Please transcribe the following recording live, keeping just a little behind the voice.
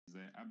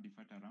Abdi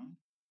Fat around?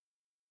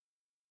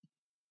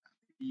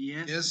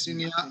 Yes,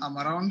 Senior, I'm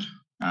around.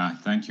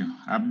 Thank you.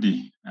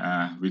 Abdi,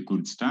 we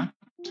could start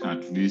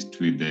at least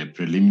with the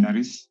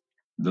preliminaries.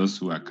 Those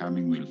who are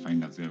coming will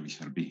find us where we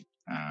shall be.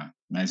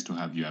 Nice to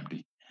have you,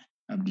 Abdi.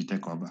 Abdi,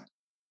 take over.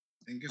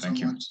 Thank you so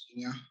much,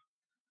 Senior.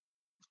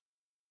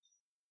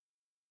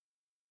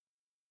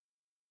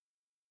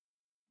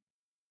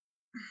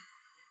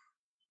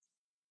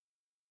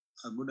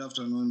 Good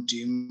afternoon,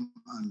 team,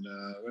 and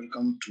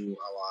welcome to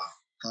our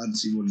third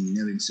civil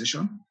engineering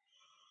session.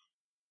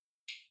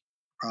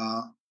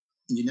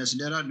 Engineer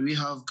Sidera, do we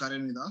have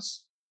Karen with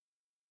us?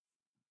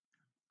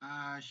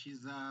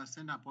 She's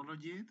sent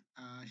apologies.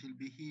 She'll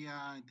be here,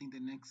 I think,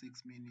 the next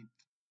 6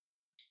 minutes.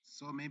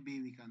 So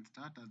maybe we can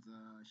start as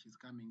she's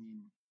coming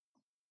in.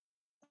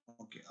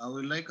 Okay, I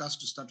would like us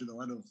to start with a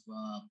word of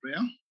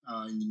prayer.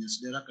 Engineer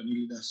Sidera, can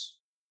you lead us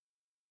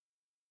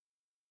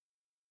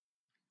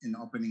in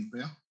opening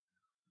prayer,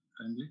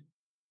 kindly?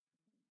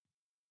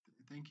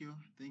 Thank you.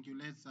 Thank you.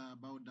 Let's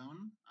bow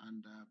down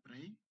and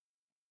pray.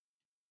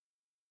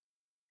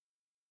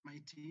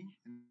 Mighty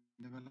and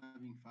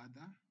ever-loving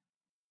Father,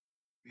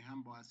 we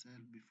humble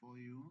ourselves before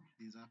you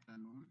this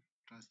afternoon,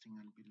 trusting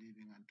and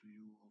believing unto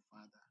you, O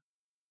Father.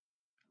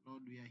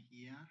 Lord, we are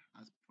here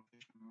as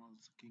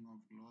professionals, King of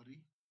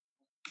Glory,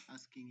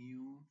 asking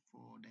you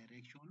for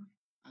direction,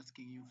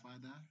 asking you,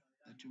 Father,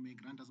 that you may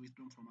grant us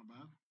wisdom from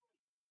above.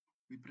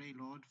 We pray,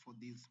 Lord, for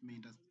this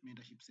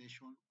mentorship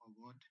session, O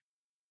God.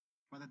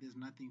 Father, there's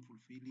nothing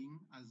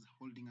fulfilling as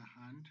holding a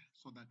hand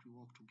so that we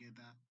walk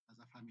together as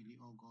a family,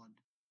 O God.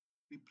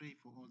 We pray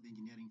for all the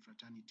engineering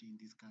fraternity in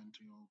this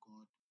country, O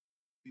God.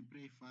 We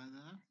pray,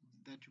 Father,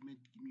 that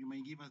you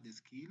may give us the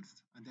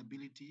skills and the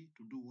ability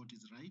to do what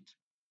is right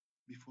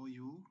before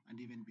you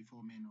and even before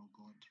men, O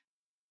God.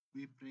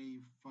 We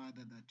pray,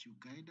 Father, that you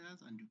guide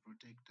us and you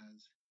protect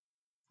us.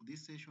 For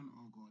this session,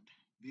 O God,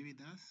 be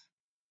with us,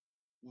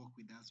 walk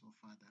with us, O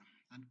Father,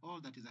 and all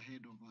that is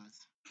ahead of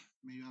us,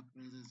 may your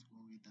presence go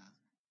with us.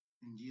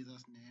 In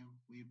Jesus' name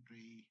we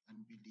pray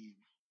and believe.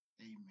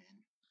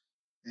 Amen.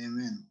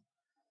 Amen.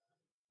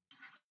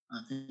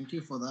 Thank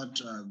you for that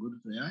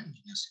good prayer,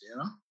 Engineer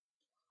Sidera.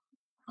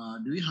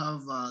 Do we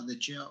have the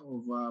chair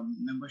of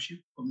membership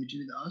committee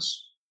with us?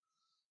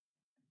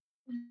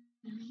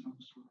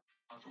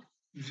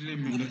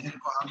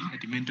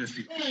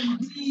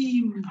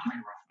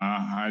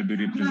 I'll be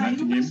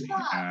representing him.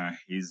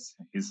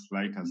 His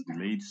flight has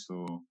delayed,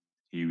 so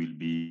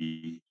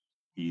he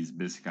is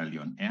basically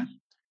on air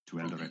to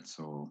Eldoret,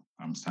 so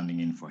I'm standing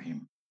in for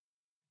him.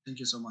 Thank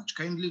you so much.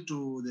 Kindly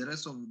to the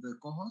rest of the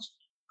co-hosts,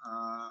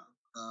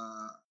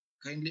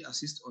 kindly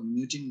assist on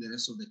muting the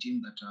rest of the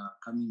team that are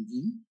coming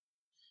in.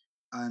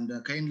 And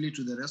kindly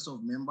to the rest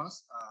of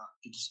members,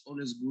 it's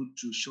always good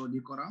to show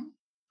decorum.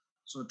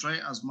 So try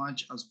as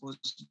much as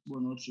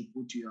possible not to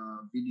put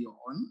your video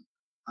on,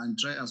 and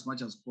try as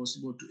much as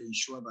possible to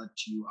ensure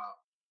that you are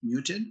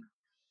muted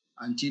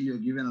until you're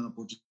given an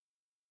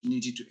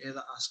opportunity to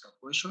either ask a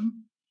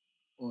question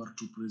or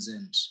to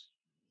present.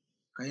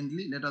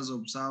 Kindly let us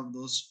observe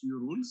those few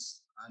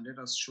rules and let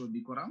us show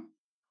decorum.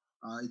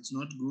 It's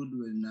not good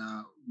when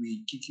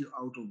we kick you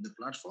out of the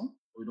platform.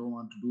 We don't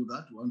want to do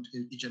that. We want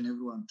each and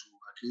everyone to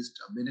at least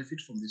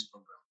benefit from this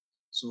program.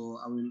 So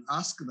I will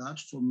ask that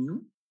from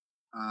you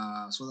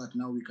so that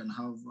now we can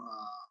have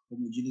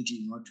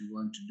homogeneity in what we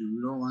want to do.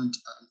 We don't want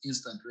an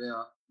instant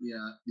where we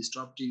are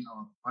disrupting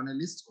our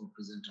panelists or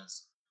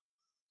presenters.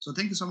 So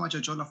thank you so much,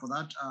 Ochola, for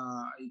that.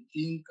 I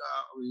think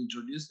we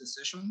introduced the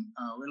session.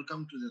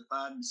 Welcome to the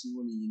third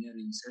civil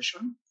engineering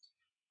session.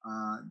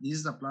 This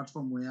is a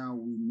platform where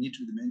we meet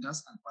with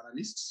mentors and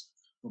panelists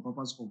for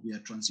purpose of their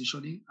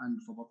transitioning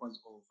and for purpose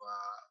of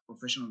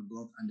professional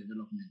growth and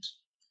development.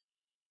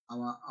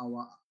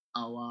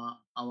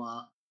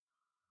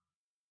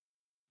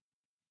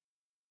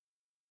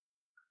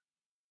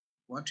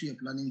 What we are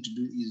planning to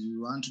do is we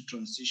want to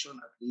transition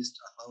at least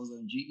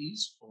 1,000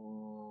 GEs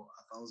or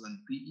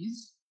 1,000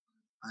 PEs.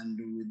 And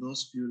with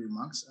those few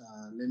remarks,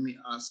 let me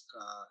ask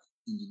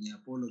Engineer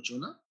Paul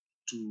Ochola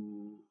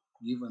to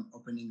give an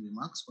opening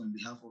remarks on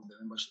behalf of the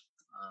membership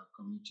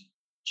committee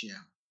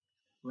chair.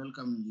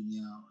 Welcome,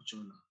 Engineer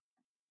Ochola.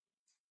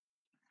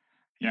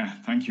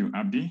 Yeah, thank you,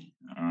 Abdi.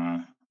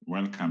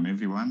 Welcome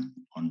everyone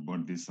on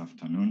board this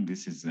afternoon.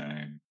 This is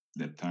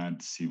the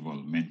third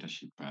civil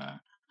mentorship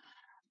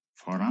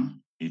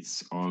forum.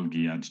 It's all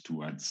geared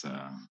towards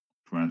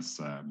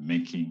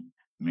making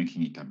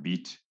it a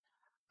bit,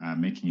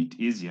 making it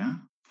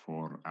easier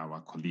for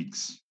our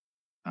colleagues,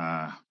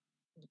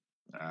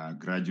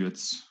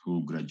 graduates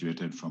who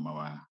graduated from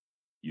our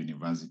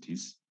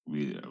universities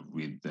with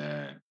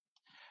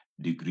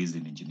degrees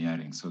in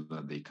engineering, so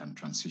that they can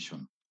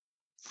transition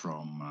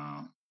from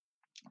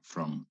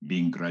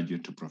being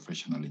graduate to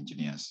professional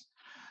engineers.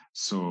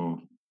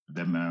 So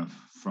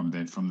from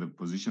the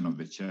position of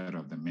the chair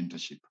of the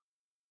membership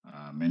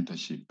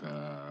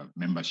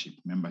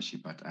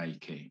at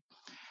IK,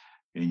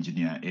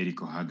 Engineer Eric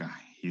Ohaga,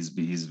 he's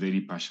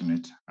very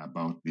passionate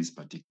about this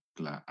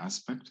particular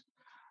aspect.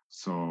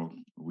 So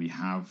we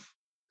have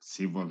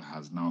civil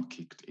has now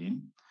kicked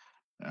in.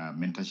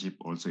 Mentorship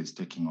also is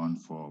taking on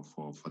for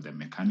the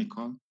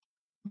mechanical.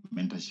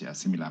 Mentorship, a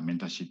similar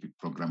mentorship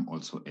program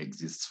also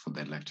exists for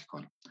the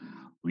electrical.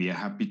 We are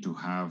happy to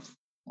have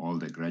all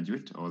the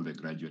graduate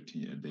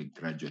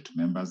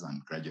members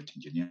and graduate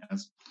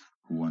engineers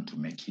who want to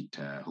make it,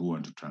 who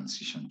want to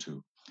transition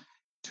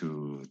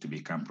to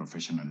become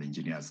professional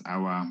engineers.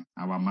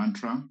 Our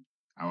mantra,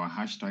 our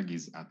hashtag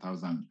is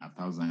 1,000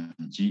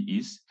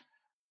 GEs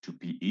to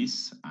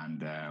PEs,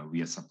 and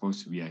we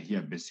are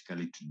here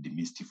basically to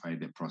demystify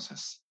the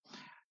process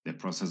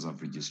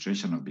of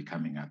registration of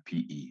becoming a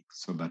PE,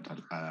 so that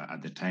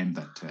at the time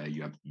that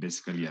you are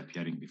basically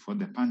appearing before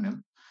the panel,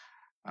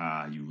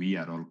 we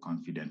are all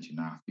confident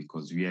enough,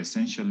 because we are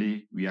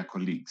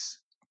colleagues.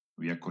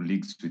 We are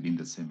colleagues within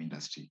the same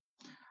industry.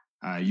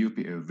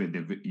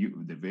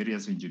 The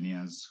various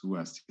engineers who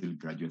are still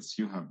graduates,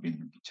 you have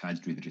been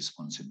charged with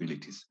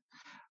responsibilities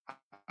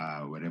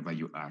wherever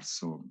you are.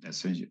 So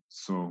essentially,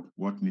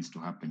 what needs to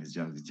happen is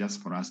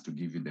just for us to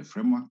give you the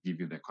framework, give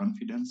you the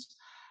confidence,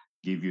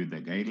 give you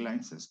the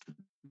guidelines as to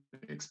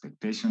the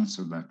expectations,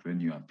 so that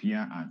when you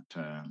appear at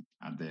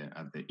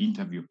the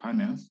interview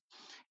panels,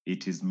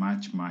 it is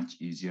much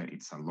easier.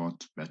 It's a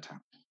lot better.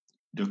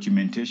 The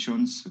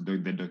documentation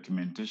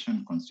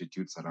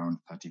constitutes around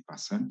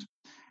 30%,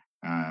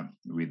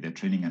 with the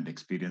training and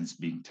experience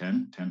being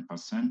 10%,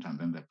 and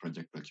then the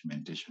project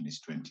documentation is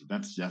 20%.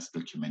 That's just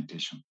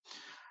documentation.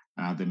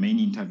 The main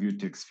interview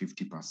takes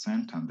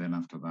 50%, and then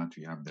after that,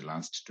 we have the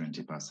last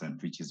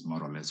 20%, which is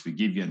more or less, we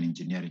give you an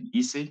engineering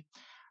essay,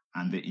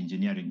 and the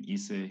engineering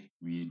essay,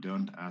 we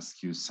don't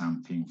ask you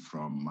something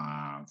from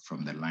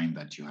the line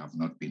that you have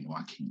not been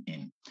working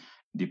in.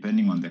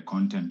 Depending on the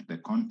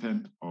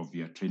content of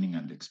your training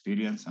and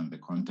experience and the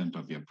content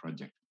of your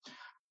project,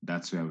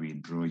 that's where we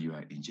draw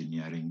your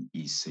engineering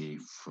essay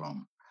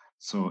from.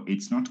 So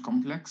it's not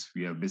complex.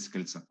 We are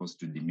basically supposed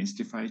to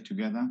demystify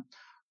together.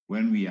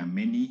 When we are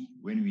many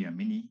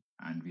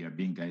and we are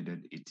being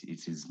guided,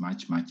 it is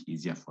much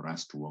easier for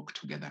us to work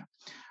together.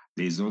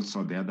 There is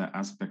also the other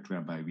aspect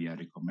whereby we are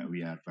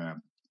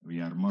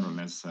more or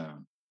less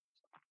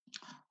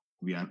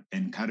we are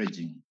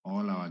encouraging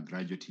all our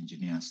graduate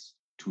engineers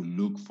to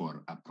look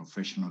for a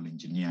professional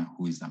engineer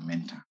who is a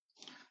mentor.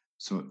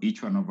 So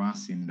each one of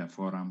us in the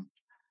forum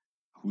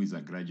who is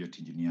a graduate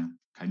engineer,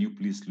 can you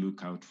please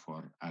look out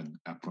for a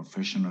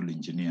professional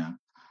engineer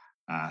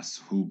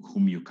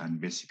whom you can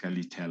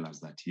basically tell us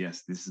that,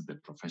 yes, this is the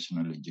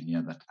professional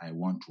engineer that I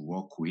want to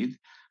work with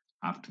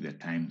up to the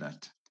time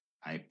that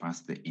I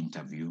pass the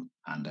interview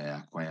and I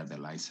acquire the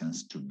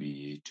license to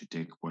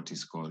take what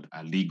is called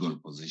a legal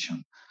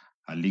position.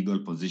 A legal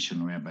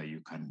position whereby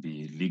you can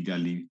be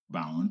legally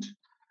bound.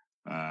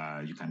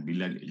 You can be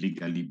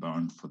legally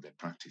bound for the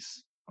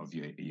practice of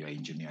your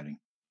engineering.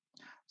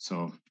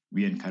 So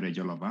we encourage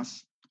all of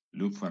us,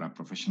 look for a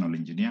professional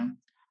engineer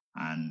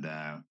and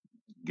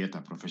get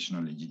a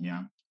professional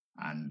engineer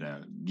and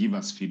give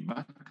us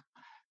feedback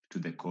to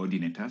the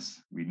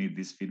coordinators. We need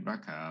this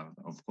feedback.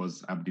 Of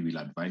course, Abdi will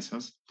advise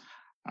us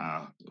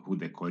who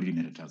the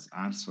coordinators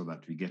are, so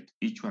that we get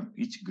each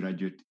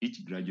graduate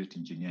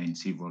engineer in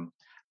civil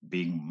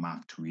being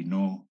mapped. We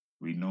know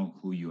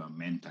who your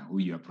mentor, who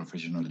your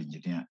professional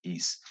engineer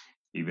is,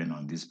 even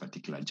on this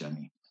particular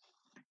journey.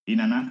 In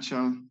a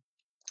nutshell,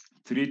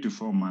 3 to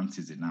 4 months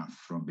is enough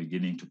from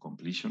beginning to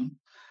completion.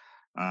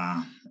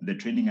 The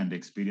training and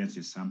experience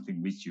is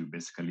something which you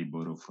basically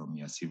borrow from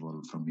your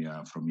civil, from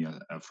your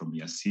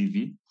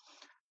CV,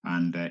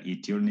 and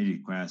it only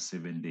requires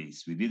 7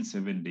 days. Within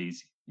 7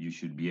 days, you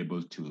should be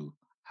able to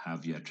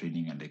have your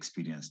training and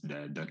experience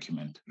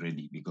document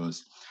ready,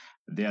 because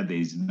there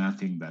is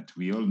nothing that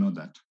we all know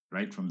that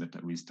right from the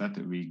time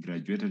we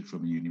graduated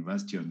from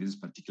university on this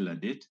particular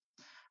date.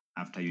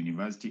 After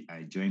university,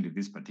 I joined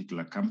this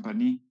particular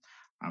company.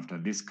 After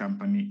this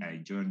company, I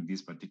joined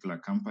this particular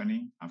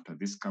company. After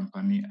this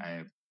company,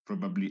 I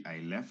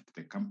left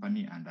the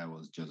company and I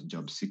was just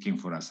job seeking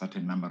for a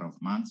certain number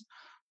of months.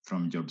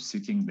 From job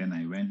seeking, then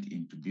I went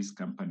into this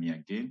company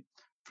again.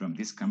 From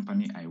this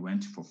company, I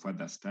went for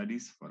further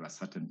studies for a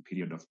certain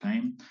period of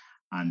time.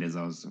 And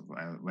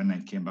when I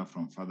came back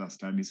from further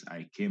studies,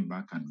 I came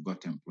back and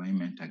got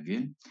employment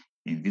again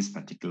in this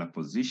particular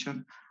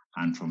position.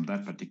 And from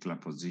that particular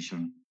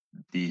position,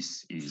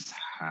 this is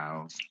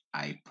how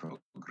I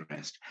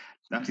progressed.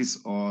 That is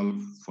all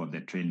for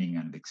the training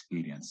and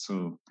experience.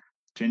 So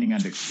training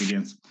and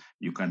experience,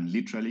 you can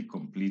literally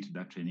complete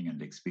that training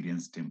and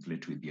experience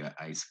template with your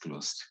eyes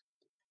closed.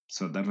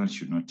 So that one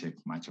should not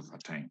take much of a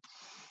time.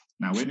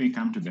 Now, when we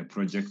come to the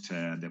project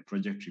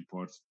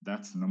reports,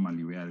 that's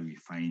normally where we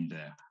find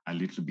a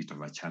little bit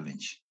of a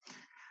challenge.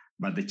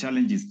 But the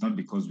challenge is not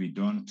because we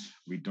don't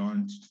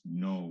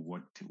know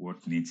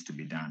what needs to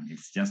be done.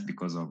 It's just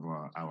because of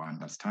our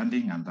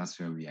understanding, and that's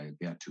where we are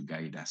there to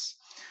guide us.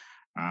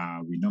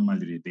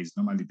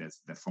 There's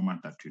the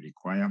format that we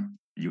require.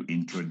 You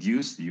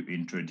introduce the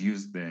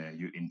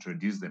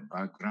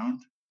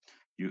background.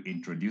 You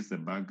introduce the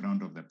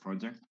background of the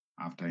project.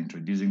 After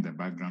introducing the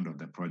background of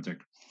the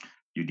project,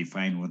 you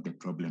define what the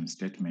problem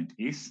statement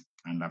is.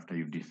 And after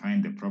you've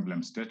defined the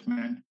problem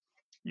statement,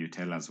 you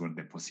tell us what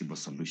the possible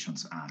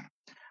solutions are.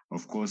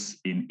 Of course,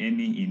 in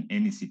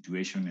any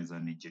situation as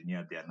an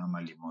engineer, there are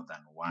normally more than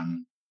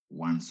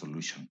one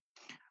solution.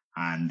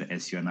 And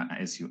as you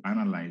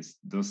analyze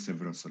those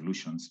several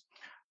solutions,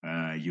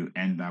 you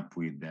end up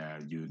with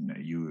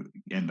you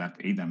end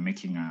up either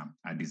making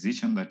a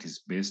decision that is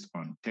based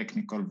on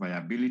technical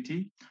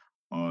viability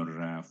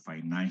or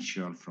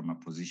financial, from a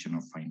position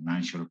of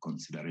financial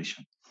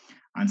consideration.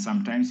 And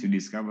sometimes you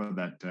discover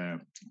that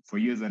for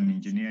you as an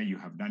engineer, you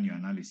have done your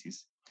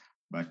analysis,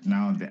 but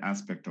now the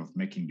aspect of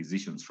making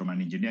decisions from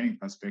an engineering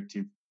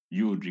perspective,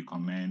 you'd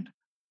recommend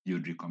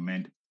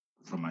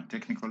from a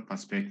technical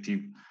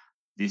perspective,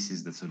 this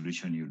is the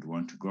solution you'd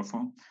want to go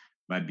for.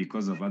 But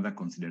because of other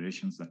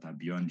considerations that are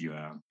beyond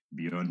your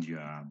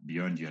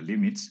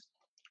limits,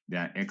 they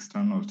are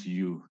external to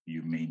you,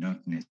 you may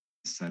not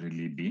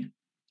necessarily be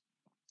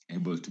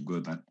able to go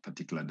that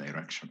particular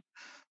direction.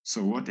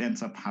 So what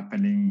ends up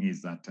happening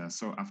is that,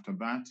 so after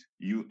that,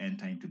 you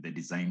enter into the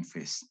design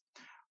phase.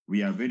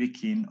 We are very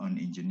keen on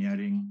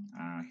engineering.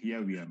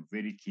 Here we are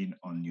very keen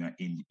on your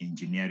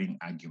engineering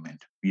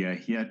argument. We are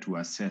here to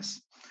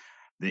assess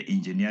the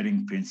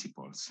engineering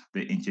principles,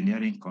 the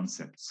engineering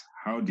concepts.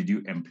 How did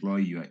you employ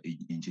your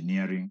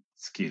engineering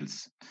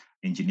skills,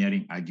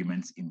 engineering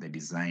arguments in the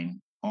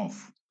design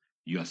of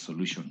your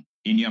solution,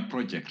 in your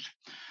project?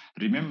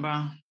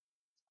 Remember,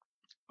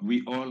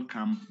 we all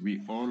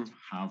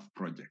have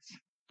projects,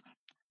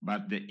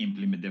 but the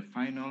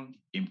final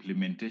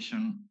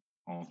implementation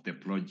of the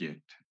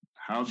project,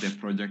 how the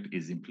project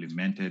is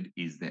implemented,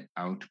 is the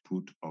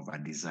output of a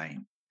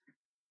design.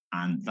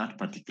 And that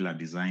particular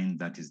design,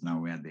 that is now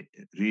where the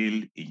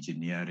real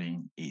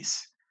engineering is.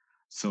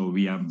 So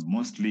we are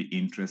mostly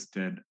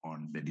interested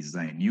on the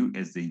design. You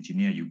as the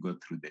engineer, you go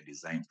through the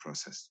design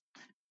process.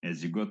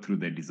 As you go through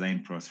the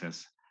design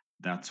process,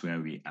 that's where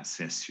we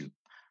assess you.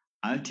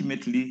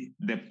 Ultimately,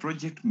 the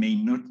project may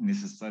not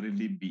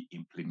necessarily be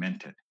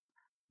implemented,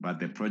 but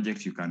the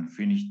project, you can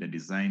finish the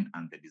design,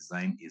 and the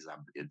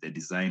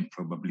design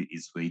probably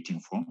is waiting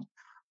for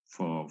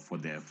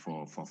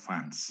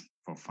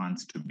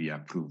funds to be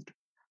approved.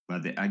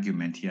 But the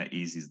argument here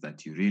is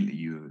that you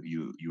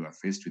are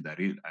faced with a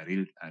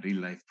real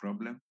life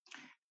problem.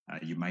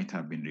 You might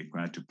have been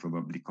required to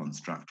probably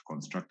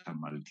construct a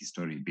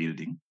multi-story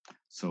building.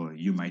 So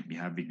you might be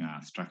having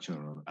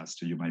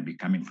you might be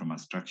coming from a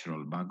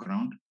structural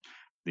background.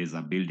 There's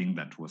a building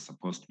that was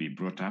supposed to be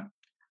brought up,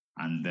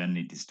 and then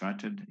it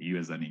started. You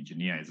as an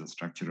engineer, as a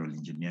structural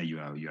engineer, you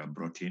are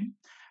brought in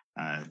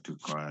to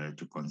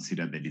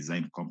consider the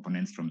design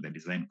components. From the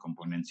design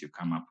components, you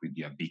come up with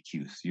your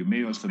BQs. You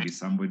may also be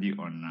somebody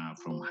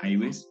from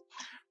highways.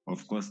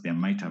 Of course, there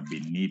might have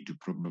been need to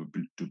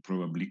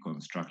probably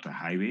construct a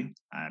highway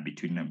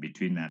between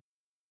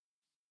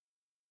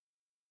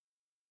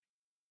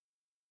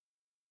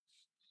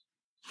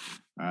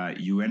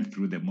you went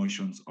through the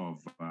motions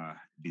of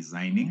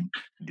designing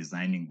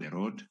the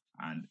road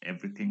and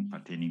everything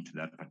pertaining to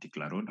that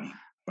particular road.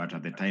 But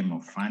at the time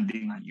of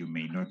funding, you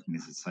may not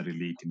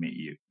necessarily,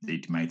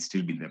 it might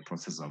still be in the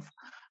process of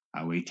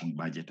awaiting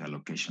budget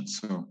allocation.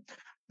 So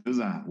those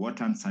are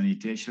water and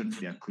sanitation.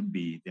 There could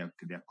be a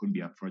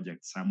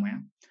project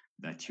somewhere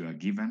that you are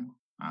given,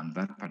 and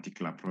that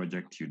particular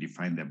project, you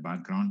define the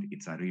background.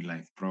 It's a real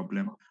life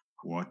problem,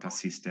 water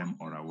system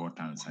or a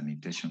water and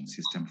sanitation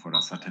system for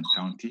a certain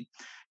county.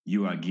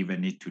 You are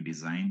given it to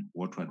design.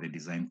 What were the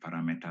design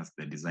parameters,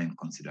 the design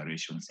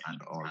considerations,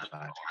 and all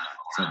that.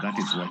 So that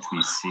is what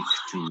we seek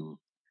to,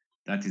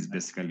 that is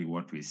basically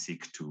what we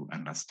seek to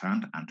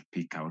understand and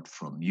pick out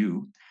from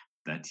you,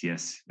 that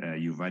yes,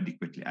 you've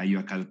adequately, are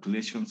your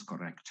calculations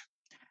correct?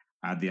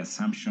 Are the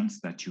assumptions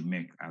that you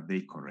make, are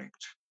they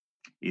correct?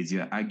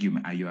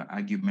 Are your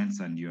arguments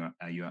and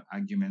are your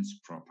arguments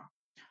proper?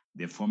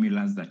 The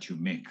formulas that you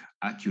make,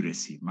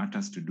 accuracy,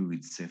 matters to do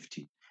with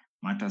safety,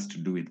 matters to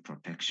do with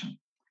protection.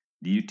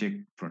 Do you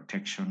take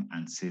protection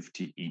and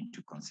safety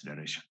into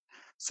consideration?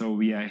 So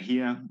we are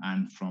here,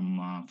 and from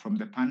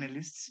the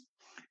panelists,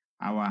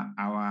 our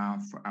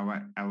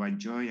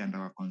joy and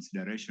our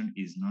consideration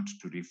is not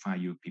to refer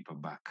you people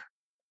back.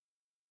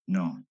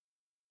 No,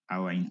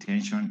 our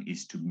intention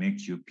is to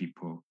make you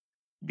people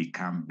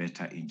become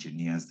better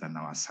engineers than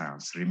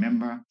ourselves.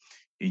 Remember,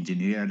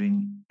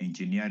 engineering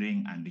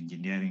and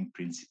engineering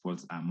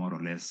principles are more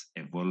or less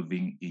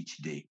evolving each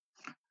day.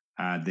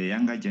 The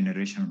younger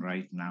generation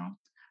right now,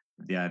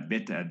 there are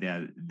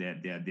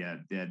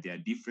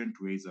different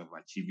ways of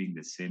achieving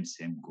the same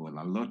goal.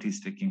 A lot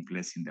is taking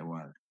place in the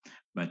world,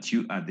 but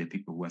you are the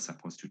people who are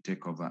supposed to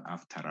take over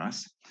after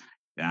us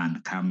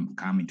and come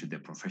onto the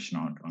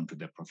professional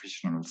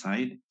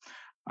side,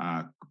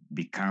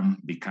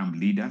 become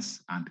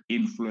leaders and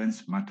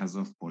influence matters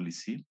of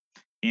policy,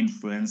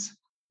 influence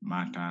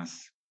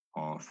matters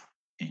of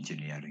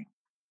engineering.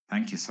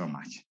 Thank you so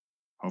much.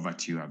 Over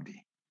to you,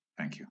 Abdi.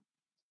 Thank you.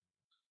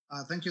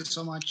 Thank you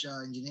so much,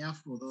 Engineer,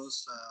 for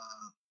those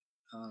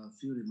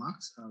few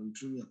remarks. We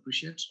truly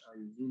appreciate.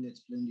 You really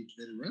explained it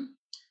very well.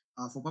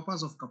 For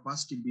purpose of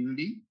capacity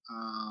building,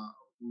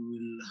 we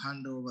will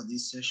hand over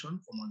this session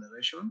for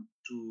moderation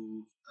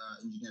to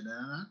Engineer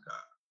Diana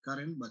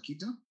Karen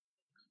Bakita.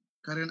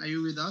 Karen, are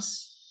you with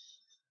us?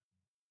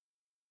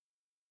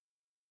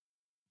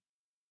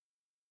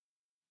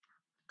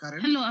 Karen?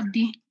 Hello,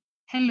 Abdi.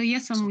 Hello,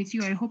 yes, I'm with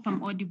you. I hope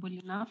I'm audible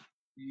enough.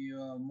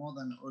 You are more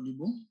than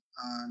audible,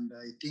 and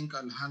I think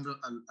I'll hand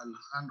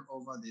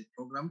over the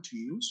program to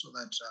you so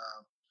that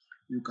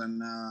you can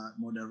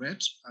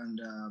moderate and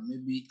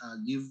maybe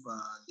give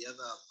the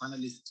other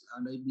panelists.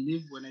 And I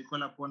believe when I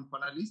call upon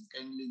panelists,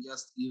 kindly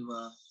just give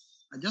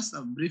just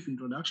a brief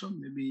introduction,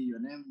 maybe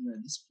your name, your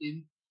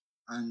discipline,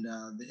 and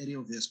the area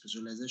of their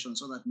specialization,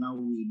 so that now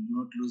we do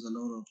not lose a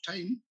lot of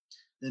time.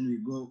 Then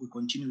we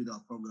continue with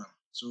our program.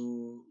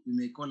 So we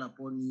may call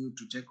upon you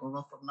to take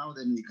over from now,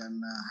 then we can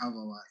have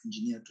our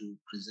engineer to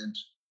present.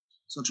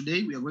 So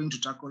today we are going to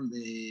tackle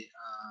the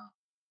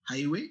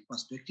highway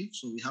perspective.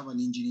 So we have an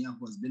engineer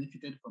who has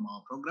benefited from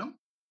our program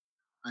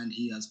and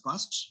he has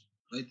passed.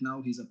 Right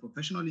now, he's a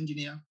professional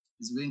engineer.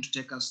 He's going to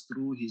take us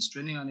through his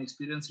training and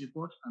experience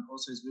report, and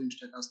also is going to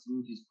take us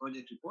through his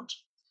project report,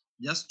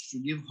 just to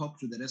give hope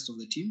to the rest of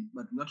the team.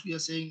 But what we are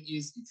saying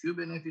is, if you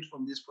benefit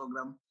from this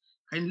program,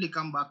 kindly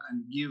come back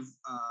and give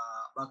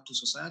back to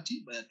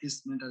society by at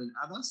least mentoring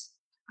others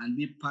and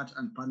be part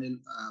and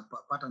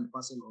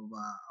parcel of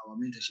our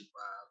mentorship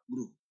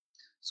group.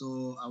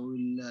 So I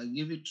will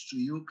give it to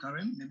you,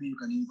 Karen. Maybe you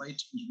can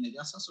invite Engineer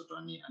Jasa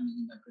Sotwani and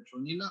Engineer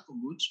Petronila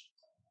Ogut,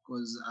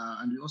 because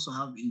and we also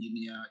have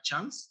Engineer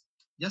Charles,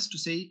 just to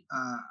say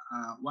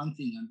one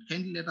thing, and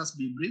kindly let us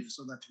be brief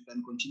so that we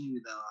can continue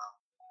with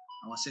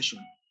our session.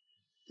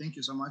 Thank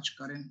you so much,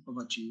 Karen.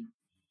 Over to you.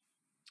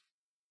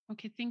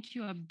 Okay, thank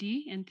you,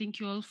 Abdi, and thank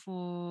you all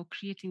for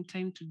creating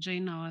time to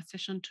join our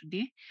session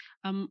today.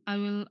 I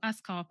will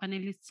ask our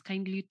panelists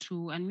kindly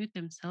to unmute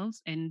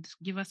themselves and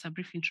give us a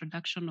brief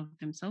introduction of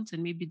themselves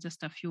and maybe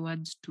just a few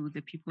words to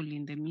the people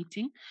in the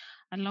meeting.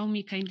 Allow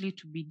me kindly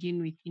to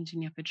begin with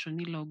Engineer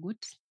Petronila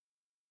Ogut.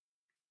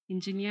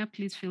 Engineer,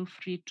 please feel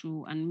free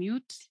to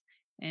unmute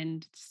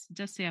and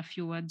just say a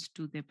few words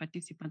to the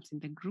participants in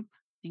the group.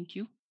 Thank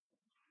you.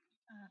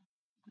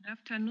 Good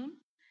afternoon.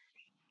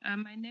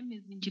 My name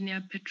is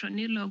Engineer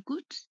Petronila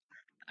Ogut.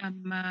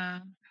 I'm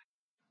a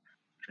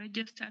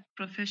registered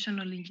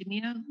professional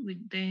engineer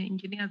with the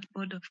Engineers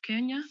Board of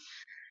Kenya.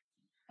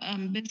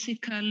 I'm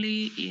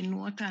basically in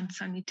water and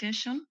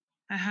sanitation.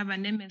 I have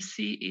an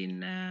MSc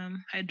in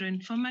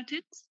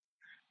hydroinformatics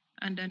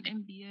and an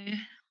MBA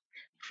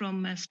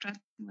from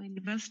Strathmore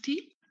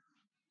University.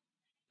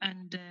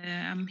 And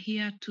I'm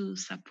here to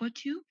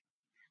support you.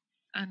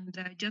 And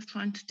I just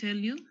want to tell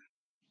you,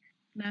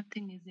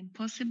 nothing is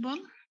impossible.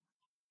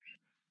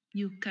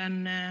 You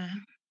can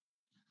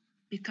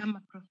become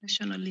a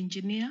professional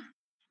engineer,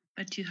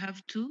 but you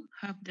have to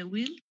have the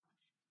will,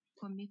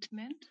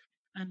 commitment,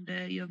 and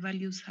your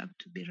values have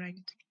to be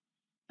right.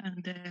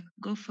 And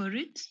go for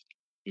it.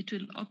 It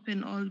will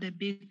open all the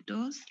big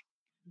doors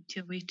that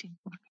you're waiting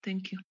for.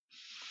 Thank you.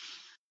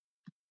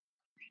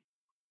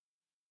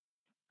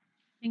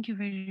 Thank you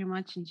very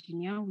much,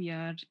 Engineer. We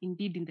are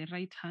indeed in the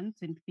right hands,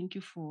 and thank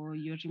you for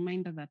your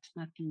reminder that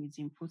nothing is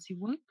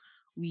impossible.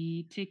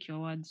 We take your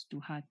words to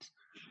heart.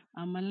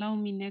 Allow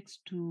me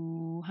next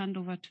to hand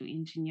over to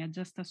Engineer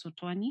Justa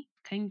Sotwani.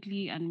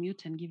 Kindly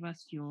unmute and give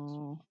us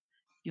your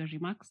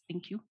remarks.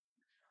 Thank you.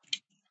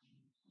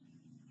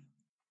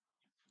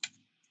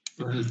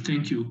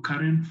 Thank you,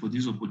 Karen, for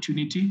this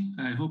opportunity.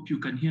 I hope you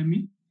can hear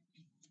me.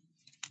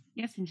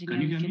 Yes, Engineer,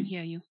 we can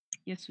hear you.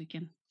 Yes, we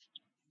can.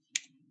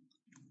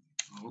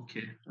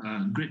 Okay,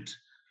 great.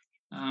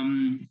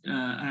 I'm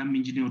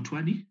Engineer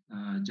Otwani,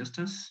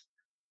 Justus.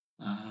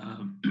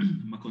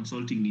 I'm a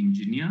consulting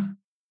engineer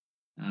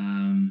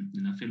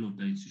and a fellow of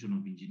the Institution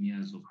of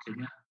Engineers of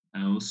Kenya.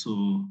 I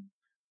also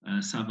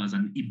serve as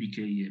an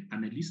EBK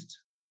panelist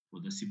for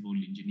the civil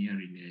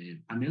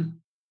engineering panel.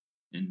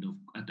 And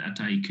at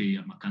IK,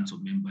 I'm a council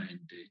member and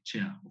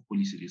chair of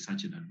policy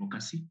research and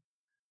advocacy.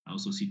 I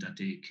also sit at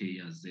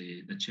AK as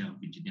the chair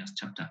of engineers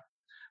chapter.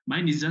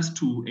 Mine is just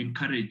to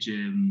encourage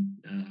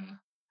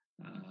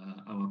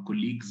our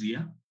colleagues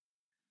here.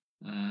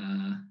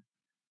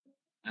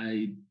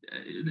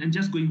 And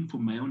just going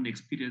from my own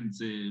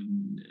experience,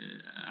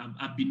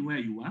 I've been where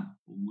you are,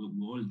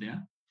 we're all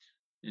there.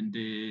 And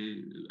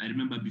I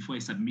remember before I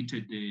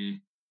submitted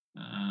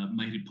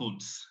my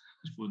reports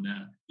for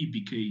the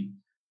EBK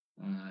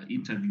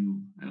interview,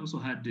 I also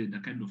had the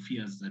kind of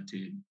fears that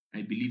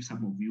I believe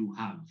some of you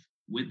have,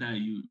 whether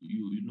you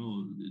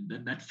know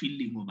that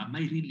feeling of, am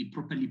I really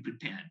properly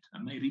prepared?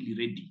 Am I really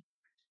ready?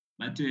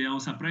 But I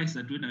was surprised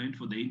that when I went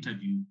for the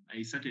interview,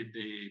 I started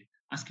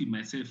asking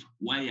myself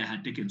why I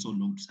had taken so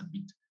long to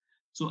submit.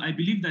 So I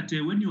believe that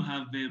when you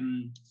have,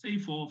 say,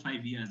 4 or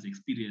 5 years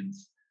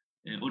experience,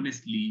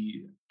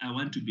 honestly, I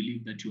want to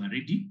believe that you are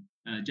ready.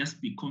 Just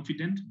be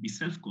confident, be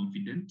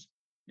self-confident.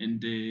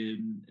 And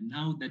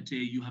now that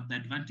you have the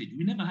advantage,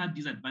 we never had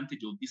this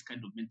advantage of this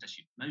kind of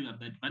mentorship. Now you have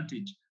the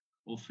advantage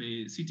of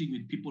sitting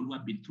with people who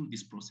have been through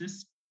this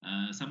process.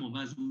 Some of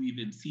us who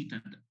even sit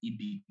at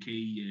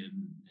EBK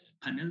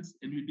panels,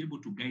 and we'll be able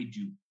to guide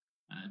you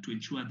to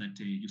ensure that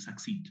you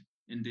succeed.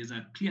 And there's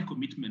a clear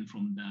commitment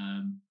from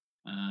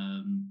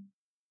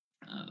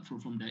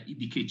the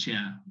EBK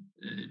chair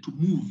to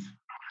move,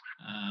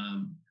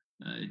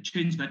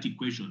 change that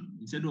equation.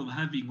 Instead of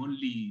having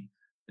only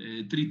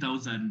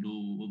 3,000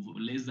 or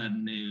less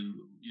than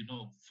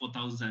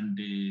 4,000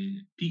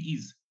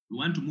 PEs, we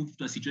want to move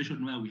to a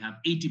situation where we have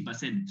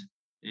 80%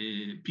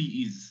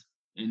 PEs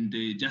and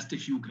just a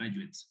few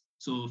graduates.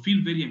 So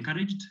feel very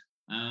encouraged.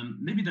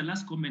 Maybe the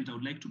last comment I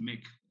would like to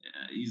make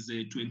is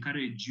to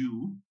encourage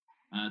you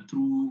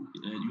through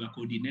your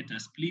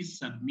coordinators. Please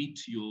submit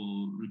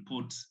your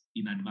reports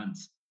in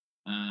advance.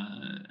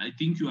 I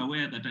think you are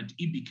aware that at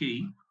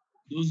EBK,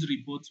 those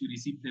reports, we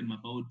receive them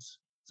about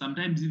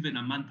sometimes even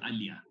a month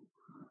earlier.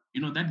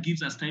 That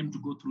gives us time to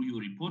go through your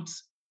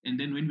reports. And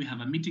then when we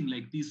have a meeting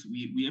like this,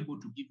 we're able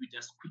to give you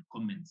just quick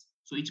comments.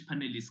 So each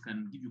panelist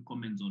can give you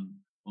comments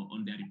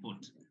on their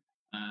report.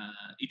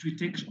 It will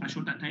take a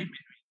shorter time, and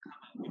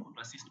we will be able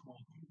to assist more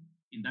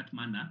in that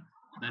manner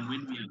than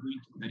when we are going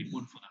to the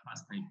report for the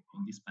first time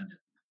on this panel.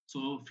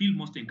 So feel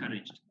most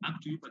encouraged.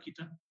 Back to you,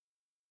 Pakita.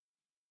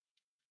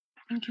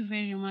 Thank you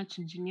very much,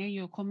 Engineer.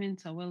 Your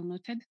comments are well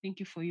noted. Thank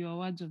you for your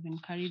words of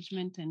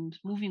encouragement. And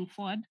moving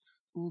forward,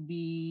 we'll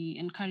be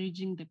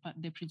encouraging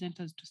the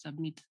presenters to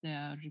submit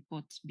their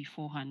reports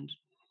beforehand.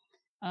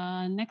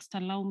 Next,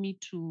 allow me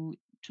to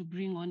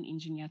bring on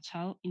Engineer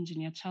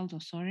Charles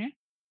Osore.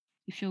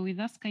 If you're with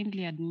us,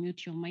 kindly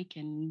unmute your mic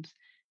and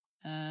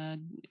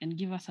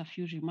give us a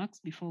few remarks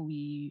before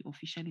we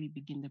officially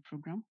begin the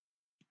program.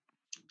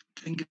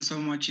 Thank you so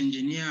much,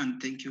 Engineer,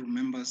 and thank you,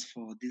 members,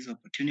 for this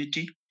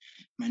opportunity.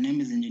 My name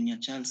is Engineer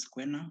Charles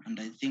Kwena, and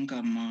I think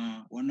I'm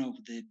one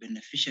of the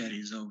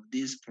beneficiaries of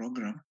this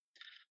program.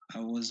 I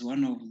was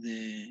one of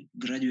the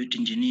graduate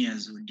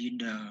engineers who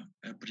did a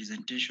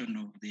presentation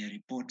of their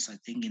reports, I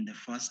think in the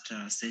first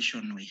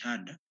session we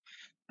had.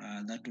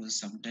 That was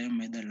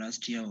sometime either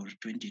last year or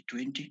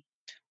 2020.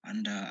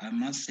 And I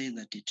must say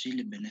that it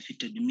really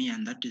benefited me.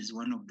 And that is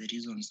one of the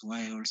reasons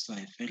why also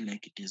I felt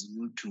like it is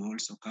good to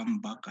also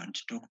come back and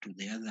talk to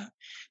the other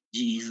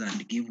Gs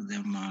and give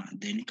them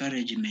the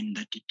encouragement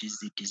that it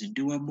is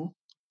doable.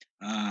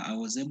 I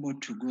was able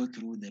to go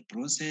through the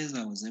process.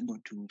 I was able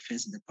to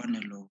face the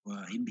panel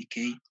of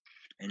EBK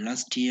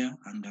last year,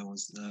 and I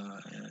was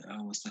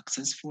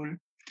successful.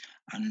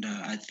 And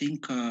I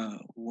think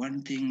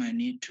one thing I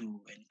need to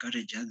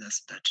encourage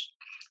others that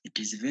it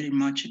is very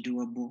much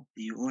doable.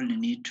 You only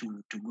need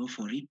to go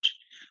for it.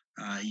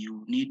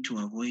 You need to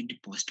avoid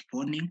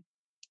postponing.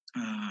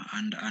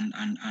 And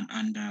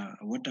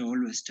what I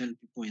always tell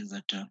people is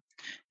that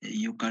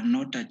you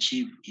cannot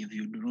achieve if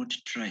you do not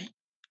try.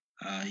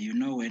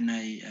 When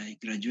I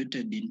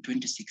graduated in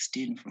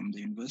 2016 from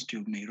the University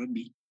of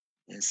Nairobi,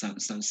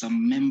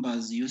 some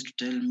members used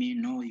to tell me,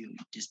 no, it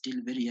is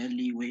still very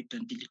early, wait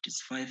until it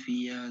is 5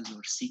 years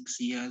or 6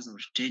 years or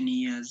 10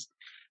 years.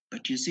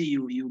 But you see,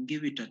 you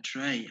give it a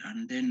try,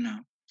 and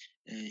then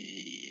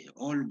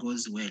all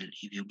goes well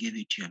if you give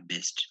it your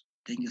best.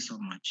 Thank you so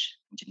much,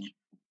 Engineer.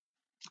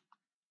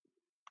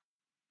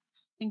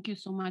 Thank you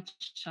so much,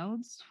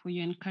 Charles, for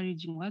your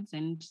encouraging words.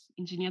 And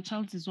Engineer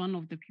Charles is one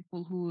of the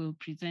people who will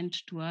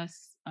present to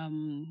us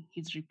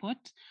his report.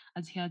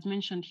 As he has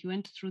mentioned, he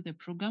went through the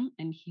program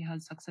and he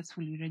has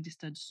successfully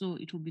registered. So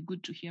it will be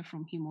good to hear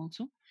from him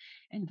also.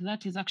 And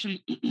that is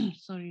actually,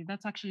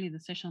 that's actually the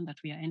session that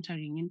we are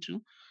entering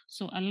into.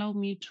 So allow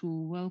me to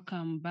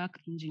welcome back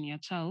Engineer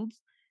Charles.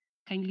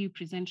 Kindly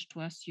present to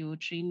us your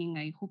training.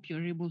 I hope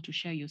you're able to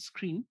share your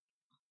screen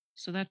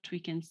so that we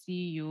can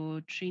see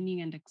your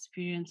training and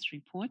experience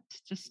report.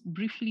 Just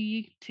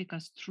briefly take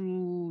us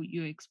through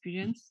your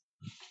experience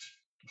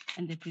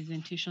and the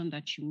presentation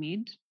that you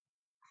made.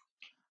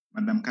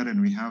 Madam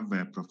Karen, we have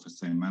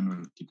Professor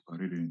Emmanuel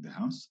Kiporiri in the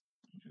house.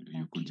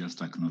 You could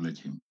just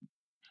acknowledge him.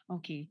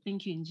 Okay,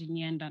 thank you,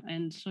 Engineer,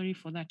 and sorry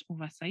for that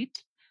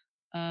oversight.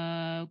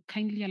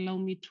 Kindly allow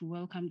me to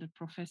welcome the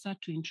professor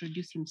to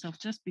introduce himself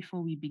just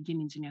before we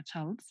begin, Engineer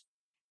Charles.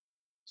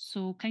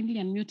 So kindly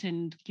unmute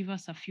and give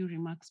us a few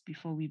remarks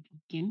before we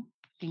begin.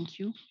 Thank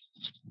you.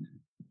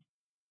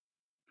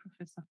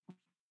 Professor.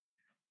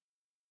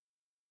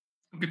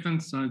 Okay,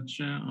 thanks,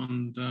 Chair,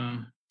 and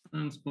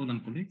thanks, Paul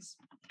and colleagues.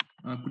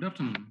 Good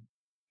afternoon.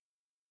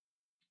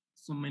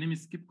 So my name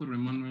is Kipkor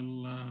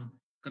Emmanuel,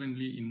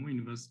 currently in Mo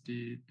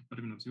University,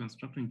 Department of Civil and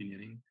Structural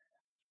Engineering.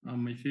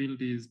 My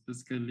field is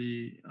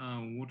basically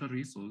water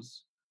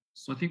resource.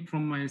 So I think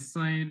from my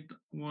side,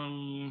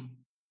 well,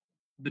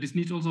 there is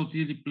need also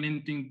really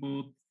blending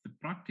both the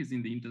practice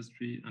in the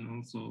industry and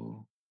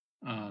also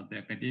the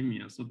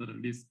academia, so that at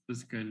least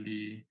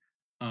basically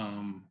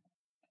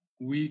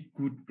we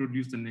could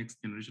produce the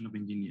next generation of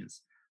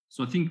engineers.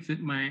 So I think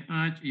that my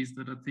urge is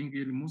that I think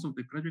really most of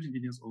the graduate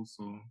engineers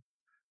also,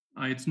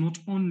 it's not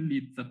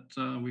only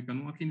that we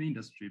can work in the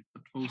industry,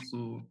 but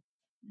also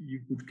you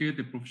could get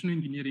the professional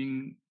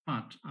engineering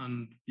part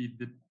and be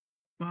the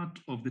part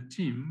of the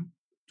team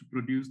to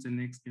produce the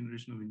next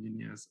generation of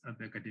engineers at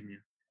the academia.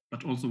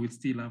 But also we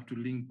still have to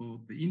link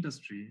both the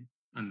industry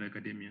and the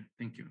academia.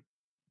 Thank you.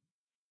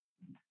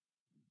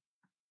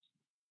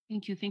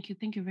 Thank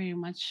you very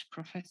much,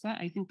 Professor.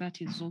 I think that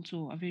is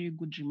also a very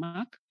good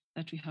remark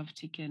that we have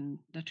taken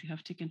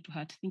to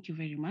heart. Thank you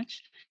very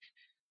much.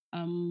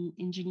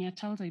 Engineer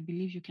Charles, I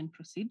believe you can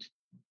proceed.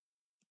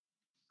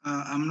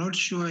 I'm not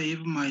sure if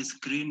my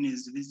screen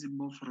is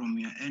visible from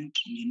your end,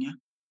 Engineer.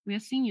 We are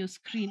seeing your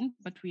screen,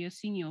 but we are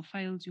seeing your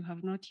files. You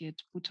have not yet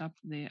put up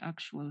the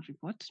actual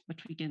report, but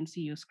we can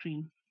see your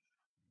screen.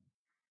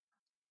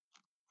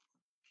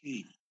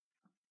 Okay.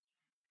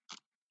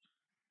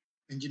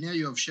 Engineer,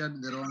 you have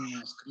shared the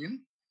wrong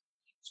screen,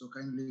 so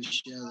kindly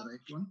share the right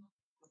one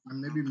and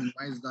maybe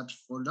minimize that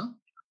folder.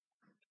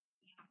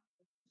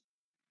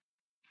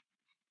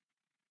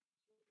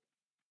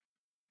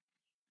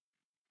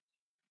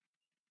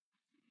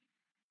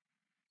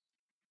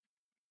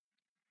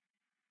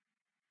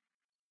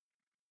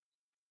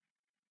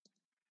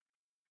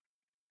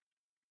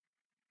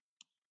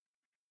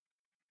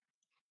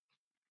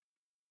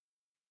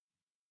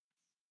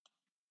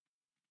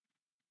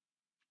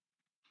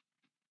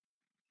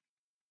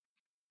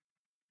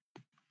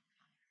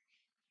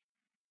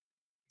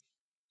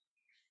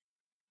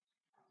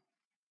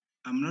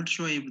 I'm not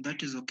sure if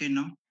that is okay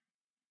now.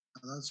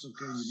 That's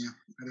okay, Engineer.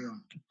 Carry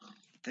on.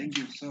 Thank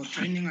you. So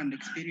training and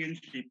experience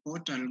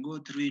report, I'll go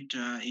through it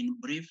in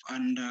brief.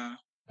 And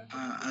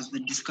as the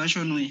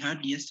discussion we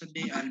had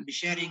yesterday, I'll be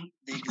sharing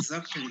the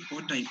exact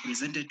report I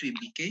presented to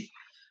BK,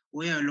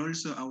 where I'll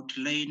also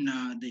outline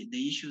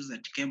the issues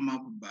that came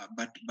up,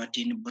 but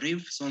in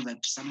brief, so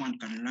that someone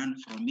can learn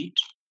from it.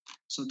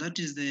 So that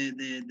is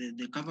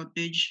the cover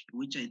page,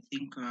 which I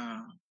think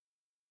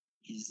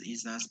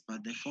is as per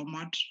the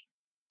format.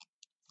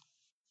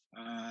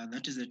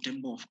 That is the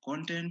table of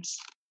contents,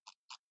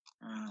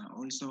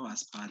 also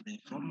as per the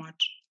format.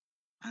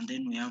 And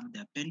then we have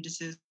the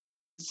appendices,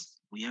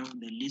 we have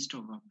the list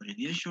of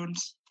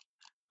abbreviations,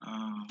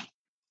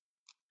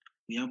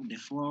 we have the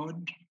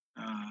forward,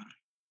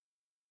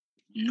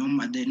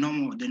 the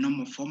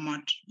normal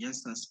format,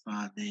 just as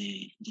per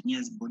the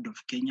Engineers Board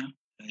of Kenya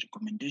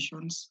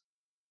recommendations.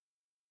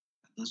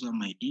 Those were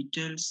my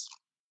details.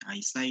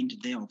 I signed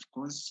there, of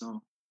course.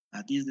 So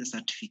this is the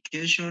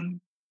certification.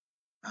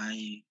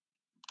 I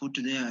put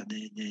there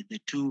the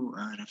two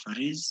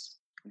referees.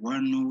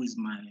 One who is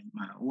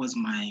was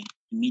my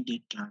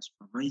immediate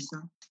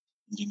supervisor,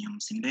 Engineer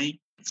Msimbei,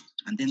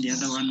 and then the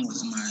other one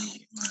was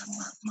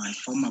my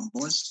former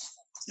boss,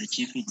 the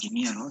Chief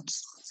Engineer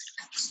Rods.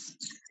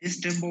 This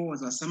table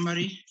was a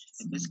summary.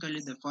 Basically,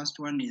 the first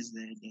one is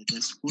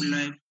the school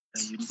life,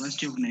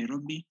 University of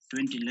Nairobi,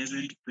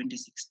 2011 to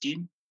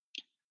 2016.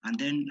 And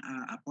then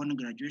upon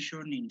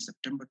graduation in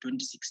September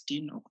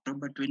 2016,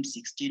 October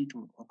 2016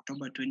 to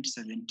October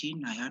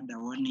 2017, I had a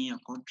 1-year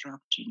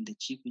contract in the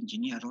Chief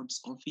Engineer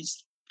Rods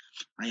office.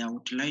 I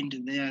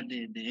outlined there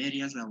the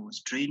areas I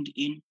was trained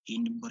in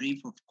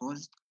brief, of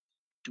course,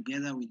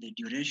 together with the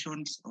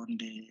durations on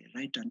the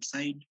right-hand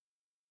side.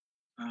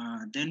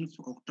 Then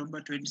for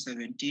October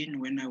 2017,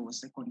 when I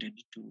was seconded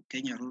to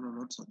Kenya Rural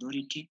Roads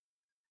Authority,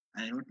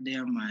 I wrote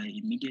there my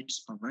immediate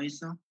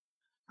supervisor.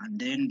 And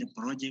then the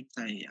projects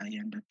I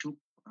undertook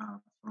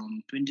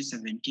from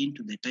 2017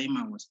 to the time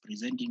I was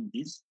presenting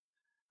this,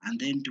 and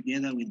then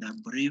together with a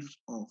brief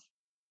of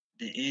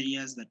the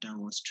areas that I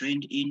was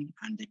trained in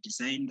and the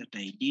design that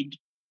I did.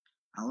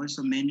 I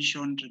also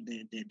mentioned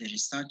the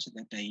research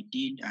that I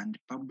did and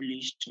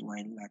published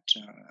while at,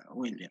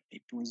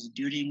 it was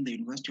during the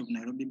University of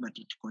Nairobi, but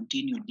it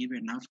continued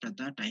even after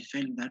that. I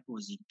felt that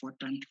was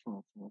important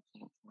for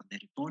the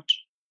report.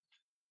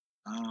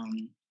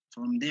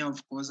 From there,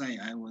 of course,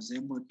 I was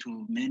able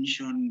to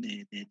mention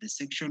the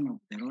section of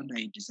the road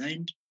I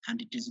designed,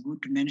 and it is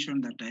good to mention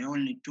that I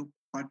only took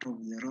part of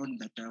the road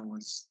that I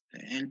was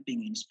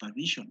helping in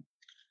supervision.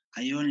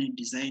 I only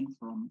designed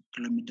from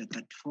kilometer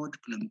 34 to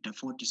kilometer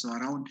 40, so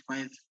around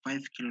 5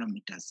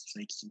 kilometers.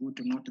 So it's good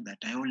to note that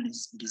I only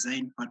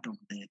designed part of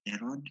the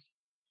road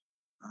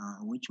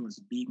which was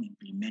being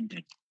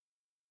implemented.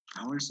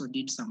 I also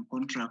did some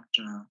contract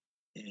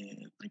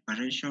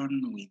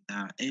preparation with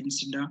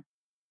NCDA,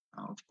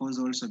 of course,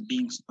 also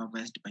being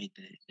supervised by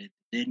the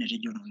then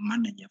regional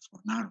manager for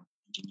Naro,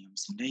 Engineer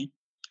Msindei.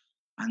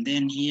 And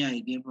then here I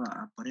gave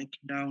a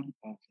breakdown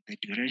of the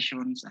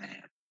durations I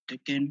have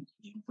taken: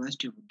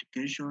 University of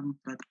Education,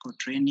 practical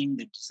training,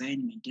 the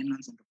design,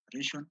 maintenance and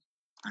operation,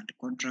 and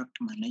contract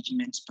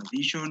management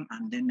supervision.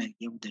 And then I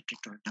gave the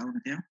total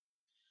down there.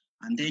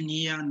 And then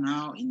here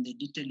now in the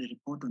detailed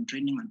report on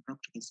training and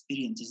practical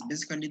experience is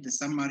basically the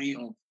summary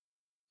of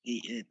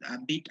a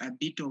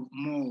bit of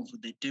more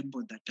of the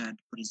table that I had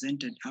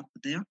presented up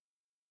there.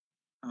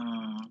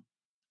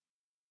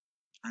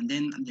 And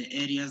then the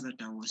areas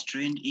that I was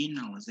trained in,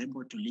 I was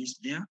able to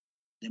list there: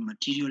 the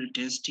material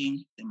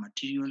testing, the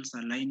materials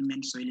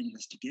alignment, soil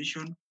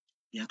investigation,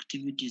 the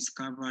activities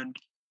covered,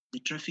 the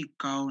traffic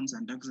counts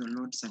and axle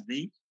load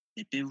survey,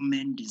 the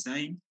pavement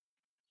design,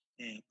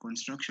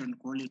 construction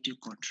quality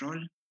control,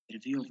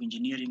 review of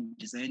engineering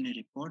design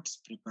reports,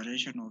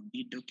 preparation of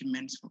bid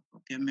documents for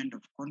procurement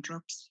of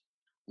contracts,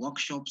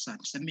 workshops and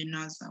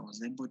seminars. I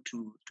was able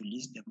to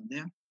list them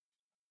there.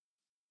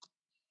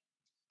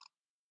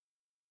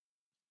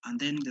 And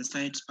then the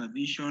site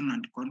supervision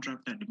and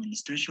contract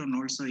administration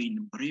also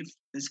in brief,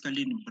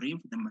 basically in brief,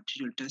 the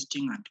material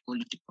testing and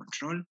quality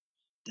control,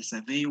 the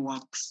survey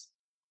works,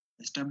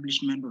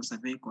 establishment of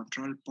survey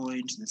control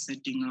points, the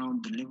setting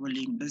out, the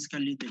leveling,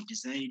 basically the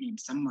design in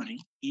summary.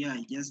 Here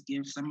I just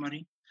gave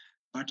summary,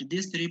 but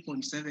this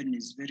 3.7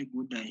 is very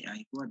good.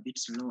 I go a bit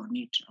slow on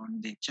it,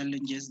 on the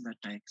challenges that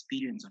I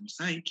experience on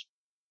site.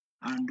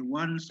 And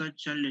one such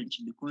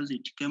challenge, because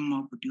it came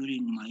up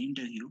during my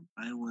interview,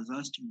 I was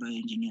asked by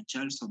Engineer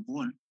Charles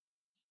Obon,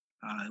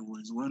 I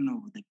was one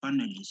of the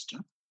panelists,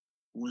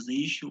 was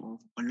the issue of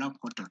black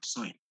cotton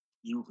soil.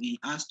 He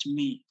asked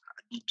me,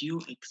 did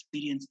you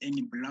experience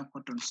any black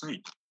cotton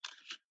soil?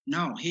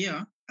 Now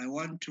here, I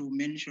want to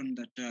mention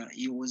that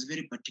he was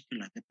very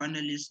particular. The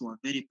panelists were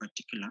very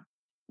particular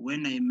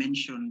when I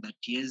mentioned that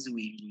yes,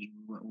 we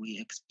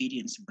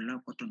experienced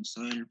black cotton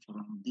soil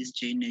from this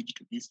chainage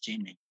to this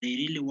chainage. They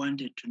really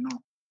wanted to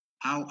know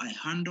how I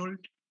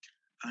handled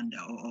and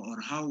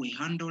or how we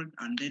handled,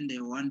 and then they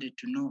wanted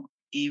to know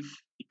if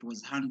it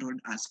was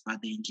handled as per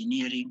the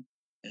engineering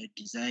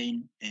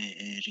design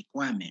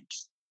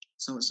requirements.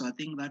 So I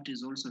think that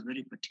is also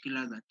very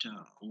particular, that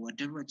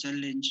whatever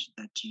challenge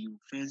that you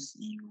face,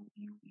 you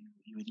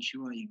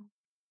ensure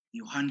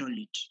you handle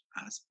it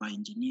as per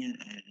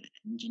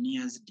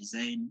engineers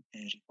design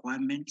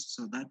requirements.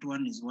 So that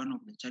one is one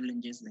of the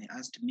challenges they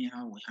asked me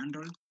how we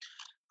handled.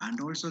 And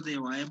also they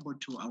were able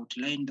to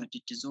outline that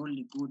it is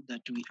only good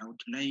that we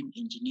outline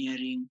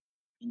engineering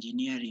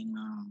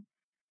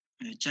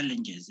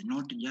challenges,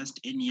 not just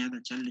any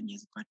other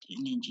challenges, but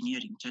any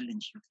engineering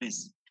challenge you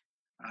face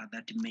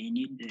that may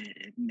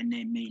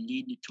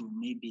lead to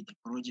maybe the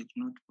project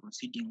not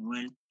proceeding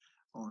well,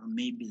 or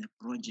maybe the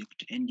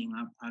project ending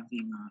up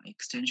having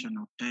extension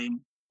of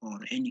time or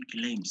any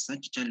claims.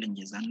 Such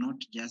challenges are not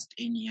just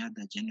any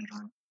other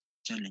general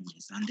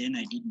challenges. And then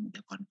I did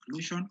the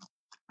conclusion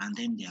and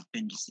then the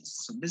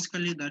appendices. So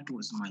basically that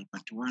was my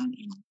part one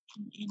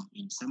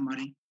in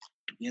summary,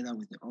 together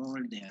with all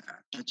the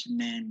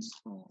attachments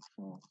for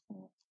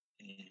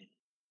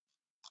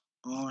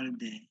all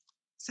the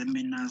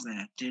seminars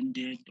I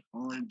attended,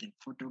 all the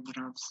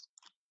photographs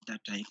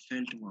that I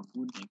felt were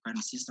good. I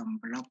can see some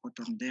black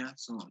cotton there.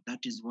 So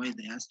that is why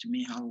they asked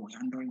me how we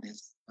handle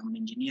this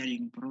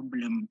engineering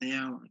problem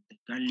there, the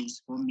girl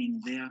is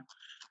forming there,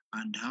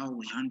 and how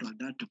we handle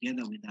that,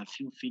 together with a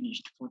few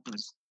finished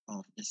photos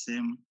of the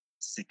same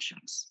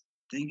sections.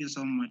 Thank you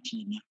so much,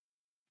 Nina.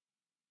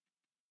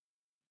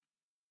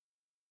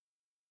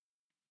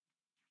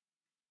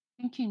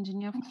 Thank you,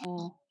 Engineer,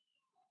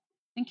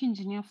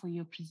 for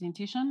your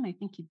presentation. I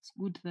think it's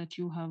good that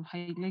you have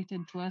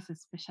highlighted to us,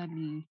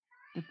 especially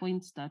the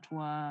points that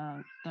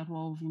were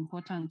of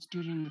importance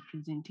during the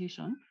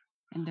presentation,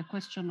 and the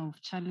question of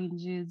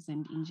challenges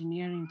and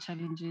engineering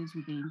challenges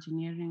with the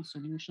engineering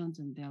solutions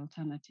and the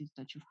alternatives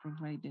that you've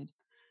provided.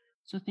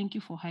 So thank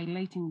you for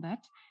highlighting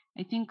that.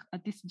 I think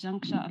at this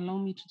juncture, allow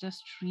me to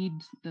just read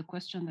the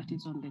question that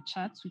is on the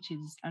charts, which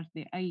is, are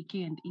the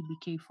IEK and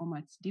EBK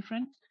formats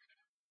different?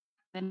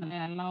 Then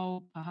I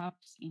allow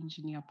perhaps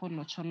Engineer Paul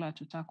Ochola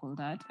to tackle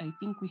that. I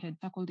think we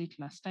had tackled it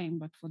last time,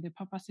 but for the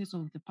purposes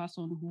of the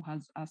person who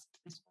has asked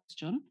this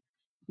question,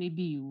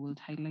 maybe you would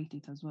highlight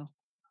it as well.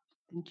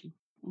 Thank you.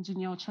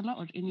 Engineer Ochola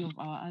or any of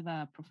our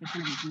other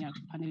professional engineer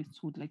panelists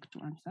who would like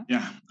to answer?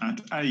 Yeah, at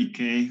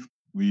IEK,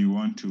 we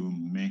want to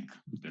make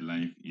the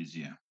life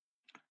easier.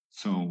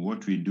 So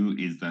what we do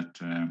is that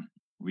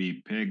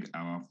we peg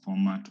our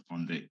format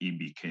on the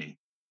EBK,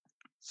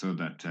 so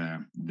that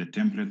the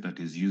template that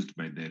is used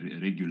by the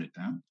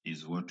regulator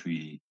is what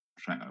we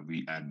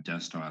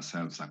adjust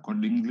ourselves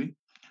accordingly,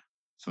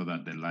 so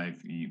that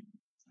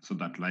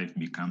life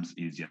becomes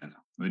easier.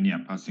 When you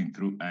are passing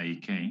through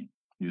IEK,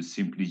 you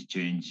simply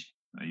change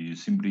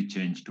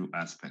two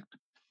aspects.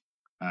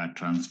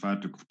 Transfer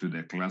to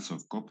the class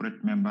of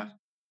corporate member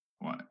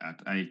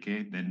at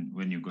IEK. Then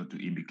when you go to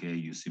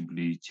EBK, you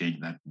simply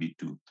change that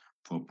B2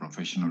 for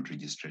professional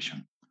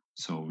registration.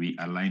 So we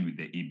align with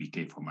the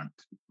EBK format.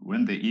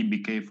 When the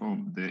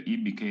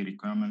EBK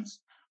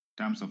requirements,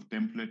 terms of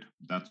template,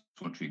 that's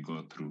what we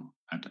go through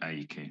at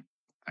IEK.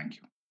 Thank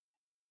you.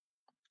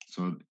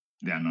 So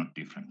they are not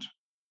different.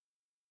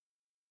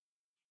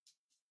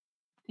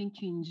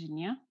 Thank you,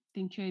 Engineer.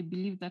 Thank you. I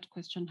believe that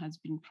question has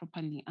been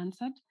properly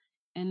answered.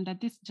 And at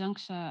this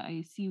juncture,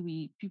 I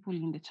see people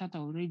in the chat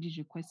are already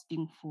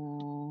requesting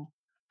for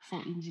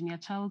Engineer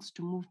Charles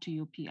to move to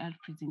your PR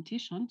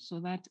presentation, so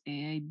that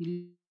I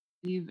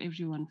believe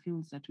everyone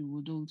feels that we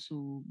would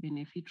also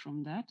benefit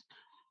from that.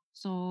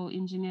 So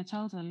Engineer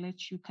Charles, I'll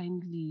let you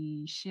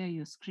kindly share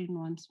your screen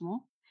once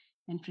more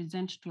and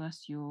present to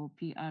us your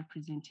PR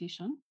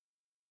presentation.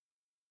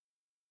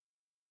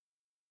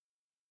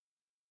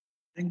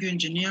 Thank you,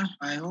 Engineer.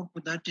 I hope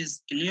that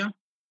is clear.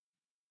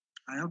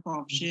 I hope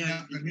I've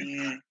shared.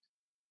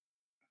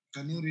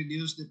 Can you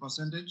reduce the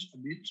percentage a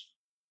bit?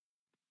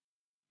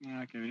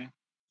 Okay.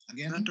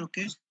 Again? Is that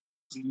okay?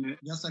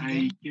 Just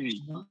again.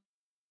 IEK.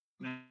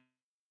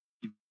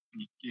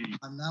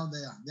 And now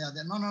there.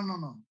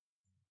 No.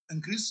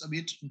 Increase a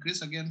bit.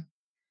 Increase again.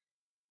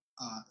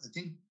 I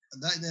think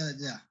that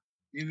there.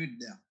 Leave it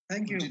there.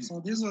 Thank you. Continue. So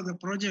this was the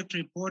project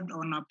report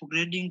on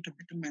upgrading to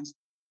bitumen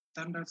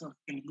standards of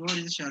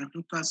Kilgoris,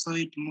 Sharatuka,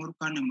 Soit,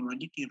 Murkan, and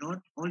Mwadiki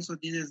Road. Also,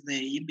 this is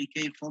the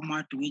EBK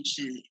format, which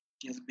it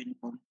has been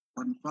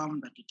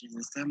confirmed that it is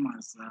the same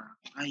as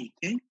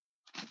IEK,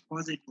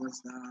 because it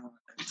was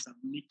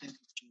submitted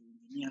to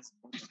Engineers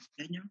Board of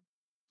Kenya.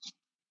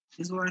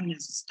 This one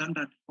is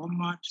standard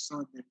format,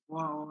 so the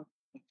forward,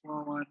 the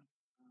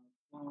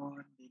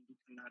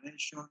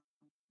declaration,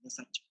 the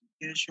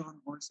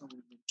certification also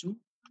with the two,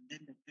 and then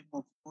the table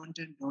of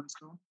content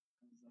also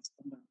as a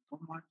standard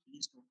format,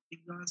 list of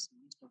figures,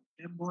 list of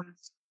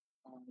tables,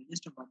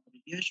 list of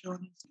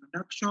applications,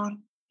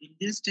 introduction. In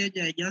this stage,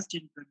 I just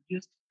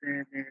introduced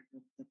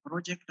the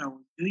project I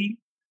was doing.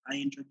 I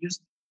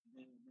introduced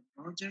the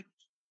project,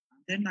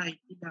 and then I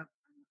did a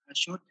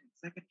short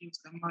executive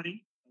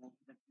summary of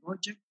the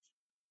project.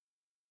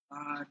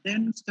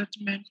 Then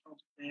statement of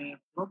the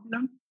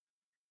problem.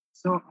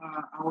 So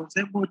I was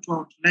able to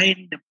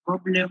outline the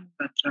problem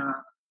that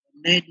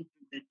led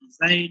to the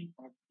design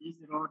of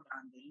this road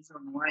and the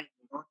reason why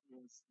the road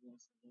was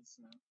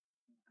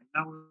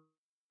allowed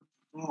to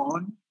go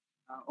on.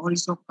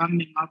 Also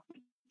coming up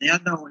with the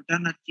other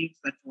alternatives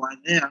that were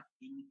there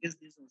in case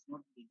this was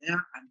not be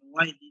there, and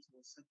why this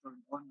was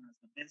settled on as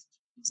the best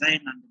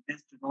design and the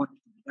best road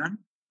to be done.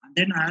 And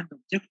then I had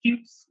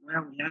objectives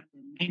where we had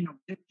the main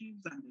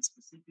objectives and the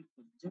specific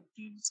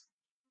objectives,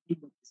 the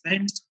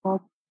design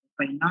scope,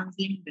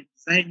 financing, the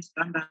design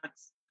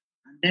standards.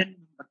 And then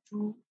number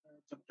two,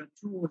 chapter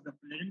 2 was the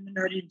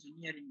preliminary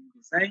engineering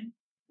design,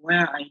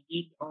 where I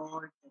did all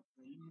the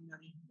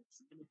preliminary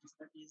feasibility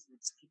studies, the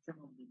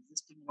description of the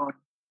existing road,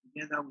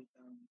 together with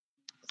the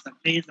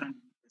surveys and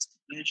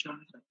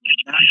investigations that were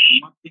done, the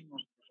mapping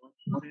of the road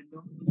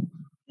corridor,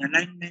 the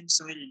alignment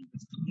soil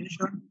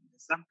investigation, the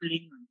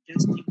sampling and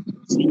testing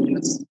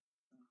procedures,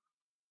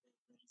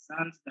 the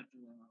results that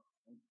were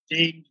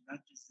obtained,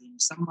 that is in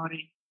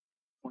summary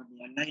for the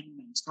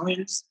alignment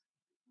soils,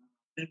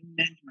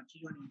 pavement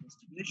material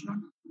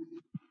investigation,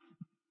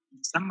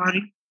 in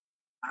summary,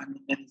 and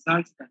the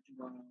results that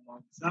were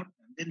observed,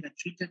 and then the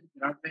treated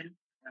gravel,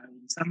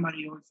 in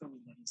summary also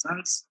with the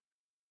results,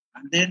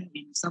 and then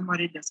in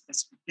summary the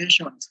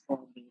specifications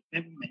for the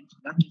pavement,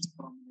 that is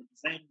from the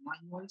design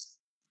manuals.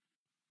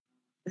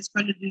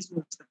 Basically, this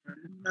was the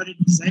preliminary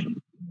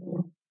design.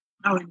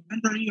 Now,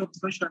 inventory of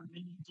social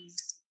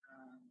amenities,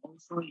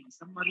 also in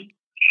summary.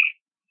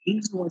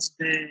 This was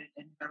the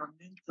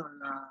environmental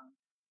and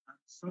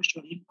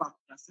social impact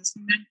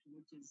assessment,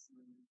 which is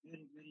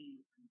very, very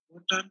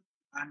important.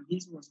 And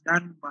this was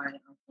done by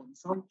a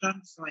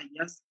consultant. So I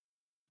just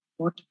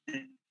got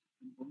the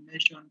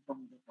information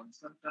from the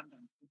consultant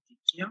and put it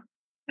here.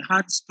 The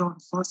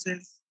hardstone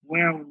sources,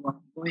 where we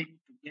were going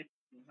to get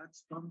the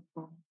hardstone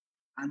from,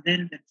 and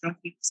then the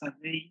traffic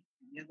survey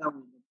together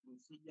with the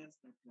procedures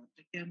that were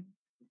taken.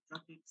 The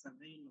traffic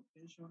survey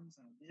locations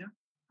are there,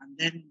 and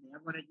then the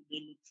average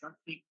daily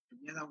traffic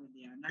together with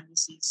the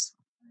analysis,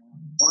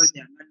 all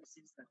the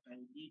analysis that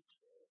I did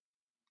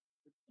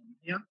put them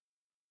here.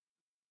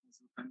 As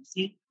you can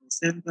see, the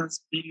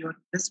census period.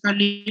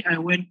 Basically, I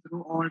went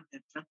through all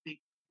the traffic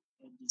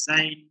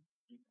design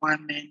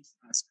requirements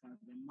as per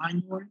the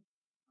manual,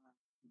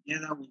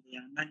 together with the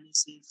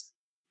analysis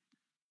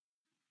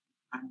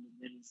and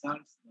the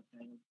results that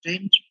I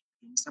obtained.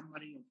 In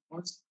summary, of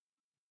course,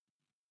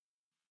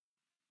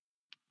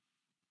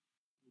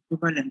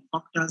 equivalent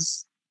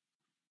factors,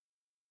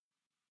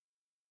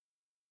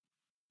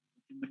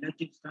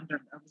 cumulative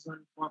standard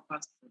absolute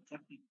forecast for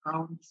traffic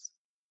counts,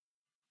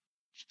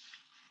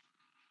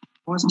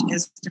 cost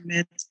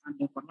estimates and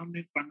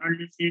economic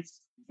analysis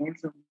is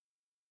also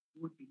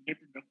good to get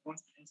the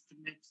cost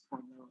estimates for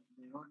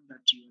the road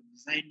that you are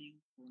designing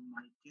for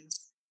my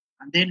case.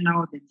 And then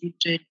now the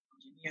detailed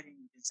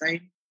engineering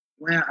design,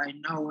 where I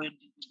now went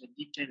into the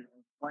detail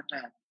of what I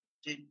have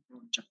obtained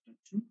from chapter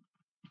 2.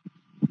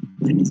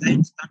 The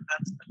design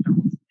standards that I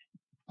was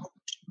out,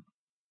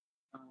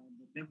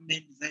 the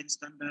pavement design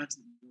standards,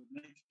 the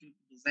geometric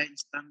design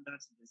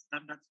standards, the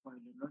standards for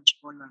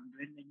hydrological and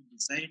drainage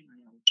design, I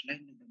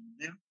outlined them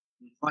there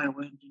before I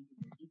went into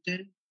the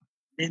detail.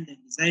 Then the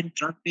design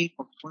traffic,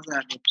 of course, I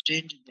had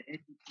obtained the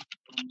edit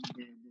from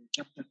the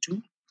chapter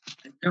 2.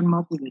 I came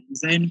up with a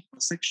design for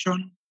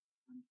section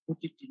and put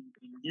it in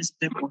this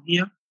table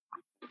here.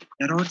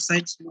 The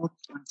roadside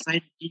slopes and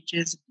side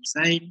ditches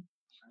design,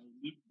 I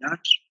did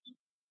that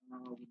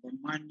with the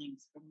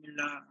Manning's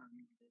formula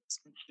and the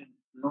expected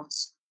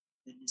loss,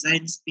 the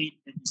design speed,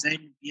 the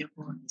design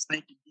vehicle, the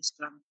site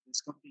distance, the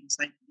stopping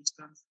site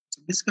distance.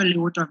 So basically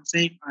what I'm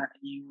saying,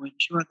 you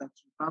ensure that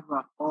you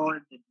cover all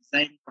the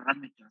design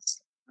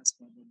parameters as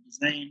per the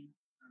design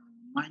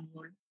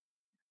manual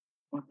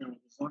for the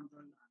horizontal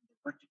and the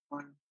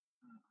vertical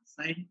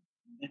side.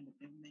 And then the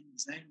pavement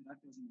design, that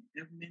was my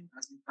pavement.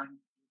 As you can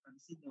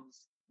see,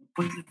 those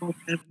possible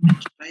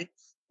pavement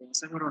types. There are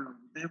several of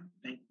them,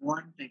 type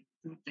 1, type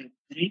 2, type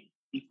 3.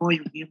 Before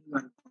you give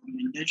your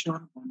recommendation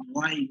on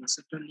why you're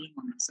settling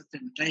on a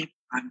certain type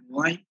and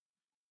why.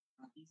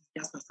 This is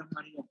just a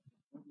summary of the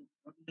project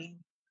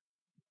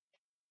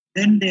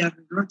then the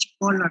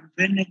hydrological and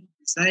drainage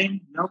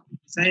design, you have to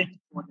design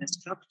for the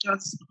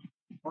structures,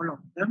 all of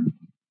them.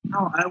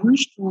 Now, I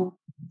wish to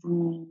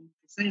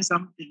say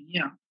something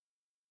here.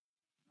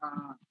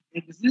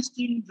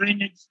 Existing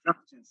drainage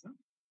structures.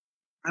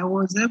 I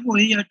was able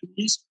here to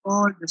list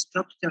all the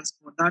structures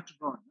for that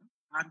road.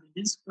 And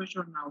this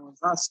question I was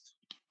asked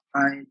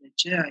by the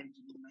chair,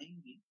 Engineer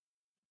Maingi.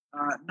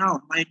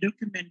 Now, my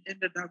document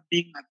ended up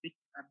being a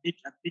bit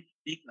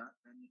bigger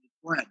than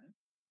required.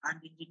 And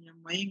Engineer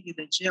Maingi,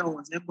 the chair,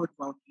 was able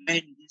to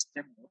outline this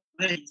table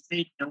where he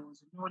said there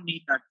was no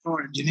need at all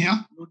to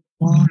include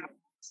all of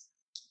this.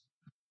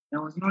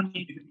 There was no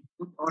need to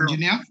include all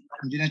Engineer? of this.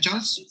 Engineer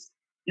Charles?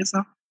 Yes,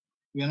 sir.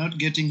 We are not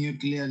getting you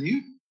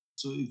clearly.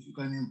 So if you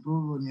can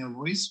improve on your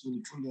voice,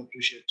 we'll truly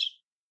appreciate.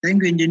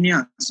 Thank you,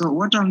 Engineer. So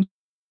what I'm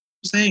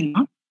saying,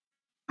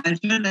 I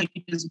feel like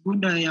it is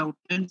good I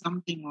outlined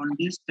something on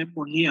this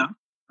table here.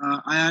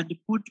 I had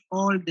put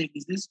all the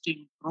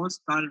existing cross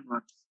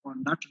culverts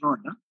on that road,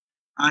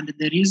 and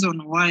the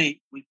reason why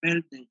I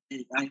felt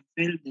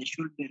they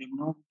should be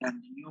removed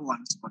and new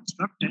ones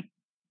constructed.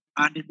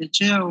 And the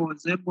chair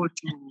was able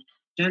to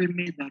tell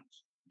me that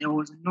there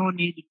was no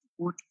need to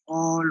put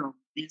all of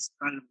these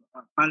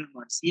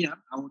culverts here.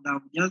 I would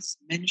have just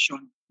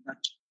mentioned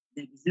that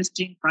the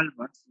existing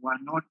culverts were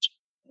not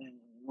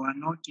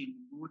in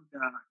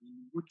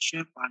good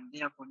shape, and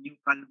therefore new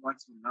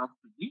culverts will have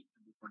to be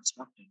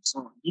constructed.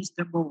 So this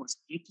table was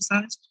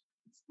criticized.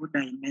 It's good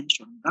I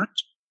mentioned that.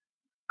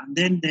 And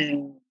then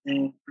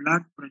the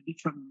flood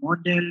prediction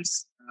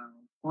models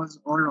was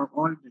all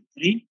the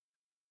three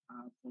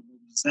for the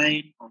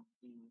design of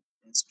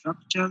the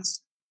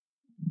structures,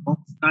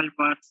 box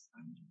culverts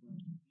and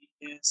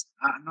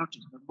not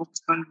the box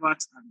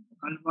culverts and the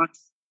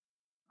culverts.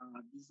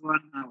 This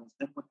one I was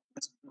able to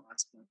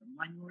ask for the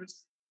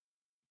manuals.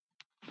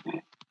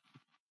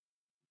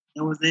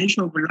 There was the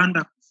issue of land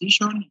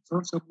acquisition. It's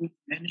also good to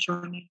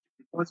mention it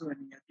because when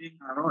you're doing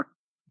a road,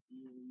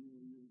 you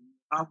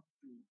have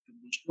to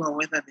be sure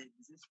whether the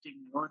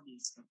existing road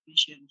is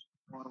sufficient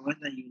or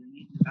whether you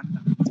need land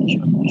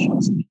acquisition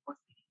issues because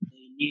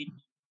they need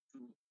to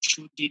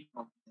shoot in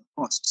of the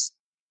costs.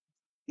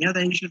 The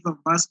other issues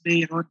of bus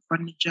bay, road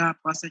furniture,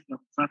 passage of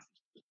traffic.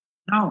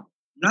 Now,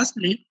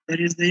 lastly,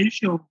 there is the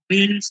issue of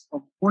bills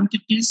of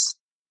quantities,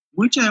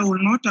 which I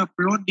will not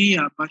upload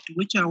here, but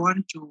which I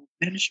want to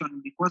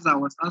mention because I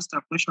was asked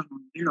a question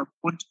on bill of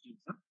quantities.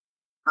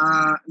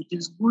 It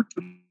is good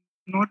to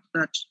note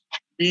that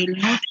they will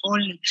not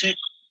only check,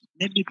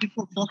 maybe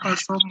people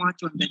focus so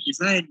much on the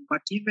design,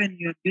 but even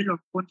your bill of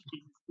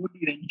quantities is good,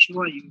 you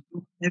ensure you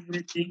do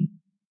everything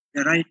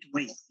the right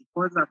way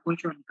because a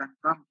question can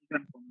come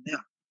even from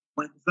there.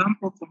 For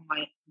example, from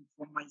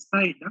my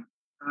side,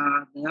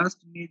 they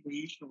asked me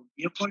the issue of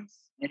vehicles.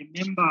 I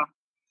remember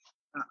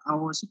I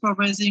was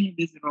supervising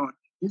this road.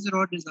 This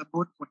road is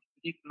about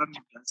 43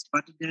 kilometers,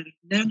 but the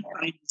length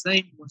I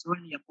designed was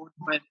only about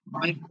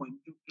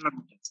 5.2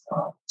 kilometers.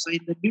 So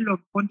in the bill of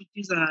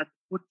quantities, I had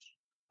put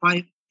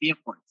 5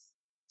 vehicles.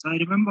 So I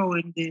remember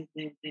when the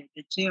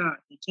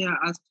chair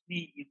asked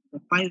me if the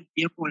 5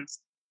 vehicles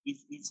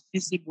is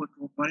feasible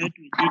to operate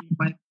within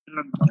 5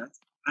 kilometers,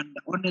 and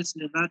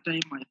honestly, that time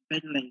I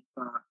felt like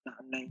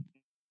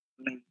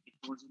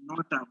it was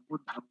not a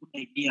good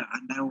idea,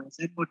 and I was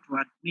able to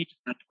admit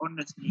that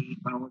honestly, if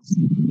I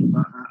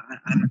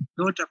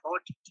thought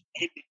about it,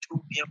 maybe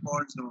 2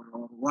 vehicles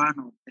or 1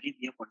 or 3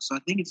 vehicles. So I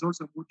think it's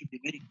also good to be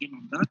very keen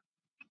on that.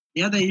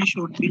 The other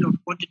issue on bill of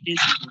quantities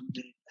is on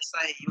the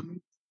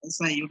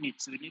SI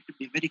units. So we need to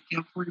be very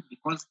careful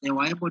because they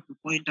were able to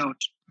point out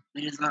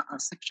there is a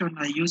section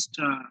I used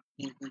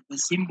the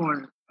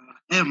symbol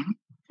M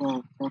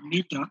for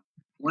meter,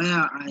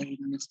 where I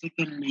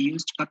mistakenly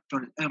used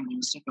capital M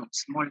instead of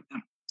small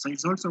m. So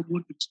it's also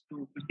good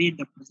to be in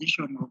the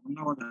position of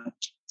know that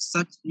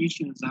such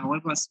issues,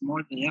 however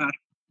small they are,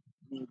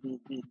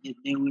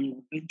 they will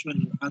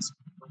eventually ask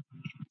for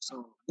permission.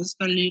 So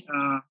basically,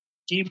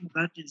 team,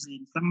 that is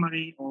in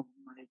summary of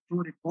my 2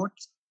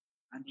 reports,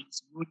 and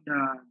it's good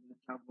that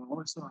I've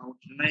also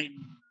outlined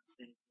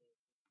the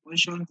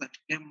questions that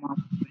came up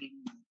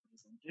during my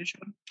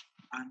presentation,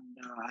 and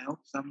I hope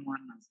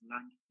someone has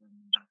learned from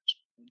that.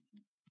 Thank you.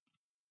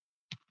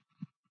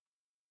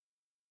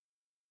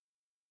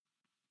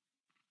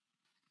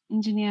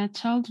 Engineer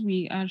Charles,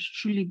 we are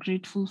truly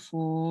grateful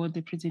for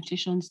the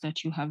presentations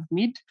that you have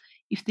made.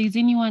 If there's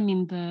anyone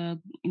in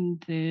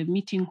the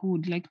meeting who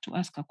would like to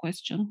ask a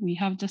question, we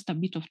have just a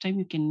bit of time.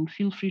 You can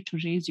feel free to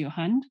raise your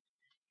hand,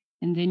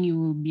 and then you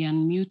will be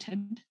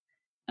unmuted.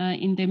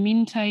 In the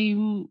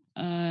meantime,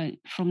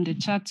 from the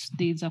chat,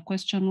 there's a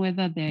question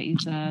whether there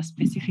is a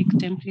specific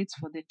templates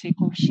for the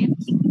takeoff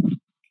sheets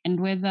and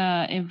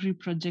whether every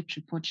project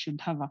report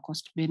should have a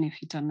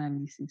cost-benefit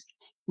analysis.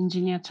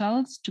 Engineer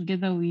Charles,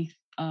 together with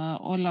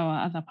all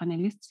our other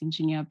panelists,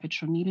 Engineer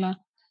Petronila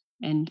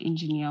and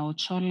Engineer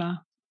Ochola,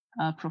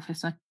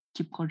 Professor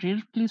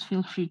Kipkorir, please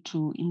feel free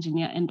to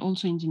and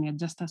also Engineer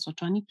Justice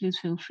Otwani, please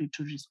feel free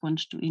to respond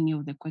to any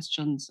of the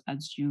questions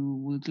as you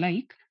would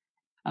like.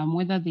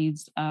 whether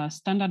there's a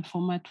standard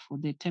format for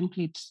the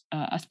template,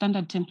 a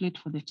standard template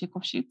for the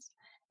takeoff sheets,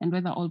 and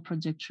whether all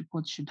project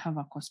reports should have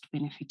a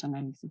cost-benefit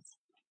analysis.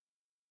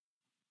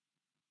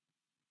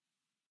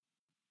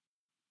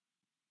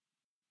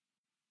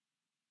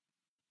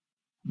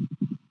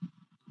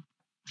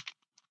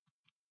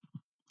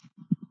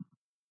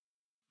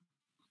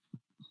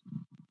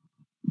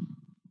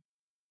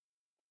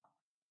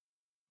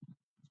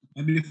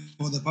 Maybe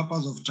for the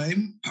purpose of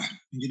time,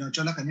 Engineer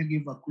Chola, can you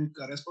give a quick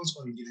response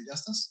for Engineer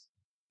Justice?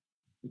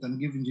 You can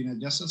give Engineer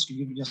Justice to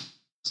give just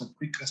a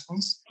quick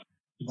response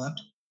to that.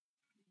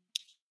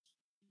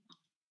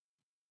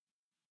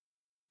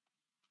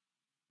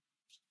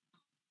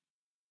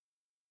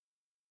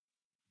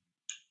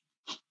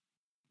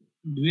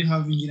 Do we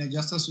have Engineer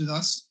Justice with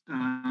us?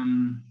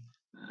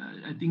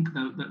 I think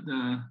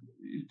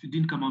it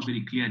didn't come out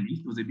very clearly.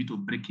 It was a bit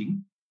of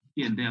breaking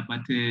here and there.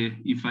 But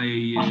if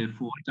I,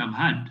 for what I've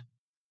heard,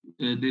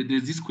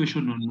 there's this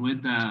question on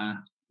whether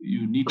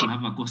you need to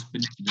have a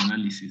cost-benefit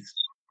analysis.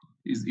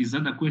 Is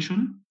that the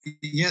question?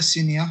 Yes,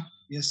 Senior.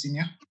 Yes,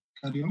 Senior.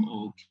 Carry on.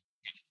 Okay.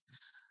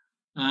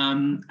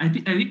 I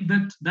think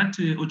that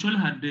Ochola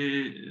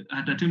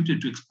had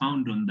attempted to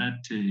expound on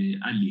that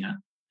earlier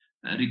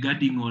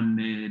regarding on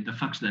the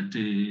fact that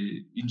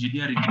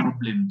engineering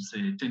problems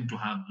tend to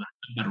have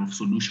a number of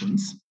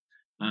solutions.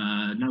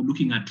 Now,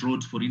 looking at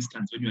roads, for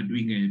instance, when you are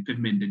doing a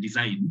pavement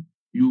design,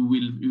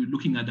 you're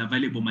looking at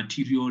available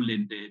material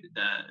and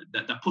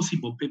the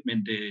possible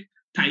pavement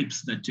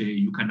types that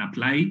you can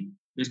apply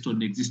based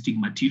on existing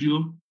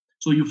material.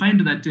 So you find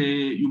that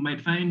you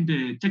might find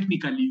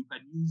technically you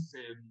can use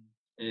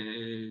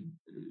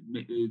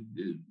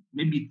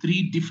maybe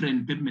 3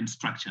 different pavement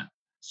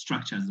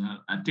structures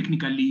are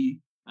technically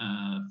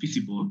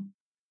feasible,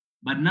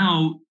 but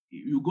now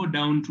you go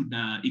down to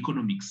the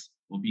economics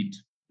of it.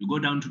 You go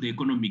down to the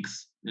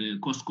economics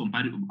cost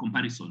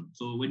comparison.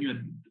 So when you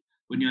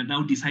are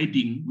now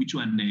deciding which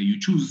one you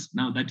choose,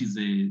 now that is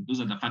those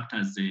are the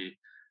factors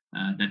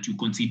that you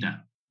consider.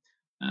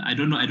 I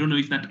don't know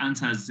if that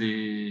answers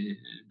the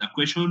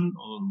question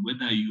or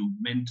whether you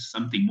meant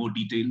something more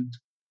detailed.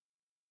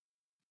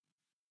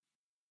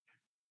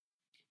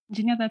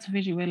 Engineer, that's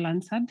very well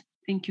answered.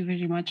 Thank you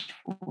very much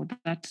for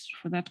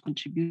that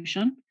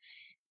contribution.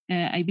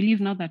 I believe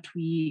now that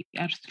we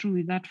are through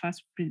with that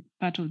first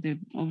part of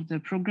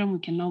the program, we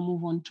can now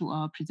move on to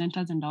our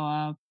presenters and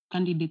our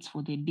candidates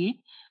for the day.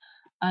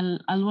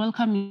 I'll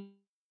welcome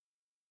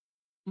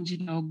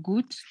Engineer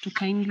Gut to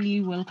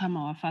kindly welcome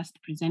our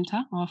first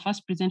presenter. Our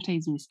first presenter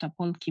is Mr.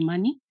 Paul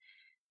Kimani.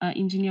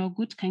 Engineer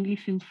Gut, kindly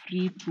feel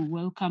free to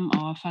welcome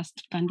our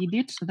first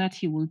candidate so that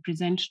he will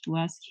present to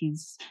us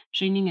his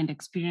training and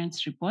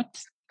experience report.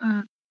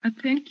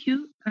 Thank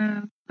you.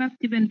 First,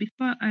 even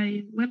before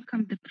I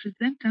welcome the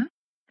presenter,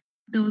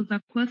 there was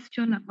a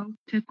question about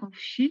takeoff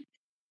sheet,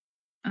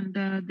 and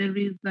there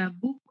is a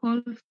book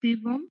called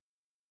Civil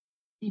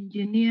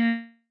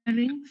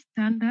Engineering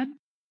Standard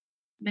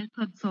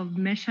Methods of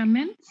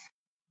Measurements.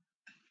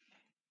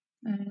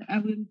 I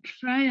will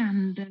try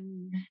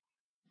and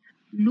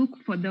look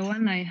for the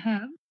one I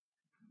have,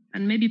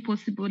 and maybe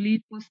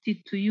possibly post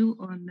it to you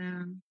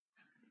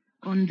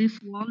on this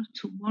wall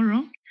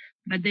tomorrow,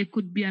 but there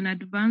could be an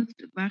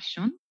advanced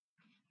version.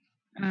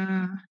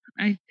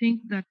 I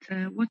think that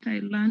what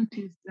I learned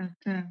is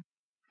that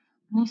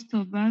most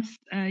of us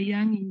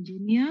young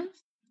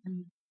engineers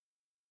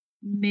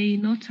may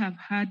not have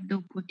had the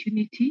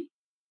opportunity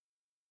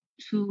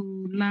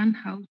to learn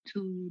how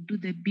to do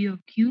the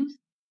BOQs.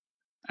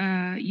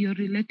 You're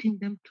relating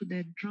them to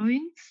the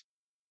drawings.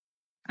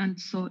 And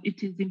so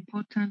it is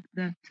important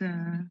that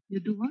you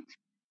do what?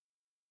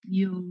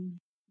 You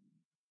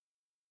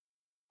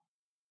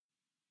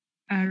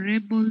are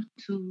able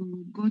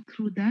to go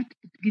through that.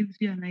 It gives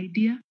you an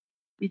idea.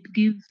 It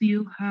gives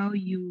you how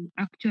you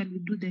actually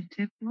do the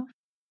takeoff,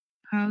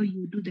 how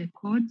you do the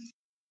codes,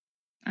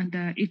 and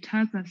it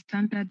has a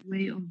standard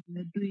way of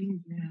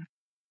doing the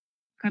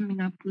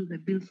coming up with the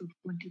bills of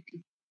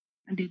quantity,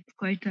 and it's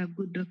quite a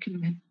good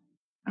document.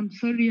 I'm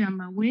sorry I'm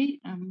away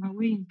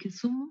in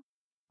Kisumu,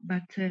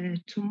 but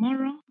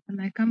tomorrow when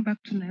I come back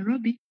to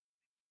Nairobi,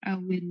 I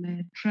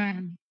will try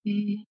and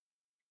see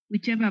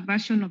whichever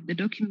version of the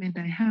document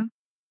I have,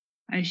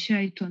 I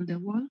share it on the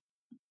wall.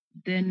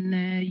 Then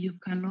you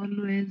can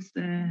always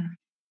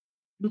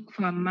look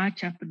for a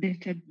much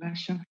updated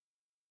version.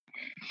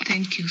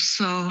 Thank you.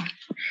 So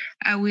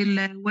I will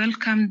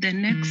welcome the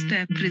next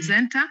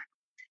presenter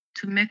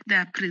to make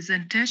their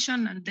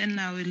presentation, and then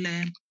I will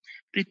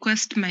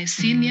request my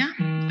senior,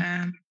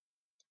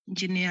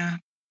 Engineer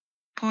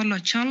Paul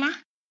Ochola,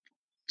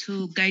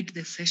 to guide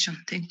the session.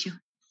 Thank you.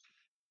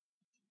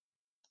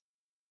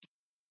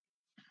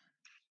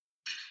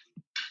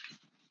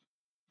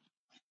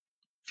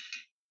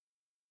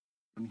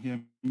 Can you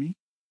hear me?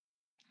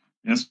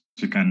 Yes,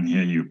 we can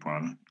hear you,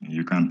 Paul.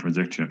 You can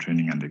project your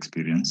training and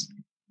experience.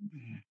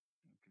 Yeah.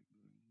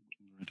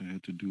 Okay, right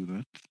ahead to do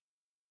that.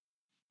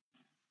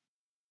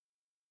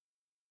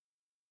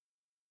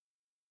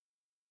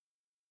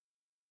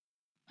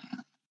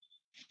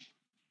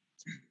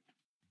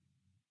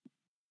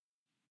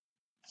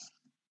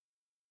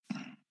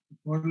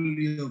 Well,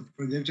 you have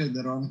projected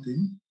the wrong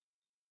thing.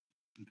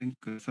 I think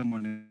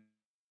someone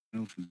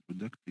else is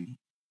projecting.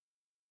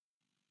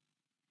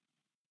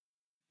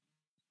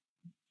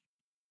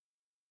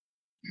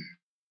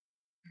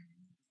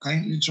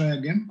 Kindly try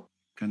again.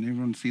 Can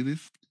everyone see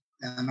this?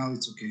 Yeah, now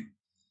it's okay.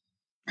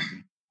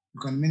 Okay.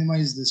 You can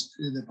minimize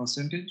the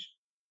percentage.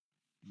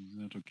 Is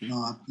that okay?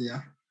 No, up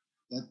there.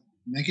 That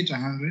make it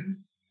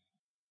 100.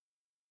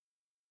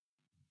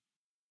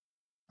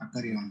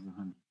 Carry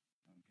on.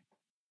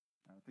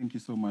 Thank you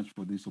so much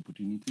for this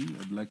opportunity.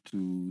 I'd like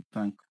to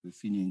thank the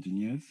senior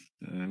engineers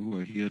who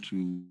are here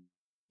to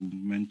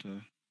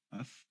mentor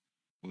us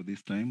for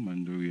this time,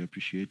 and we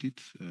appreciate it.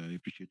 I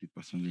appreciate it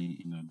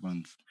personally in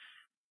advance.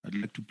 I'd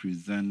like to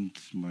present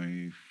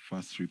my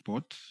first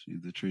report,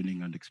 is the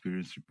training and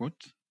experience report,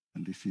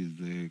 and this is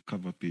the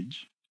cover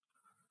page.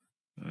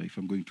 If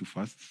I'm going too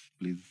fast,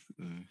 please,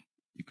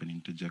 you can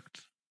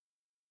interject.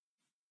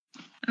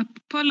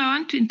 Paul, I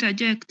want to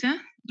interject.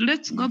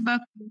 Let's go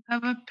back to the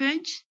cover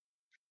page.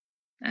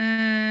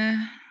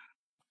 I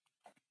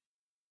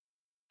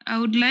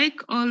would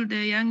like all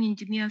the young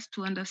engineers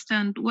to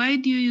understand, why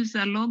do you use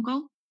a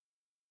logo?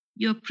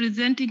 You're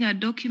presenting a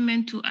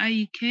document to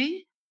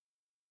IEK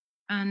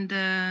and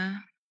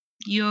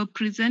you're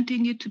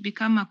presenting it to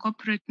become a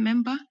corporate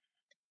member.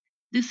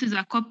 This is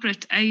a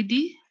corporate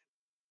ID.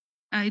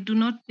 I do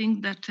not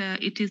think that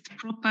it is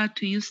proper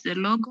to use the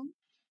logo.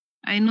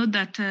 I know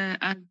that I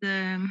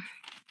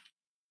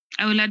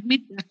will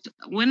admit that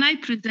when I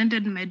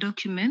presented my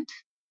document,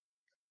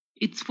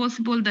 it's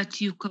possible that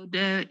you could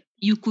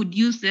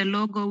use the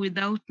logo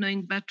without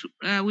knowing, but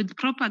with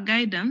proper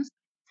guidance,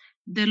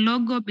 the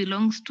logo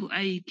belongs to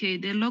IEK.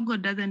 The logo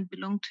doesn't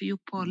belong to you,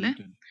 Paul.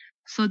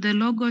 So the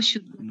logo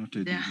should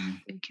be there.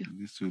 Thank you.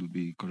 This will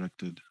be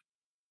corrected.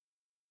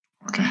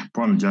 Okay,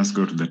 Paul, just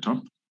go to the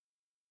top.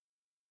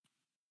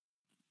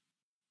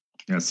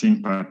 You're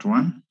seeing part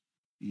 1?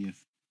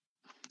 Yes.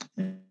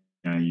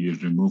 Yeah, you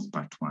remove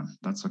part 1.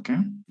 That's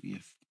okay?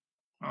 Yes.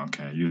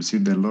 Okay, you see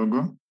the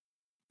logo?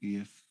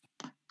 Yes.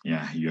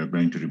 Yeah, you are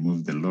going to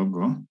remove the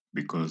logo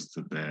because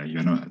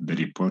the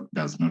report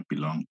does not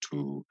belong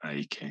to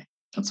IK.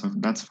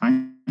 That's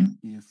fine.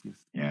 Yes,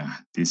 yes. Yeah,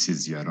 this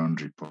is your own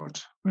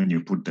report. When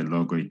you put the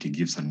logo, it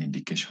gives an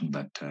indication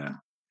that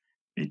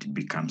it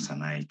becomes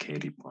an IK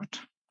report.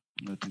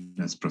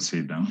 Let's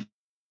proceed now.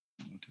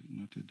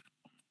 Noted.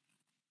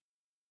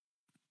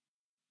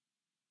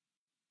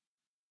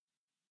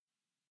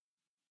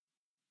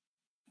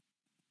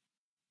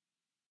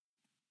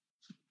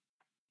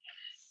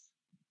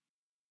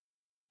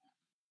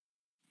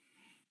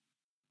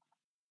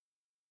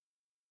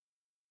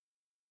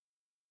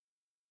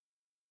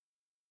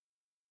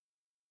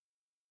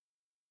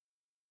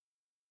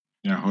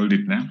 Yeah, hold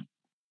it there.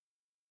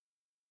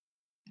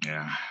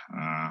 Yeah,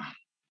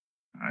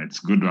 it's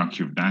good work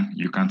you've done.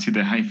 You can see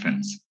the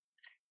hyphens,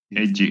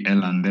 yes.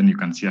 AGL, and then you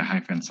can see a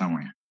hyphen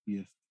somewhere.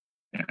 Yes.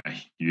 Yeah,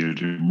 you'll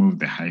remove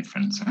the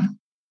hyphens, huh?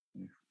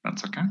 Yes.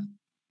 That's okay?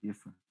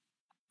 Yes, sir.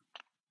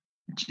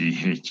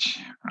 GH,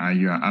 are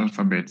your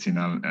alphabets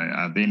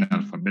are they in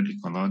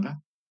alphabetical order?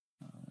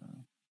 I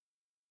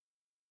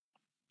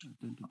don't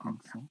think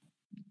so.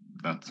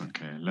 That's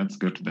okay. Let's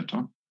go to the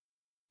top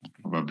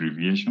of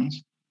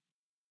abbreviations.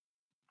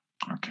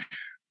 Okay.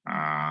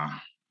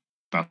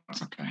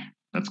 That's okay.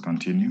 Let's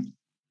continue.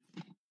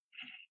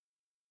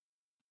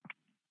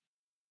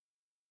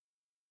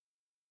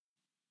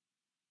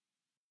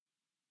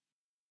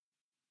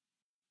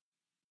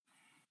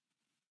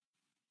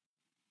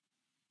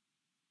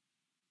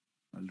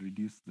 I'll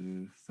reduce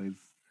the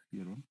size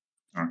here on.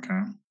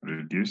 Okay,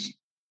 reduce.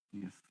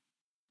 Yes.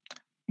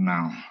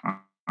 Now,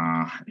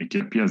 it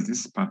appears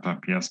this part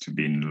appears to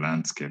be in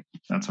landscape.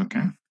 That's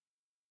okay. Yes.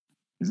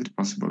 Is it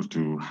possible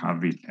to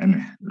have it?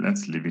 Anyway,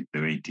 let's leave it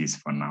the way it is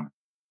for now.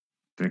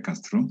 Take us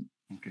through.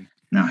 Okay.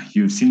 Now,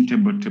 you've seen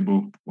table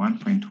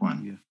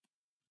 1.1. Yes.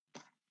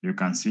 You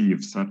can see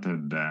you've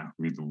started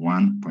with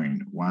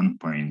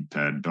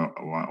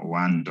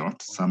 1.1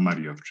 dot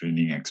summary of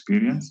training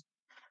experience.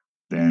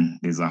 Then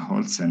there's a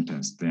whole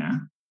sentence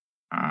there,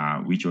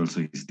 which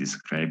also is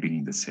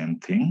describing the same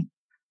thing.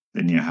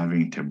 Then you're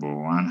having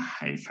table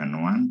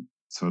 1-1.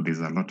 So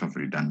there's a lot of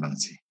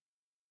redundancy.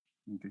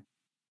 Okay.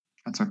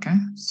 That's okay.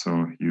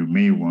 So you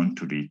may want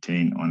to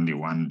retain only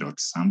 1 dot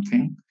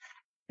something.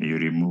 You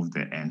remove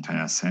the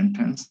entire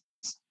sentence.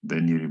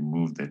 Then you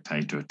remove the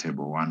title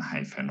table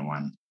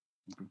 1-1.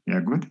 Okay.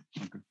 Yeah, good?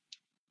 Okay.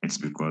 It's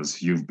because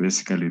you've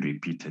basically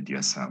repeated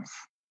yourself.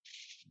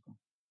 Okay.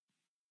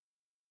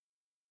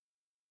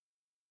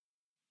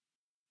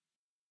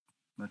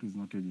 That is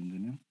noted,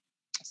 engineer.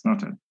 It's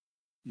noted?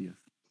 Yes.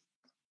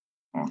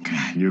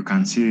 Okay. You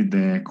can see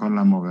the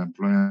column of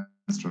employer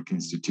stroke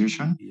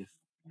institution. Yes.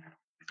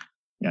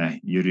 Yeah,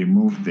 you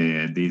remove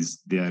they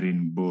are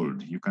in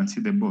bold. You can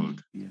see the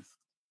bold. Yes.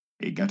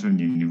 Egerton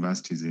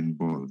University is in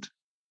bold.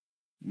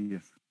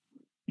 Yes.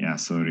 Yeah,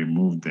 so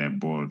remove the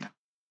bold.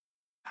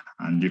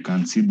 And you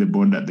can see the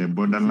border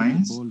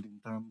lines. The bold in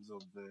terms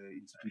of the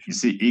institution. You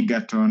see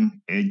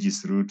Egerton,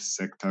 Aegis route,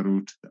 sector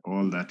route,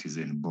 all that is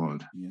in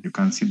bold. Yes. You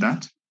can see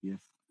that? Yes.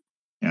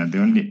 Yeah, the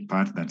only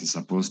part that is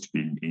supposed to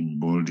be in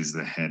bold is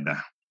the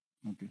header.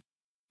 Okay.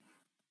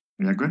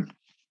 You are good?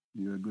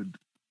 You are good.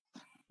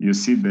 You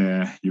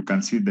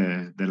can see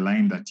the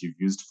line that you've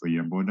used for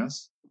your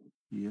borders.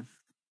 Yes.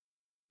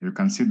 You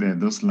can see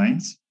those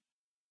lines.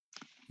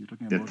 You're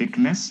talking the about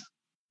thickness.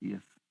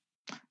 Yes.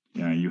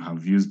 Yeah, you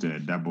have used a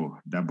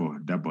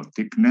double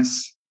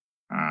thickness.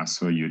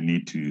 So you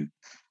need to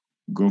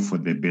go for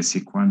the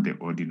basic one, the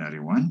ordinary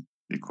one,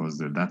 because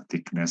that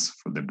thickness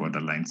for the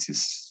border lines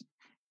is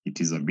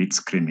a bit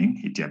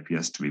screaming. It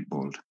appears to be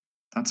bold.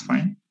 That's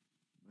fine.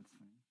 That's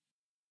fine.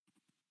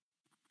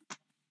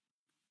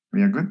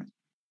 We are good?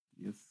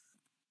 Yes.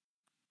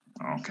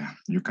 Okay.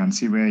 You can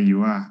see where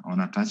you are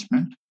on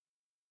attachment.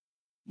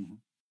 Mm-hmm.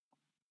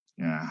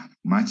 Yeah.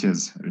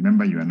 Matches.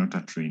 Remember, you are not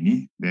a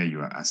trainee. There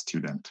you are a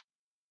student.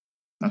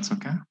 That's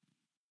okay.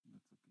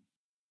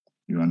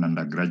 You are an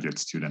undergraduate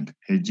student.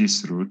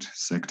 Aegis route,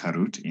 sector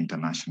route,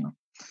 international.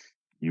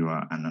 You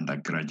are an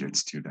undergraduate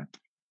student.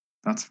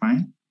 That's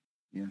fine.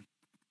 Yeah.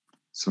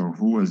 So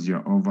who was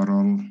your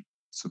overall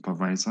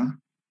supervisor?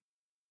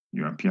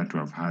 You appear to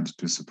have had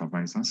 2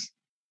 supervisors.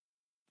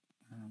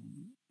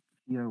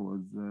 Here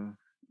was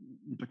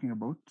you're talking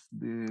about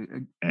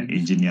the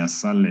Engineer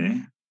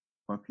Saleh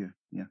Papia.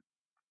 Yeah.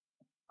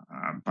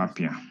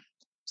 Papia.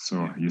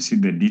 So you see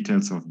the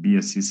details of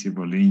BSc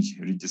Civil Eng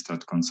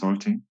registered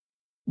consulting,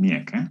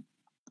 MEC.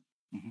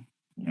 Mm-hmm.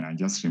 Yeah,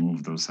 just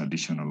remove those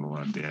additional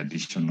words. The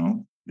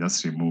additional,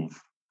 just remove,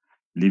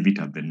 leave it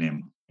at the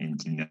name,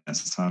 Engineer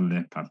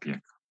Saleh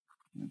Papia.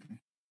 Okay.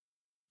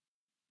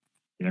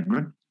 Yeah,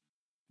 good?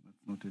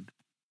 That's noted.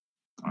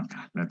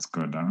 Okay, let's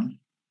go down.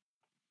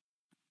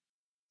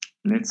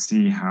 Let's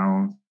see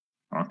how,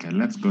 okay,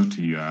 let's go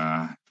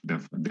to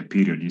the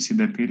period. You see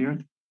the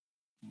period?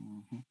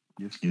 Mm-hmm.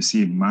 Yes. You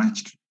see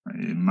March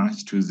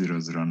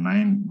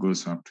 2009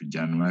 goes up to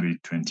January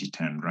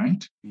 2010,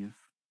 right? Yes.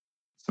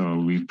 So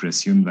we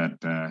presume that,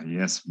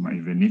 yes,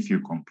 even if you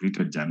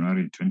completed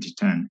January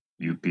 2010,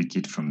 you pick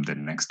it from the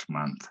next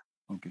month.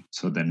 Okay.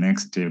 So the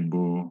next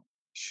table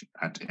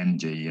at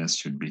NJS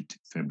should be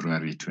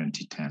February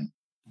 2010.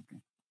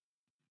 Okay.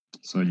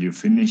 So you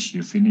finish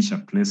a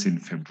place in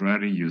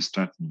February, you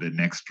start the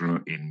next row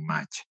in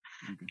March.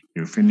 Okay.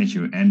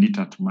 You end it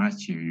at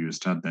March, you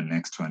start the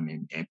next one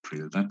in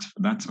April. That's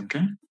Yes.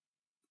 okay?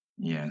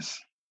 Yes.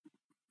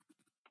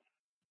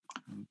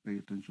 I'll pay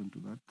attention to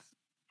that.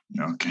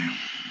 Okay.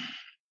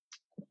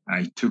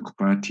 I took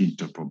part in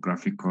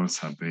topographical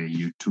survey.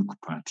 You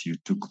took part.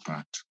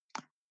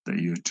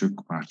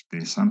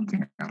 There's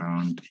something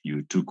around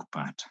you took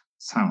part.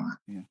 Sawa.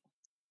 Yeah.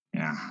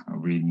 Yeah.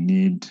 We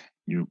need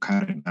you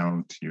carried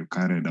out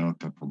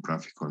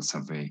topographical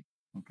survey.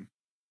 Okay.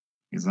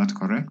 Is that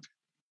correct?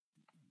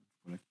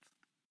 Correct.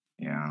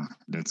 Yeah.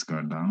 Let's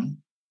go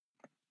down.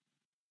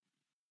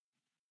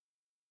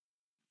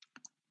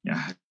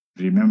 Yeah.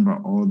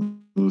 Remember all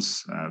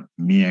those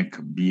MEC,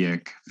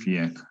 BIEC,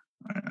 FIEC,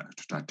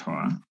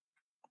 tutatoa.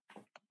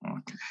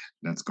 Okay.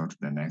 Let's go to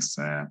the next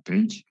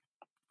page.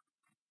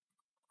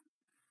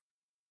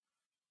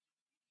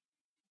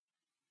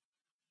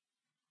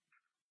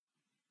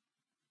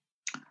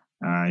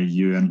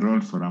 You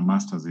enrolled for a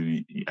master's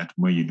at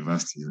Moi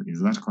University.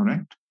 Is that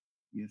correct?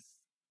 Yes.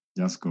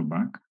 Just go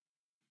back.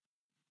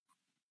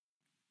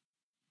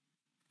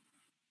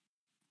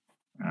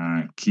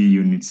 Key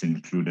units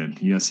included.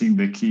 You are seeing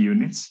the key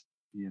units?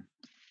 Yeah.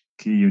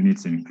 Key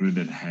units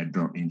included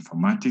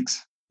hydroinformatics.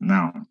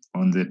 Now,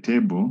 on the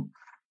table,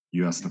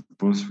 we are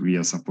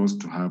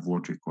supposed to have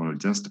what we call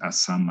just a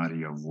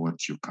summary of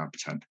what you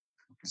captured.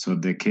 Okay. So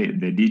the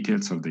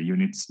details of the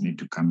units need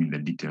to come in the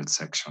detailed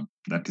section.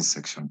 That is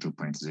section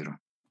 2.0.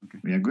 Okay.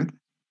 We are good?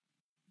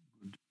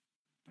 Good.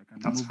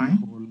 That's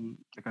fine.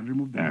 I can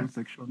remove the whole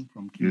section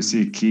from key units.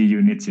 You see key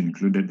units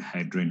included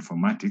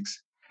hydroinformatics.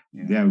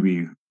 Yeah.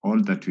 There all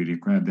that we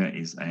require there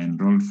is I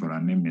enrolled for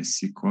an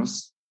MSc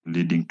course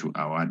leading to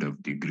award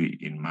of degree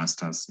in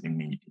masters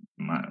in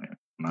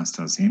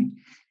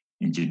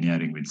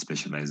engineering with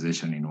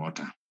specialization in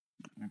water.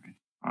 Okay.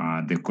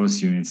 The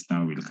course units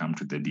now will come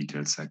to the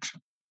detailed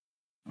section.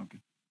 Okay.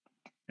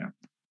 Yeah.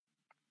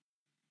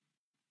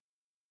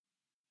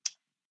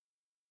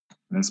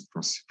 Let's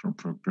proceed for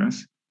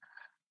progress.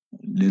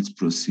 Let's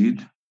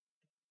proceed.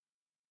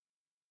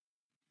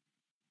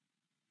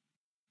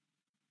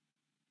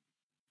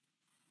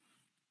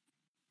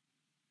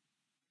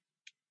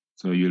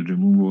 So you'll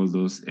remove all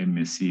those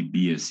MSc,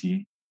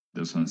 BSc,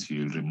 those ones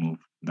you'll remove.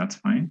 That's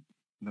fine?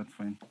 That's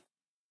fine.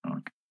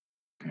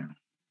 Okay.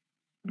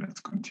 Let's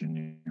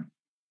continue.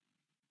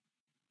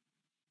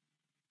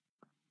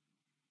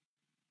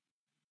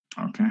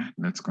 Okay,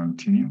 let's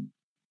continue.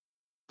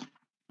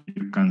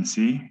 You can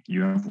see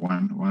you have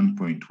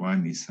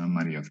 1.1 is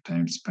summary of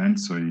time spent,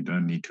 so you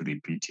don't need to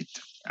repeat it.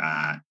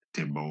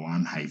 Table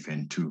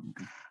 1-2.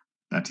 Okay.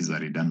 That is a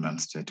redundant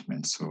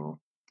statement, so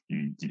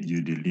you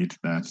delete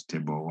that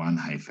table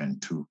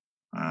 1-2.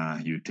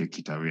 you take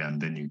it away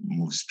and then you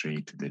move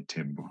straight to the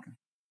table. Okay.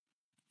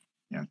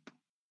 Yep.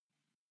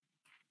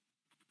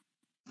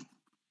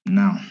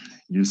 Now,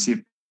 you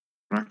see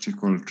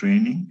practical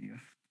training. Yes.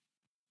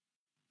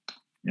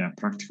 Yeah,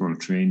 practical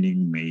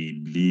training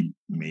may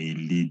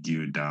lead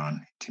you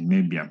down. It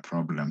may be a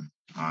problem.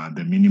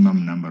 The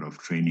minimum number of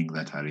training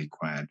that are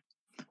required,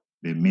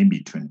 there may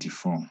be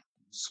 24.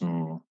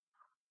 So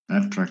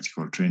that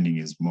practical training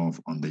is more of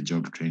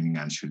on-the-job training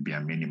and should be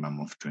a minimum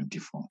of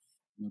 24.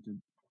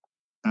 Noted.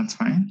 That's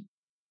fine.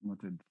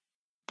 Noted.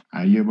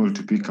 Are you able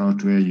to pick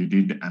out where you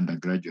did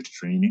undergraduate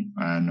training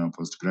and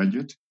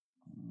postgraduate?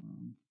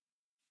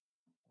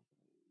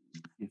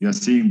 Yes. You're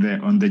seeing the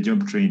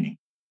on-the-job training.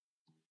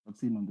 I've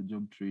seen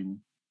on-the-job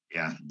training.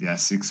 Yeah, they are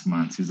 6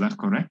 months. Is that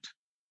correct?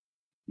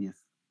 Yes.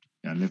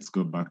 Yeah, let's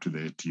go back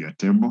to your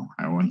table.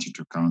 I want you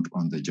to count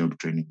on the job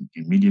training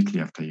immediately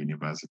after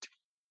university.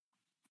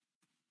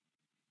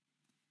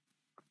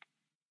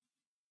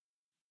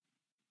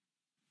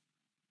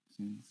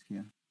 Since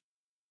here.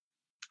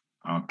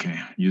 Okay,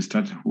 you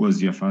start. Who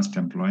was your first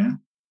employer?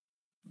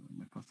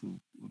 My first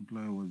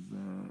employer was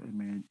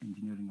MA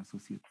Engineering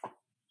Associates.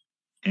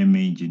 MA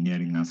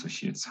Engineering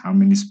Associates. How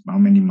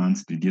many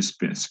months did you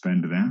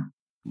spend there?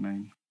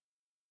 9.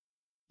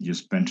 You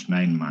spent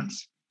 9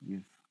 months.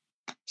 Yes.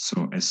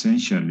 So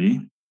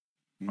essentially,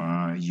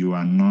 you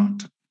are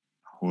not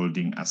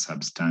holding a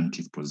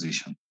substantive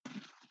position.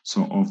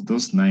 So of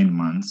those 9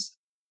 months,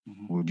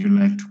 would you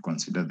like to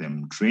consider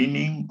them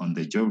training, on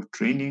the job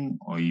training,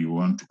 or you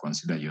want to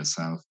consider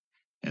yourself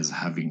as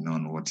having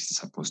known what is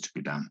supposed to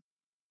be done?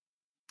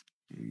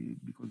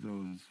 Because I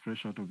was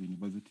fresh out of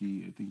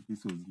university, I think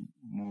this was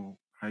more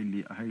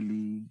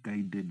highly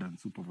guided and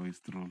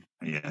supervised role.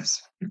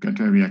 Yes. You get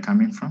where we are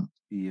coming from?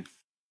 Yes.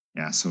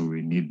 Yeah, so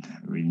we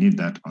need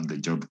that on the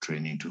job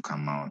training to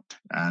come out.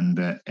 And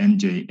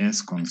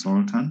NJS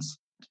consultants,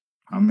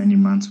 how many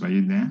months were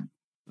you there?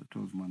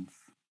 12 months.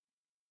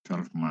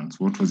 12 months.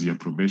 What was your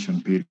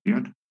probation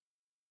period?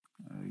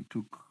 It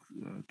took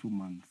 2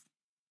 months.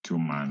 2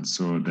 months.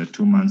 So the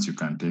 2 months you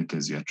can take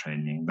as your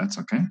training. That's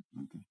okay?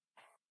 Okay.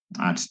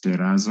 At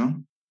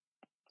Terrazzo?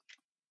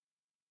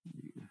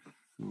 Yes.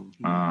 So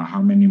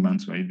how many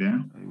months were you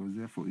there? I was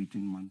there for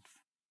 18 months.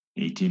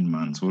 18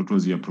 months. What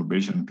was your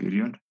probation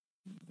period?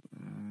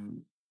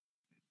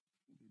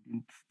 They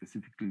didn't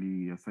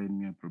specifically assign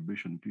me a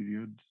probation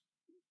period,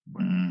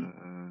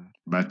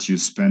 but you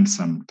spent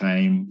some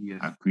time yes,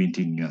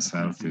 acquainting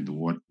yourself with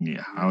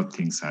how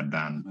things are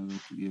done.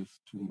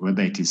 Yes,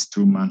 whether it is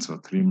 2 months or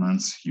 3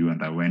 months, you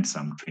underwent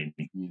some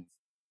training. Yes.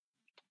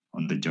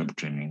 On the job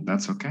training.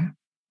 That's okay.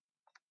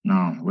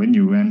 Now, when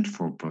you went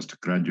for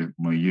postgraduate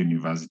Moi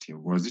University,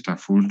 was it a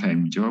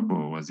full-time job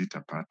or was it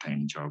a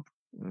part-time job?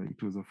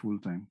 It was a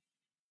full-time.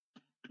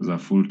 It was a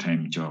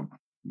full-time job.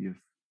 Yes.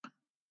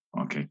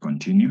 Okay,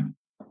 continue.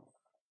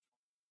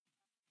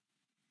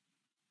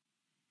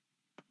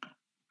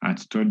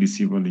 At Todi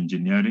Civil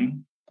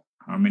Engineering,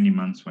 how many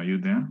months were you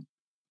there?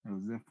 I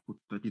was there for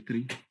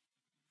 33.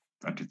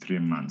 33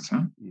 months,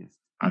 huh? Yes.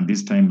 And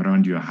this time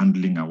around, you are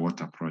handling a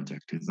water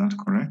project. Is that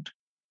correct?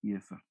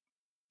 Yes, sir.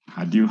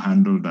 Had you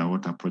handled a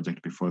water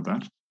project before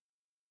that?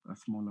 A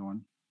smaller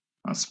one.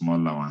 A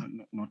smaller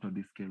one. Not of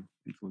this scale.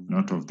 It was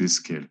not of this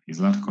scale. Is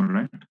that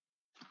correct?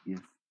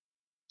 Yes.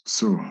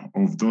 So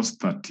of those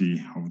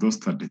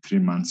 33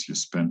 months you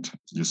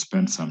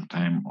spent some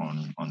time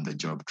on the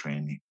job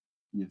training.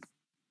 Yes.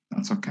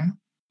 That's okay?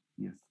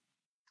 Yes.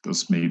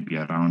 Those may be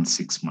around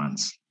 6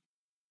 months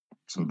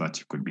so that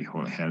you could be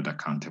held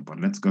accountable.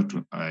 Let's go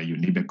to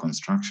Unibe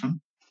Construction.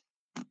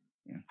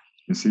 Yeah.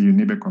 You see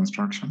Unibe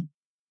Construction?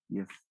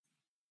 Yes.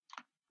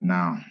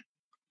 Now,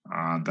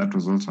 that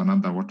was also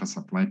another water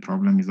supply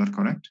problem. Is that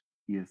correct?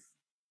 Yes.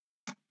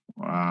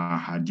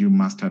 Had you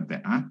mastered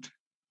the art?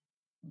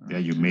 There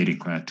you may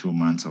require 2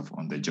 months of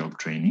on-the-job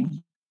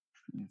training.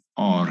 Yes.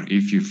 Or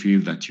if you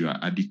feel that you are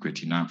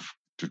adequate enough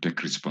to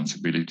take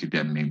responsibility,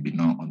 there may be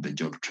no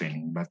on-the-job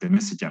training. But the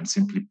message I'm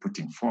simply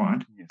putting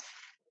forward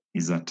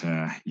is that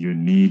you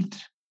need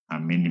a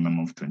minimum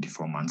of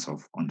 24 months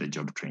of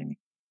on-the-job training.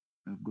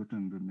 I've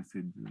gotten the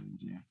message,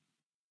 Engineer.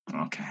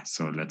 Okay,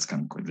 so let's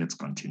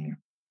continue.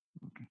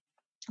 Okay.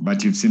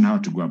 But you've seen how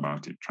to go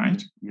about it,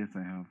 right? Yes,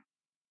 I have.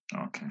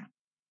 Okay.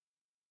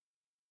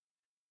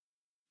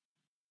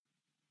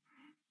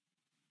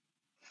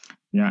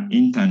 Yeah,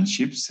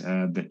 internships.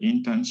 The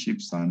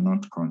internships are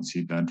not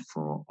considered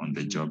for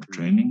on-the-job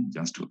training,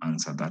 just to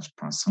answer that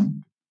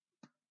person.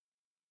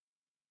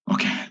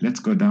 Okay, let's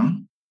go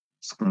down.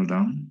 Scroll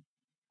down.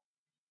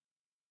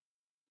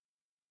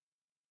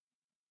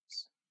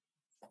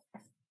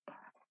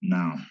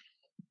 Now,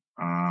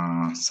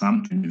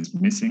 something is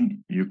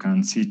missing. You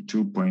can see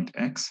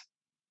 2.x.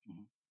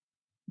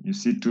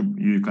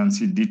 You can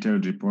see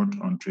detailed report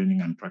on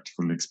training and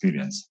practical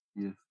experience.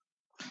 Yes.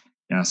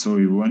 Yeah, so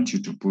we want you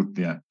to put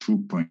there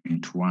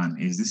 2.1.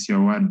 Is this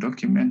your Word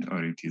document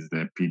or it is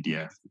the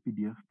PDF? It's the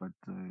PDF, but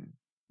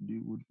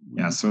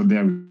yeah, so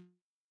there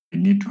we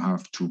need to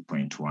have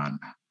 2.1.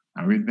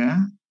 Are we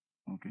there?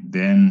 Okay.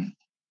 Then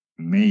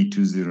May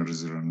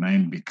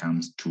 2009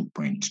 becomes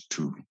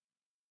 2.2.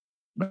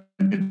 But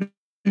the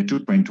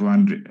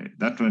 2.1,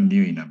 that one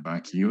new in a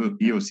back, hiyo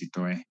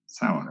usitoe,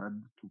 sawa?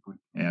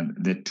 And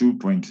the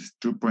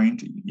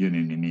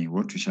 2.2,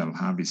 what we shall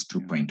have is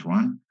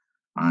 2.1,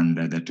 and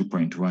the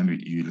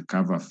 2.1 you will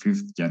cover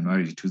 5th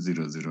January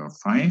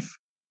 2005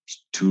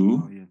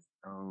 to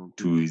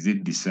is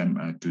it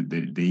December, to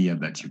the year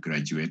that you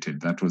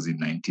graduated. That was in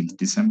 19th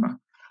December.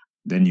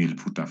 Then you'll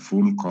put a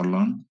full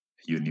colon,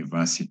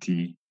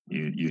 university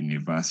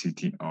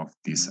of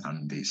this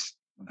and this.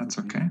 That's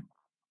okay.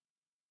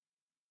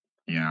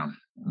 Yeah.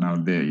 Now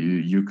there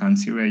you can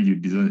see where you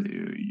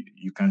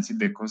can see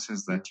the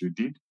courses that you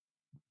did.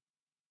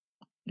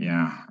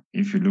 Yeah.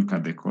 If you look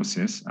at the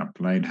courses,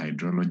 applied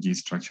hydrology,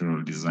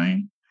 structural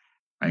design,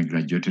 I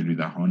graduated with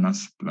a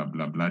honors, blah,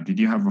 blah, blah. Did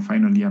you have a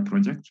final year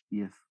project?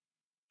 Yes.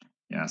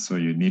 Yeah. So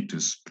you need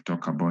to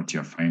talk about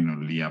your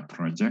final year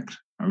project.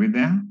 Are we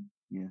there?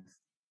 Yes.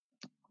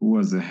 Who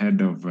was the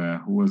head of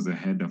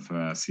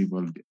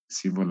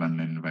civil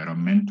and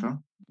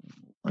environmental?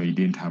 Or you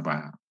didn't have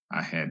a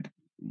head?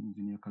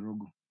 Engineer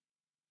Karogo.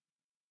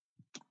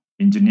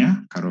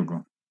 Engineer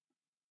Karogo.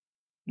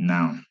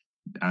 Now,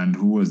 and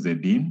who was the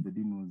dean? The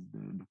dean was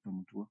Dr.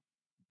 Mutua.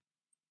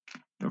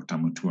 Dr.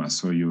 Mutua.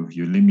 So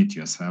you limit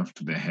yourself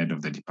to the head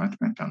of the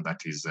department, and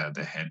that is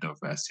the head of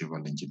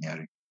civil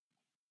engineering.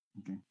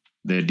 Okay.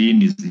 The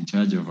dean is in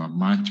charge of a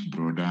much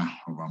broader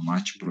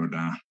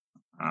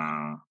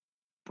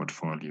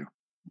portfolio.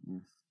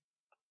 Yes.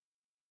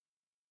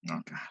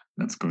 Okay,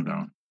 let's go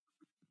down.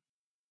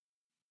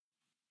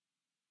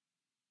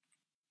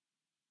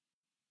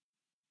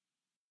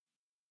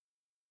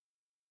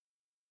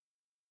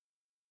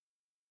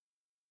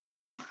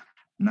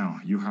 Now,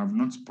 you have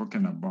not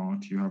spoken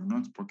about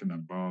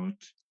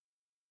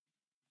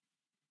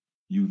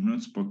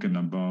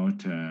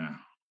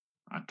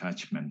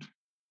attachment.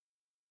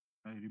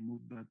 I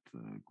removed that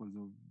because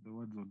of the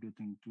words were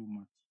getting too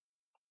much.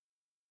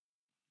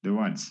 The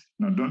words?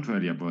 No, don't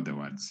worry about the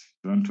words.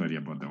 Don't worry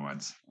about the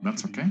words.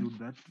 That's okay.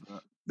 That,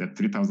 the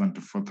 3,000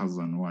 to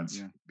 4,000 words,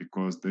 yeah.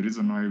 Because the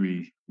reason why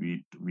we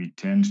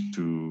tend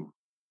to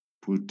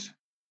put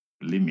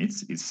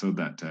limits is so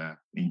that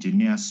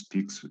engineers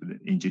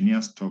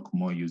talk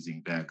more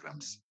using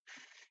diagrams.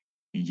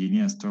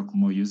 Engineers talk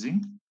more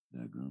using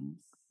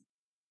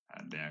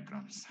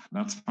diagrams.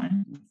 That's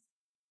fine.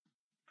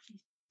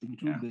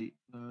 Include the,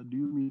 do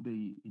you mean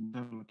the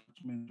internal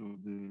attachment or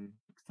the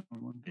external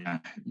one? Yeah,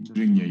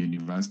 during your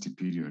university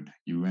period,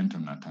 you went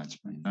on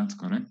attachment. That's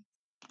correct.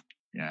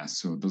 Yeah,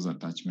 so those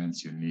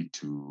attachments you need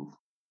to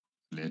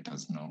let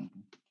us know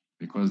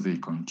because they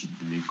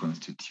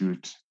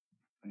constitute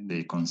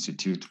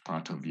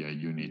part of your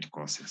unit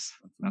courses.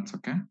 That's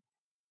okay.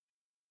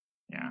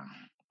 Yeah.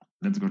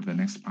 Let's go to the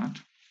next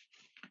part.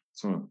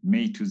 So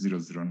May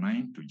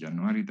 2009 to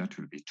January, that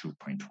will be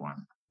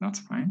 2.1. That's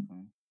fine.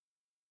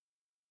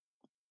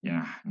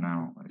 Yeah.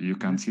 Now you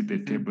can see the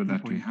table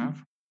that we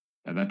have.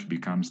 That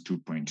becomes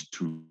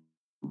 2.2.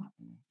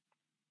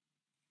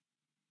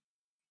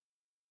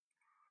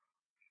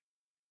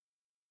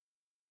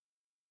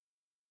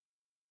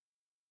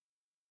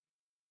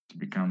 It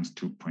becomes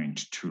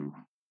 2.2.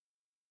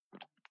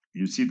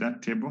 You see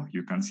that table?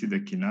 You can see the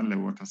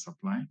Kinale water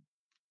supply.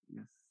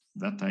 Yes.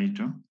 That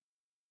title.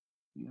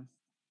 Yes.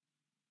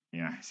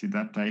 Yeah, see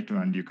that title,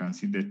 and you can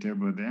see the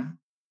table there.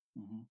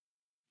 Mm-hmm.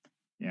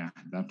 Yeah,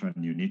 that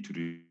one you need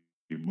to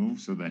remove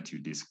so that you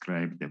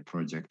describe the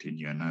project in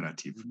your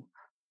narrative. Mm-hmm.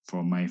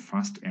 For my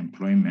first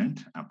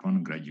employment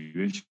upon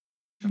graduation,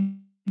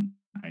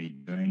 I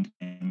joined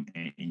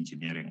MA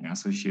Engineering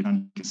Associate.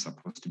 It's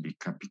supposed to be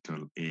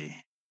capital A.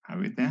 Are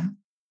we there?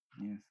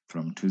 Yes.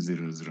 From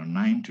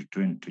 2009 to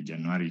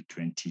January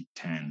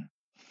 2010.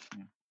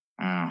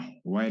 Yeah.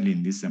 While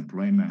in this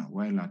employment,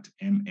 while at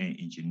MA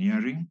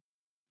Engineering,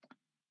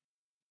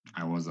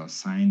 I was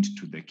assigned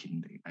to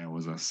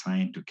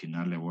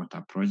Kinale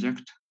Water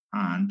Project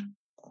and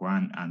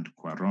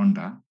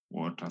Kwaronda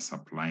Water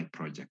Supply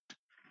Project.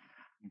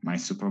 My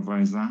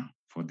supervisor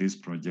for these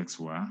projects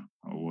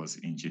was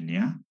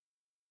Engineer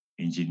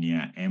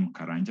M.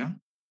 Karanja,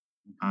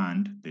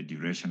 and the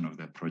duration of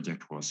the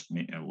project was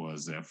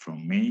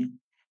from May.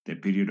 The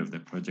period of the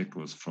project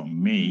was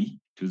from May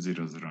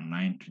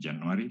 2009 to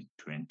January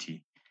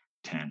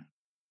 2010.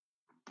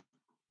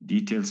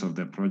 Details of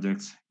the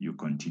projects, you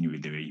continue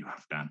with the way you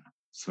have done.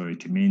 So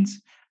it means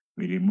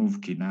we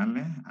remove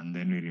Kinale and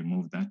then we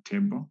remove that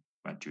table,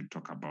 but you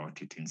talk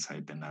about it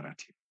inside the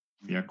narrative.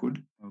 Yeah,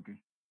 good?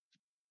 Okay.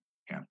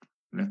 Yeah,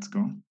 let's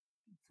go.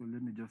 So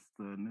let me just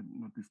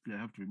notice clear.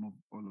 I have to remove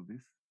all of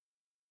this.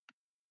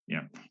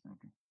 Yeah.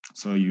 Okay.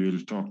 So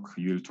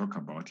you'll talk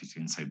about it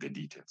inside the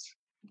details.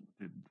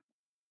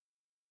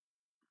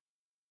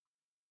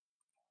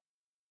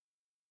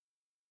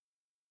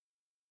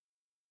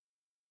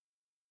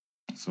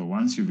 So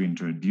once you've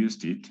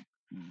introduced it,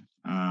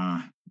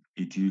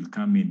 it will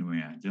come in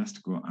where?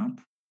 Just go up.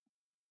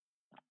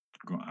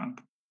 Go up.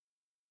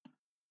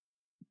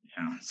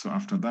 Yeah. So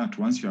after that,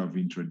 once you have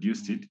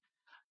introduced it,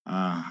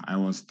 I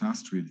was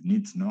tasked with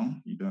needs. No,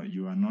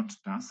 you are not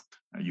tasked.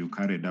 You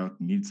carried out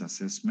needs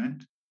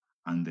assessment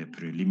and the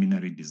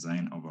preliminary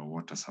design of a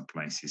water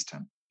supply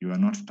system. You are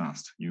not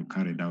tasked. You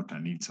carried out a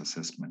needs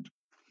assessment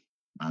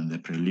and the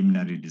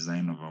preliminary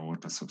design of a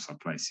water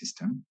supply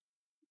system.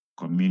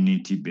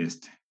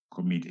 Community-based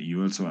committee.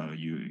 You also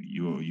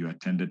you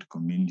attended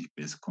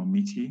community-based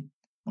committee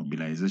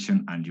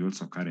mobilization, and you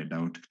also carried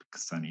out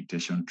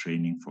sanitation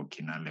training for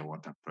Kinale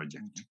Water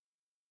Project.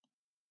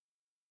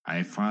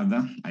 I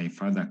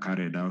further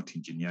carried out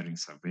engineering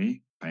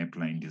survey,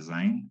 pipeline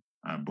design,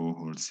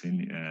 borehole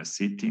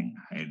setting,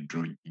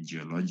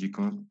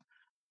 hydrogeological,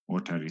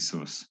 water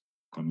resource,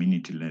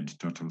 community-led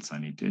total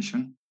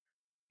sanitation,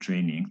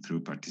 training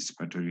through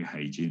participatory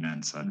hygiene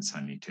and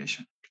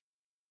sanitation.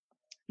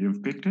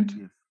 You've picked it?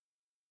 Yes.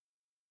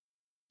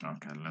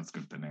 Okay, let's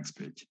go to the next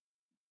page.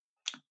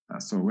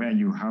 So where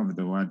you have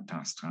the word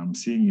tasked, I'm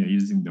seeing you're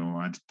using the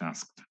word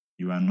tasked.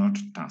 You are not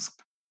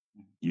tasked.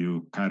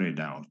 You carried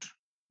out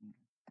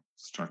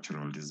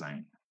structural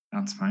design.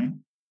 That's fine.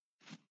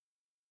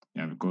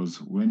 Yeah,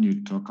 because when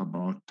you talk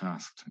about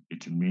tasked,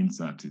 it means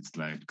that it's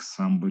like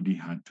somebody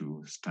had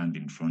to stand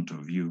in front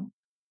of you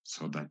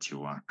so that you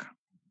work.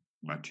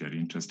 But you're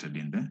interested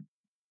in the.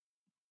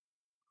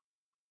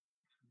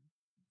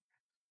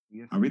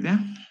 Yes. Are we there?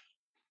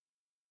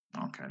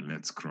 Okay,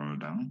 let's scroll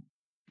down.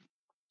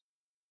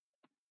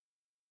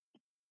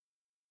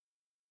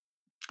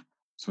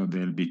 So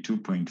there'll be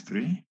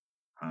 2.3.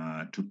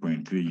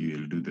 2.3, you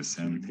will do the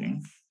same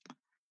thing.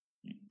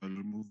 I'll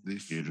remove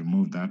this. You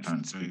remove that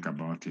and speak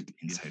about it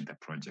inside the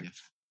project.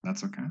 Yes.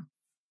 That's okay?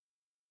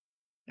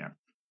 Yeah.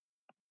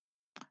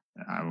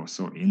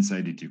 So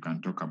inside it, you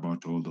can talk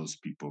about all those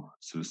people.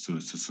 So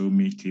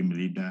me, team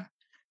leader,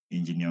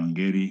 Engineer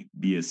Ongeri,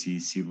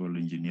 BSc, Civil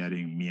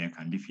Engineering, MIAC,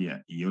 and if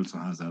he also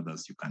has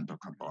others, you can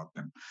talk about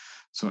them.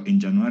 So in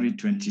January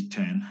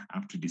 2010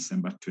 up to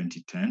December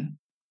 2010,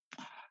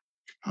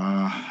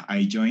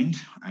 I joined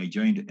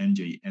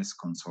NJS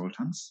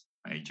Consultants.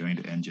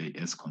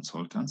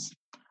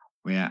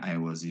 Where I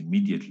was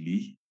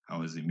immediately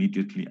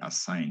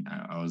assigned.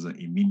 I was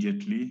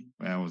immediately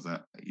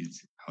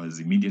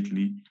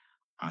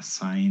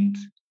assigned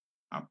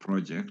a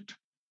project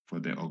for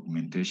the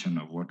augmentation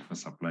of water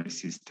supply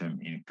system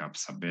in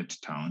Kapsabet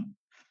town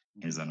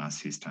as an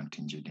assistant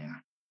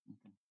engineer.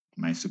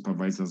 My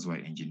supervisors were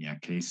Engineer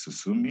K.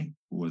 Susumi,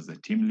 who was the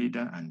team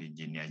leader, and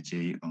Engineer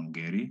J.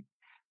 Ongeri,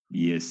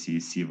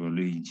 BSc Civil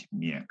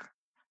Engineer.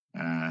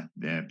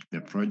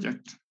 The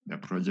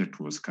project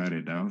was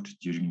carried out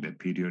during the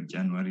period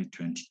January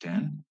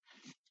 2010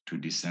 to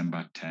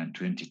December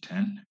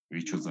 2010,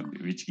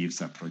 which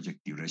gives a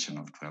project duration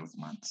of 12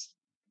 months.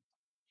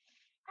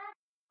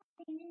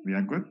 We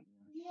are good?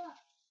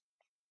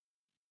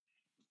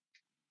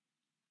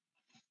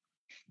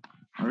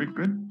 Are we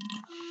good?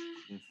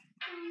 Yes.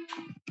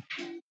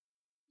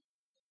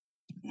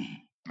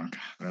 Okay,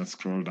 let's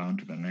scroll down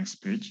to the next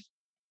page.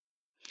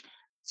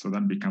 So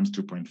that becomes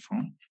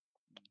 2.4.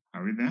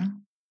 Are we there?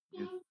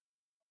 Yes.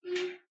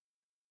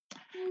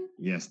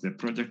 Yes, the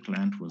project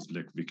client was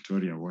Lake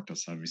Victoria Water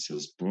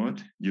Services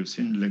Board. You've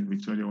seen Lake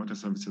Victoria Water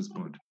Services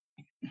Board?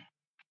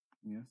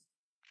 Yes.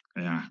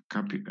 Yeah,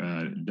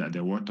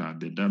 the water,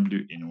 the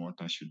W in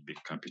water should be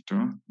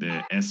capital,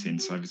 the S in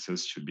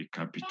services should be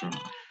capital,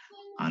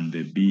 and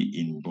the B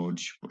in board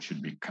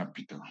should be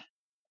capital.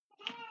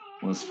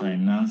 Was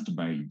financed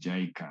by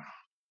JICA.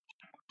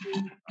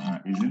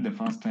 Is it the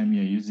first time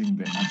you're using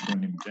the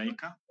acronym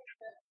JICA?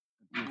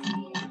 Yes.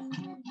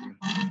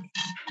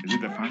 Is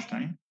it the first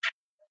time?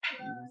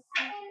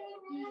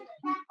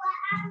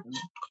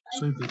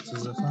 So if it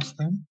is the first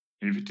time?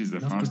 If it is the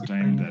first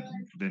time,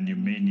 then you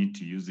may need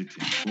to use it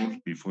in full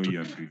before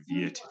you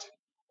abbreviate it.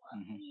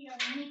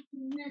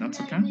 That's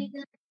okay?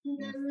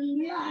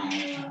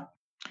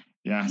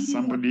 Yeah,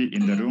 somebody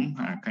in the room,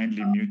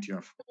 kindly mute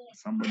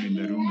somebody in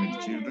the room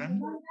with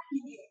children.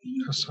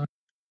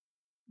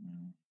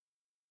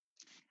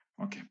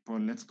 Okay,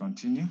 Paul, let's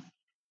continue.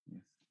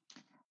 Yes.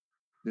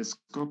 The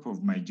scope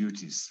of my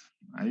duties.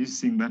 Are you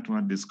seeing that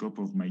word, the scope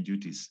of my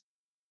duties?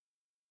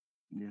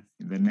 Yes.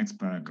 In the next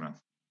paragraph.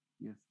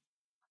 Yes.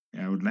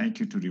 I would like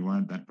you to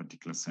reword that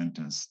particular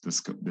sentence, the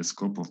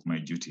scope of my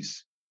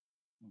duties.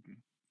 Okay.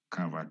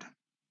 Covered.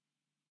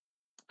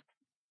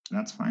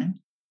 That's fine?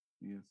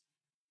 Yes.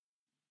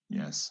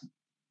 Yes.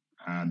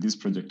 This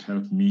project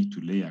helped me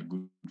to lay a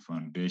good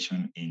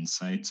foundation in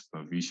site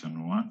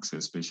supervision works,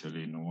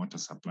 especially in water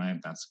supply.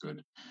 That's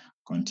good.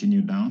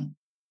 Continue down.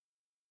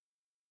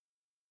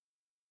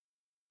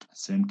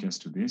 Same case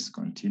to this,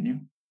 continue.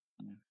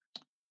 Yeah.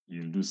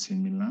 You'll do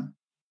similar.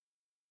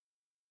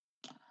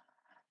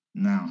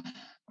 Now,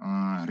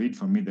 read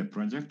for me the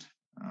project.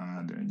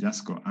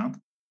 Just go up.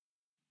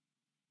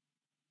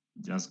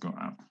 Just go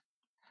up.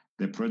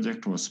 The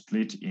project was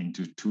split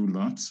into 2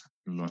 lots.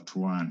 Lot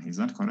 1, is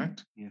that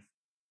correct? Yes.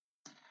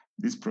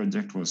 This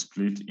project was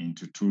split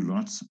into 2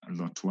 lots.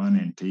 Lot 1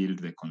 entailed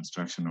the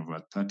construction of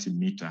a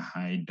 30-meter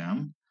high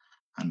dam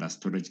and a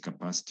storage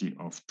capacity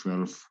of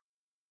 12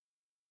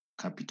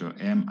 capital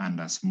M and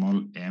a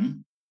small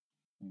m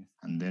Yes.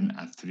 and then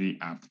a 3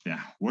 up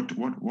there.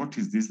 What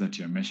is this that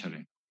you're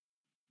measuring?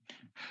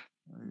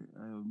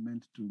 I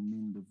meant to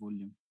mean the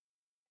volume.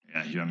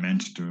 Yeah, you're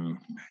meant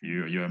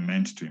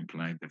to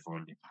imply the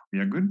volume. We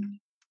are good.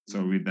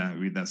 So with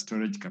a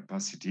storage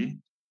capacity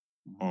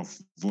of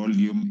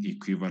volume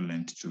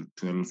equivalent to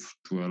 12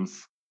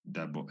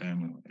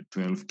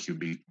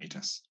 cubic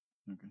meters.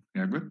 Okay.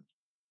 We are good.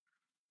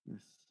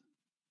 Yes.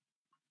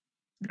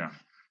 Yeah.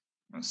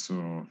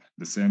 So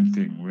the same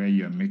thing where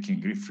you're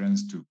making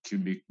reference to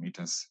cubic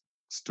meters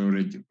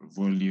storage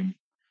volume,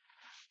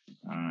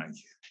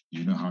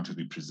 you know how to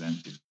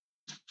represent it.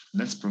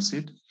 Let's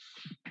proceed.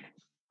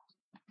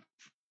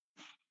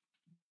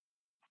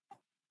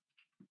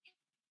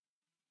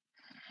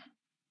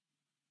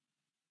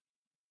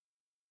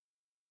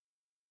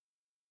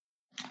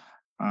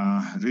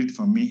 Read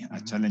for me a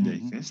challenge I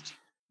faced.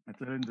 A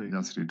challenge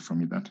Just read for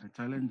me that. A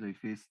challenge I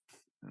faced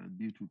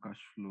due to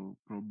cash flow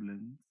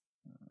problems.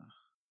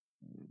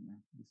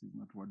 This is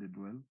not worded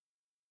well.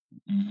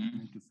 I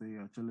meant to say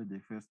a challenge I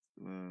faced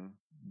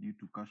due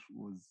to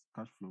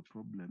cash flow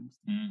problems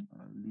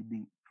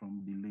leading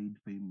from delayed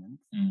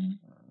payments,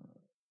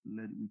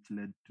 which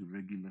led to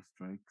regular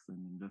strikes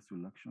and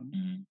industrial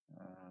action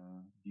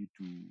due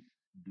to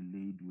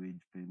delayed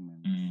wage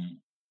payments.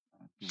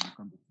 To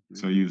overcome the situation.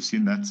 So you've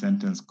seen that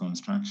sentence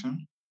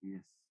construction?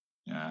 Yes.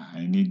 Yeah,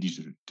 I need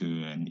you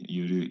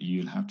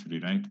you'll have to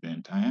rewrite the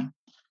entire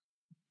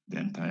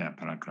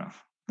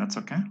paragraph. That's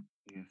okay?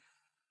 Yes.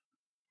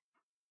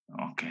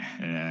 Okay.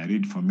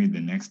 Read for me the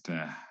next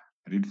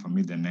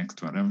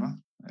whatever.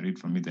 Read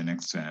for me the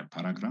next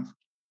paragraph.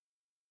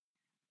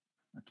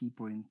 A key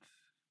point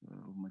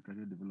of my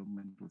career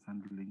development was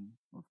handling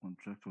of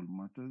contractual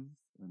matters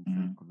and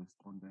site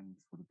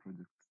correspondence for the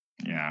project.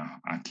 Yeah,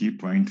 a key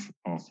point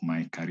of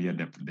my career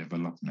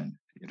development.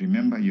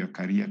 Remember, your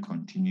career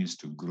continues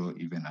to grow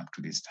even up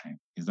to this time.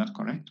 Is that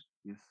correct?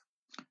 Yes.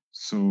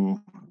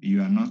 So you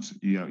have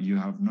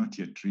not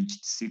yet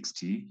reached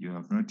 60. You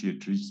have not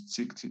yet reached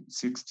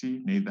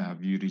 60. Neither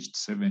have you reached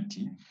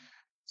 70.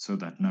 So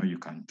that now you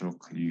can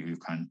talk. You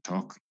can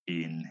talk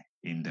in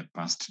the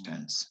past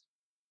tense,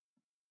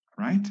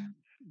 right?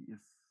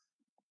 Yes.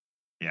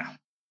 Yeah.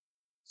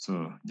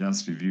 So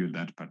just review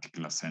that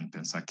particular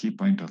sentence. A key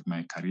point of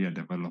my career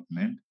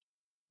development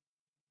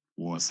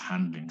was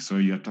handling. So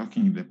you're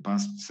talking in the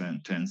past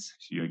sentence.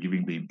 You're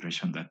giving the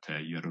impression that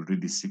you're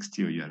already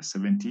 60 or you're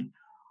 70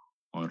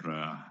 or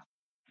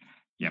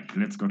yep.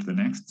 Let's go to the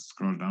next.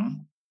 Scroll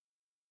down.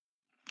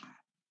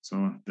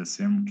 So the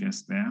same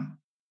case there.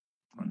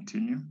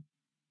 Continue.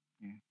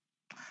 Yeah.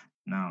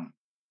 Now,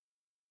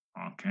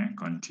 okay,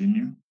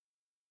 continue.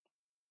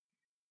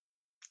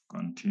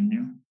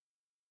 Continue.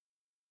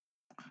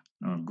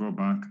 Now go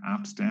back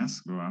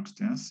upstairs. Go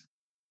upstairs.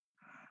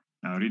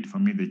 Now read for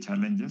me the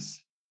challenges.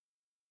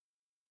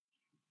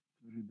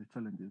 Read the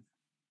challenges.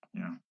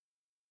 Yeah.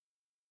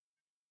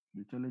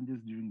 The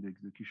challenges during the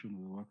execution of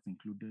the works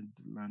included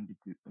land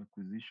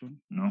acquisition.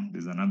 No,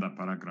 there's another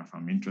paragraph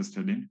I'm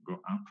interested in. Go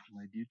up.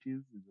 My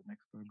duties is the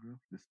next paragraph.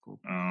 The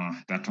scope.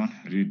 That one.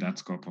 Read that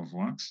scope of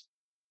works.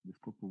 The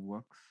scope of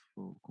works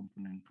for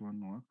component 1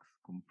 works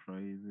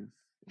comprises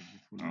of the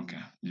following.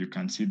 Okay. You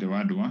can see the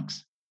word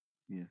works.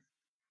 Yes.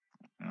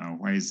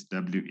 Why is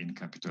W in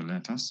capital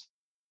letters?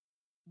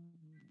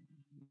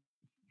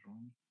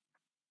 Wrong.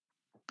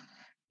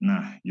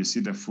 Now, you see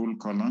the full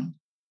colon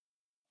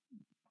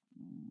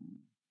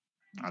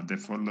at the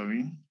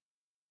following?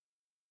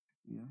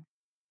 Yeah.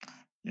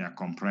 Yeah,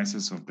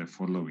 comprises of the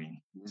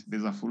following. Yes.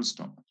 There's a full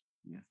stop.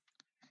 Yes.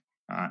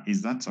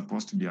 Is that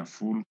supposed to be a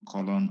full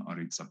colon or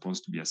it's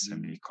supposed to be a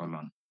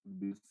semicolon?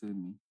 Be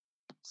semi.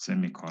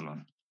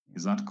 Semicolon.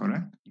 Is that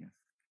correct? Yes.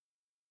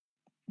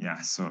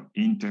 Yeah, so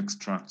intake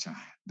structure.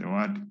 The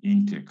word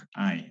intake,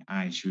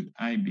 should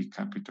I be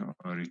capital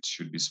or it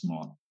should be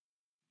small?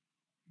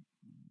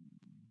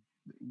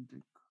 The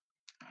intake.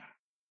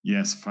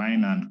 Yes,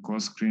 fine and core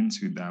screens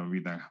with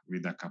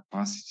a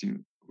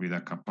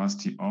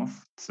capacity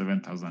of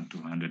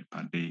 7,200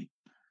 per day.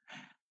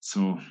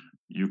 So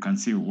you can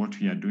see what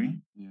we are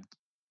doing. Yeah.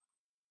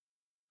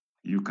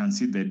 You can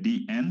see the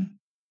DN.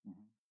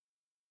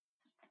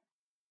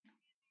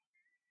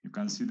 You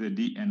can see the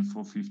DN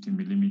 450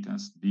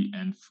 millimeters,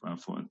 DN for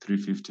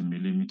 350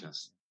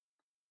 millimeters.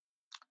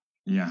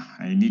 Yeah,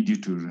 I need you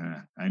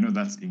to, I know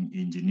that's in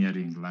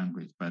engineering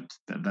language, but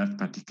that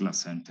particular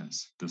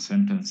sentence, the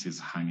sentence is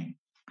hanging,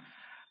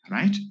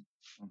 right?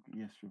 Okay,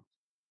 yes, sure.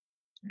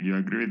 You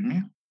agree with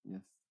me?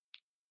 Yes.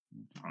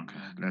 Okay,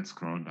 let's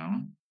scroll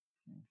down.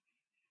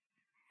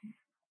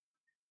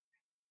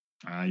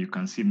 You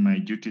can see my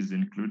duties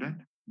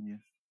included. Yes.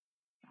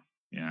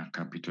 Yeah,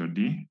 capital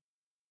D.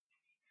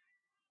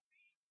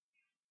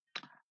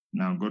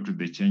 Now go to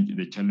the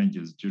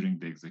challenges during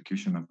the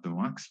execution of the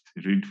works.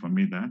 Read for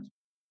me that.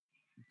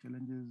 The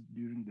challenges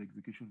during the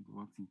execution of the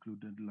works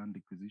included land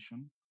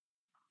acquisition.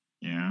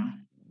 Yeah.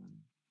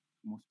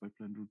 Most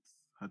pipeline routes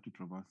had to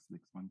traverse the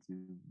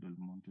expansive Del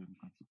Monte and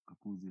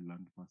Kapuzi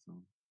land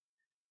parcels.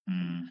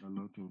 A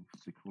lot of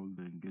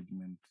stakeholder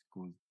engagement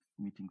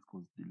meetings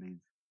caused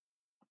delays.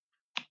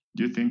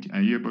 Do you think,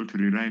 are you able to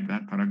rewrite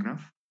that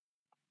paragraph?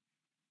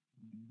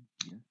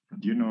 Yes.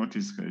 Do you know what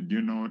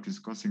is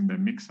causing the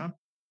mix-up?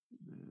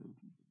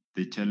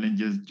 The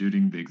challenges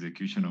during the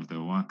execution of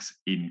the works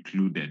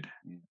included.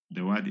 Yeah.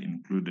 The word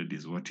included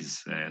is what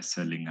is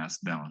selling us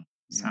down.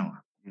 Yeah.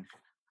 Sawa. Yes.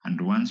 And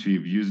once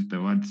we've used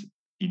the word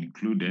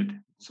included,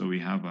 so we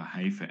have a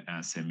hyphen,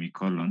 a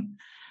semicolon.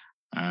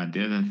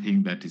 The other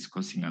thing that is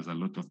causing us a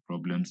lot of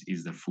problems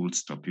is the full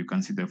stop. You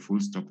can see the full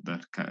stop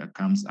that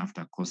comes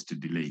after cost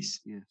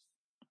delays. Yes.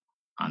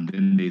 And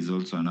then there's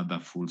also another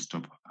full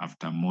stop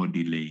after more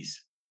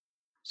delays.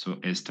 So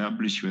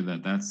establish whether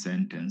that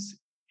sentence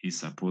is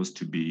supposed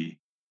to be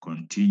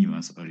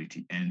continuous or it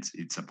ends.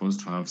 It's supposed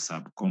to have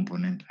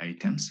subcomponent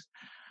items,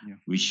 Yeah.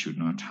 which should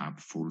not have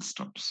full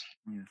stops.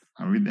 Yes.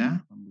 Are we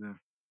there? I'm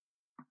there.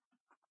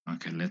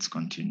 Okay, let's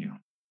continue.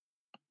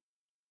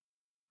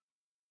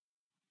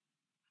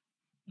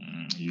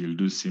 You'll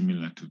do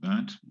similar to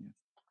that. Yes.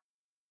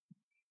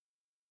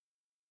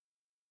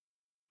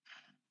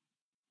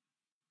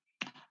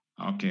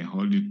 Okay,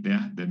 hold it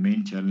there. The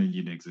main challenge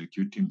in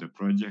executing the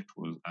project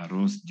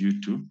arose due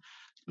to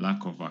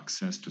lack of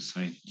access to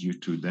site due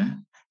to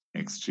the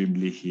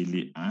extremely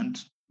hilly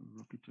and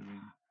Rocky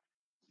terrain.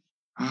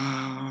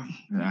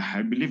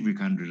 I believe we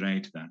can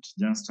rewrite that.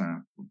 Just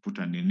put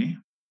an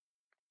in.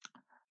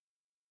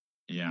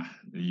 Yeah,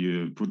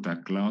 you put a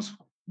clause.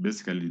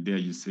 Basically, there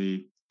you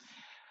say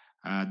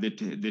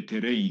the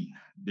terrain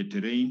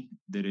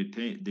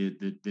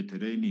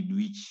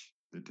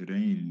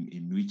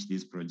in which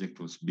this project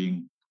was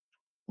being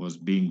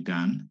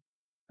done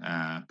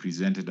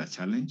presented a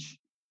challenge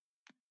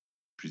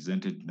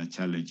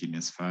in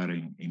as far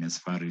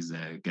as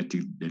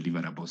getting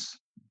deliverables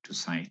to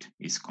site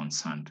is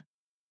concerned.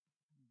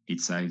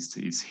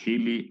 It's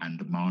hilly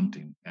and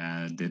mountain.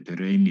 The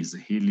terrain is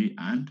hilly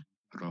and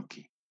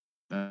rocky.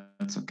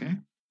 That's okay.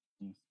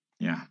 Yes.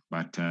 Yeah,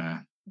 but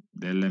the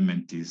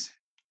element is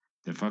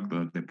the fact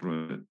that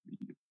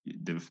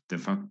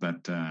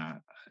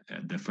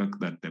the fact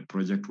that the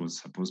project was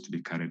supposed to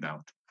be carried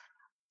out.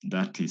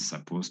 That is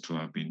supposed to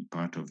have been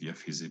part of your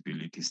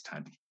feasibility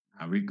study.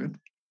 Are we good?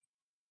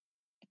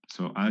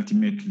 So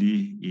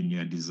ultimately, in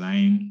your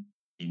design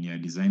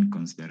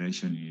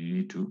consideration, you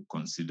need to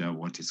consider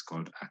what is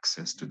called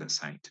access to the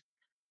site.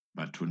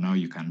 But for now,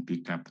 you can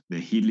pick up the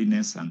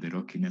hilliness and the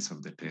rockiness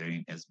of the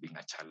terrain as being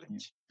a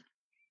challenge.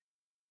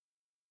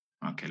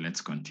 Okay,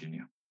 let's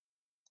continue.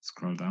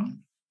 Scroll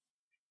down.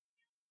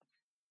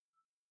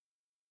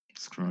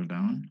 Scroll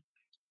down.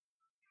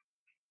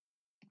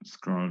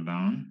 Scroll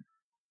down.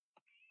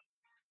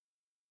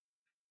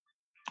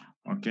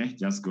 Okay,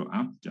 just go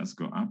up,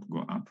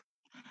 go up.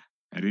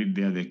 I read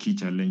there the key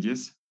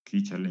challenges.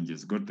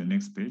 Go to the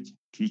next page.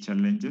 Key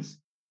challenges.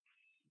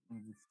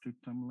 The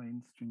strict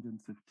timelines, stringent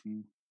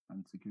safety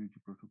and security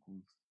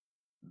protocols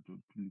that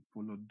would be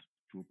followed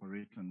to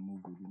operate and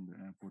move within the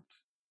airport,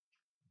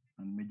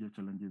 and major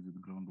challenges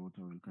with groundwater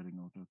while carrying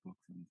out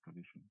earthworks and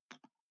excavation.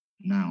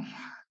 Now,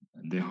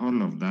 the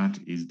whole of that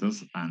is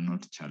those are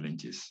not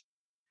challenges.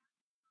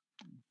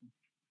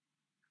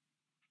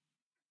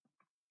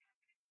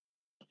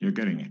 You're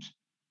getting it?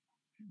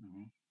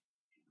 Mm-hmm.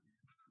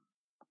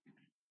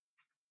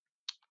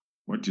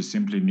 What you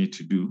simply need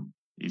to do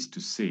is to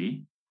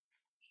say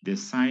the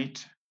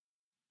site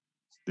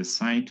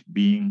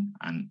being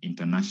an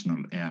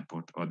international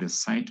airport, or the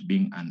site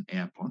being an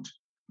airport,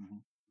 mm-hmm.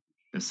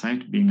 The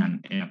site being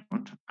an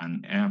airport,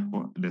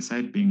 the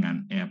site being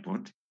an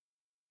airport,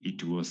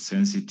 it was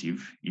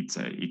sensitive. It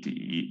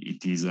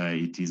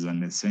is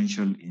an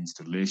essential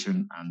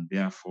installation, and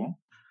therefore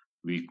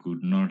we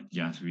could not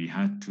just, we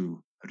had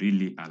to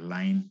really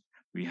align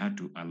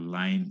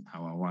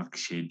our work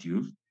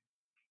schedule.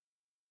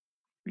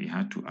 We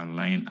had to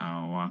align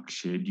our work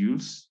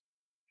schedules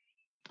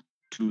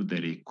to the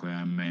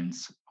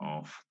requirements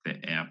of the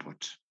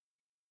airport.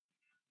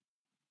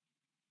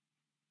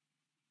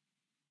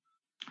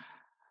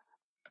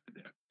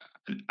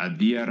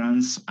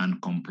 Adherence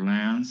and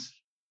compliance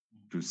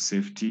to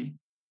safety,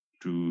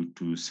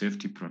 to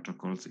safety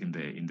protocols at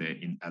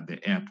the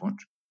airport,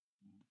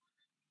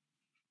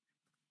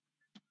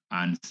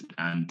 and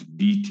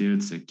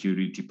detailed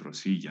security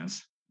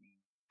procedures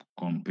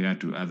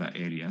compared to other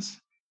areas.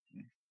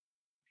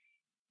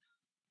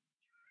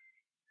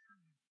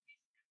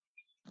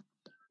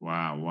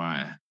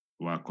 Were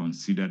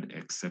considered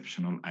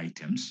exceptional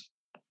items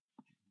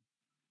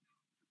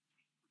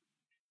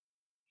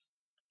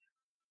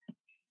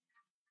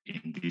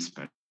in this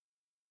particular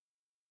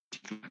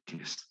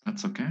case.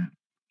 That's okay.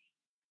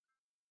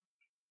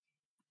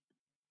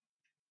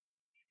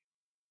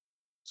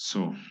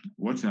 So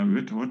what are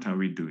we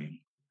doing?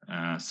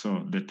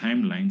 So the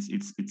timelines,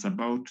 it's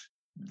about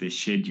the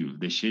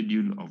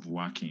schedule of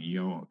working.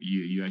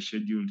 You are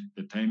scheduled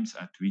the times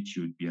at which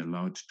you'd be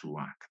allowed to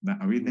work.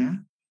 Are we there?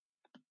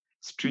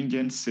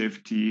 Stringent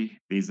safety,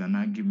 there's an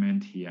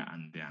argument here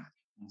and there.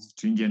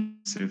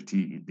 Stringent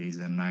safety, there's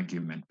an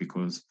argument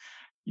because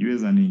you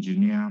as an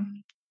engineer,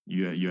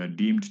 you are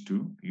deemed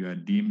to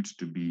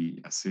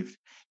be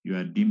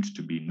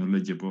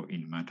knowledgeable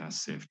in matters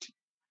safety.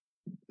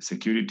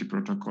 Security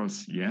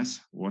protocols,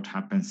 yes. What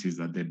happens is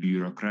that the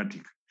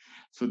bureaucratic.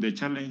 So the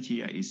challenge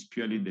here is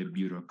purely the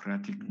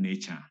bureaucratic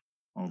nature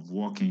of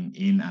walking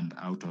in and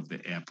out of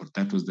the airport.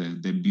 That was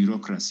the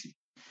bureaucracy.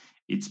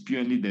 It's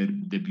purely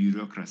the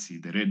bureaucracy,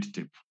 the red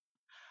tape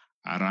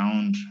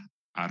around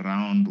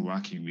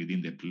working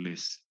within the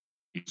place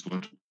is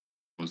what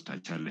was a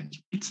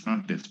challenge. It's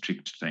not the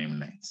strict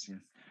timelines. Yes.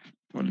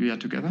 All we are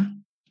together?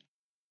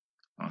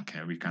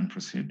 Okay, we can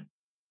proceed.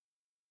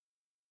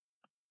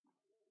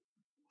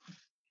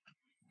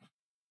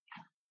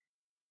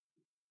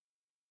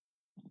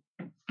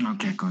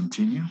 Okay,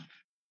 continue.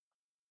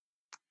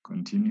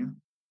 Continue.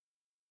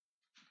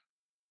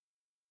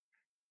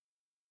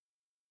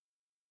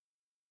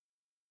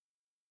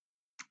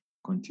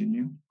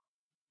 Continue.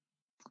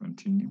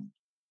 Continue.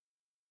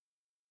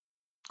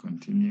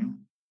 Continue.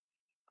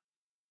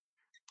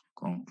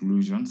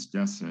 Conclusions,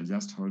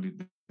 just hold it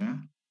there.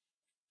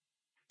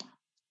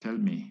 Tell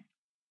me,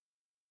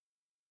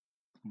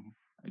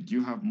 do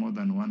you have more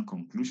than one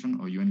conclusion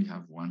or you only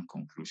have one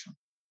conclusion?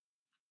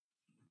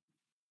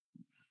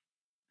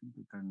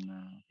 We can,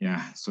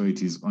 Yeah, so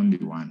it is only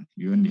one.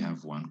 You only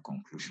have one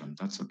conclusion.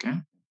 That's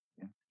okay?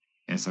 Yeah.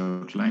 As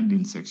outlined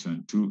in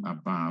section 2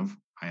 above,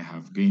 I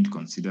have gained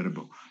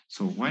considerable.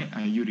 So why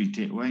are you,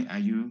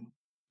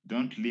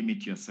 don't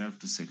limit yourself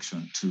to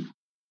section 2,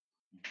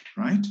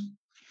 right?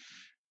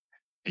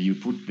 You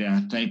put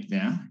there, type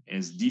there,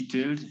 as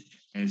detailed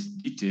in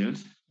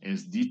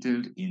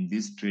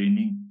this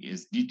training,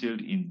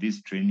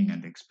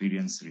 and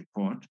experience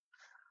report.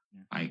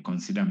 Yeah. I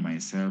consider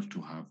myself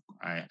to have,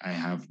 I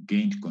have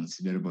gained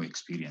considerable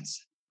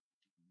experience.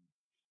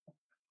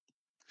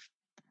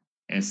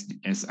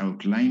 As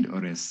outlined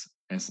or as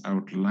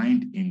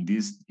outlined in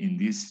this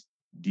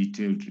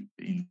detailed,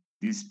 in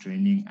this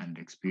training and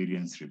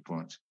experience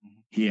report,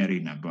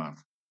 herein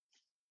above,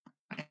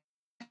 I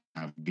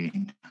have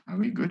gained. Are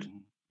we good?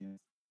 Yes.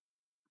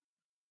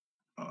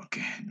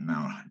 Okay,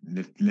 now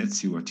let's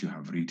see what you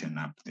have written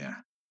up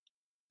there.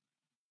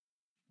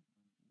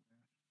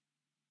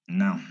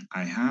 Now,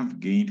 I have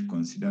gained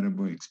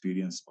considerable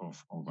experience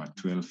of over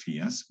 12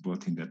 years,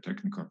 both in the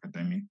technical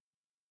academic.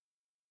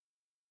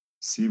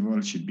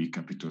 Civil should be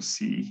capital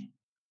C.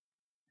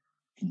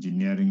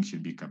 Engineering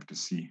should be capital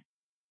C.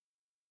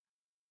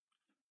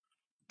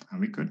 Are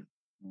we good?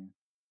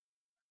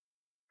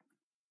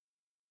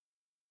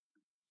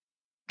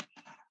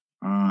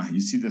 You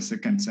see the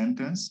second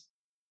sentence?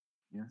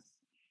 Yes.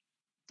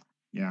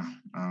 Yeah,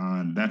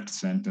 that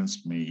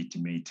sentence may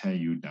tie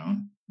you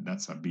down.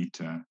 That's a bit,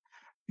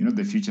 you know,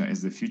 the future,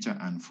 as the future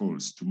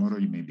unfolds, tomorrow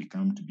you may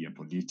become to be a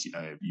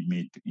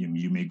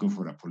you may go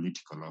for a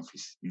political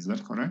office. Is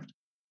that correct?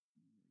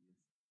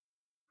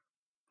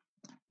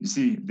 You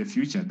see, the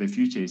future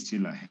is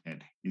still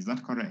ahead. Is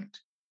that correct?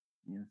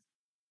 Yes.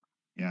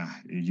 Yeah,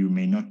 you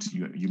may not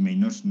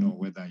know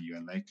whether you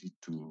are likely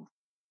to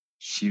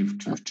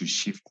shift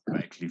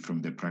likely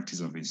from the practice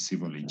of a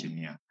civil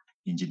engineering.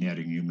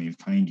 You may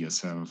find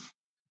yourself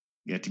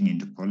getting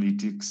into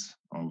politics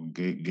or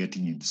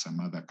getting into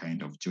some other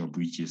kind of job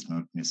which is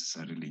not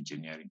necessarily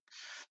engineering.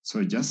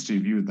 So just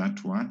review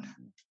that one,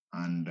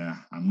 and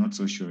I'm not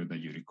so sure that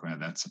you require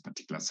that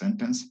particular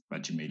sentence,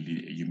 but you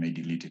may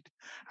delete it.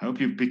 I hope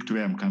you picked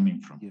where I'm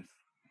coming from. Yes.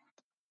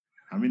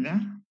 Are we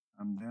there?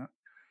 I'm there.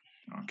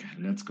 Okay,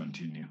 let's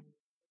continue.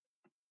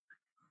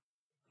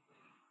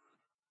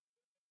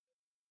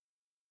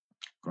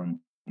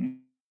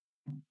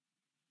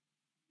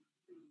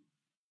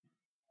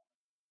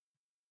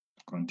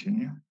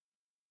 Continue.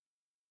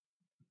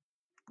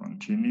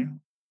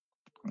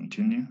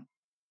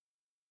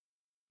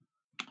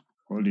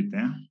 Hold it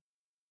there.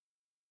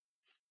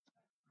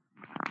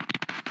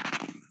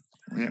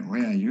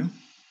 Where are you?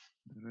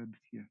 The red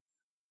here.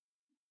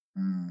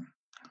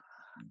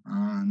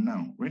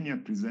 Now, when you're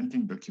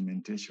presenting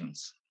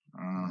documentations,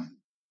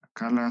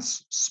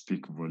 colors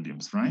speak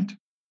volumes, right?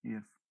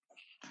 Yes.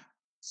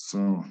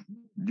 So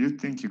do you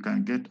think you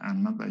can get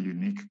another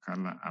unique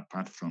color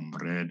apart from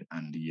red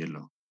and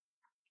yellow?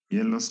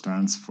 Yellow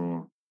stands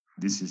for,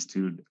 this is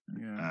still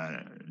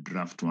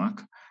draft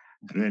work.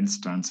 Red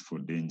stands for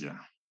danger.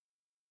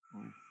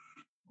 Oh,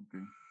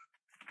 okay.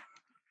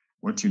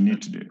 What you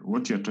need to do,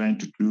 what you're trying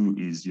to do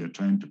is you're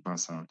trying to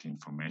pass out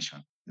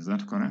information. Is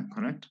that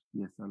correct?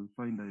 Yes, I'll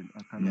find a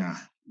color.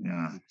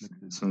 Yeah.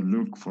 So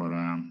look for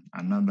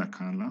another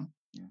color.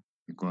 Yeah.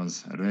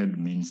 Because red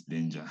means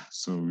danger.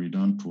 So we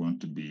don't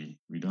want to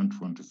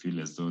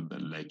feel as though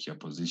that like your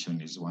position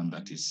is one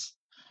that is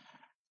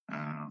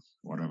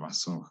whatever.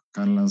 So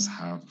colors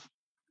have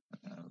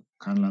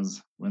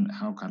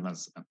how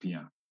colors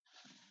appear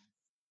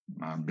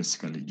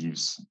basically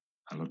gives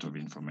a lot of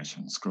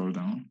information. Scroll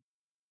down.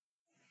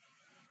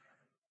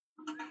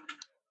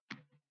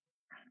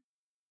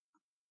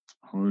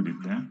 Hold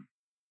it there.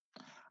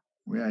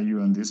 Where are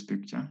you on this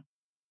picture?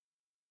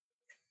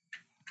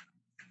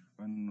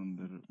 One on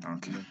the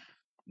okay. left.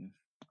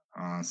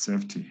 Yes.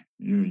 Safety.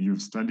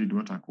 You've studied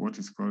what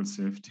is called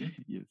safety?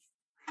 Yes.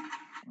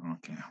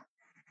 Okay.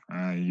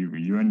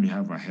 You only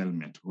have a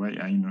helmet. Why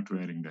are you not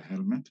wearing the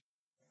helmet?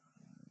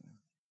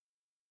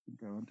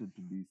 think I wanted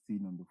to be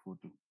seen on the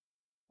photo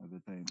at the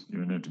time. You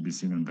wanted to be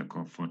seen on the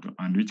photo.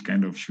 And which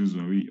kind of shoes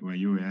were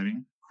you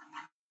wearing?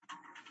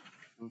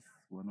 Those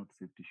were not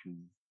safety shoes.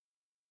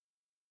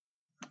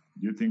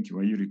 Do you think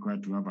were you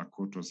required to have a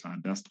coat or a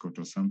dust coat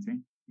or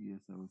something? Yes,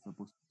 I was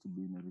supposed to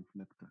be in a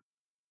reflector.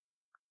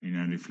 In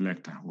a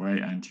reflector. Why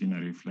aren't you in a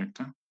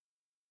reflector?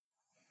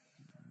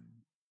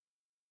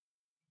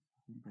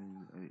 I think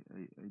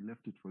I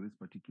left it for this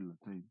particular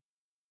time.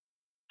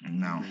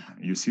 Now,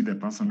 you see the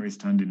person who is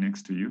standing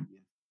next to you?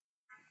 Yes.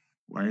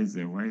 Why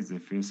is the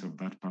face of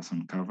that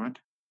person covered?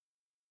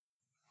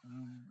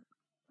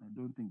 I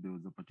don't think there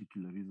was a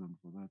particular reason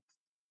for that.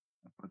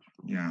 Apart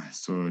from Yeah.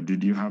 So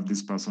did you have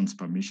this person's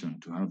permission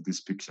to have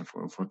this picture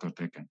for a photo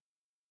taken?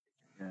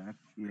 Yeah.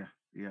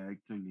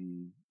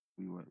 Actually,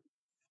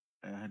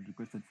 I had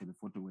requested for the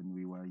photo when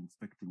we were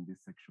inspecting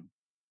this section.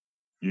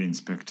 You're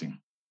inspecting?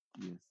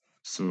 Yes.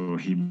 So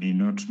he may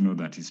not know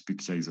that his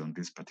picture is on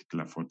this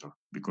particular photo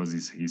because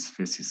his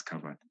face is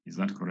covered. Is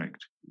that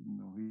correct?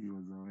 No, he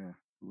was aware.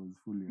 He was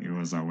fully aware. He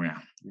was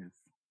aware. Yes.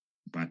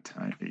 But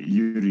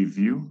you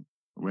review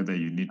whether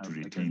you need to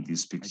retain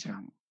this picture.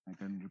 I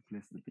can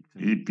replace the picture.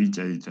 Hii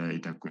picha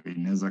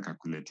inaweza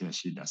kakuletea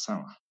shida,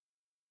 sawa?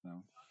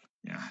 No.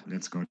 Yeah,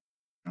 let's go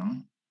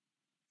down.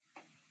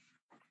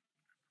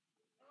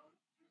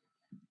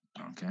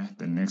 Okay,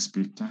 the next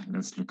picture.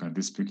 Let's look at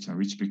this picture.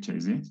 Which picture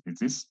is it? Is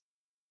this?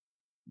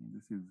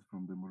 This is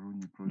from the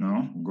Moroni project.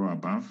 No, go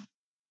above.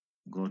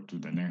 Go to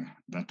the next,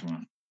 that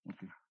one.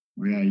 Okay.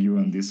 Where are you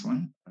on this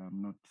one?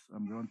 I'm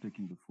the one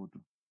taking the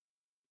photo.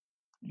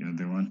 You're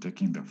the one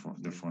taking the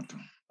photo.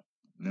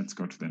 Let's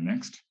go to the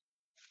next.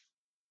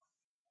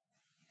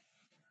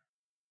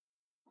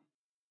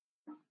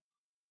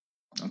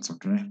 That's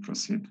okay.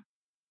 Proceed.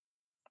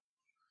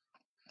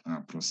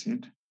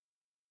 Proceed.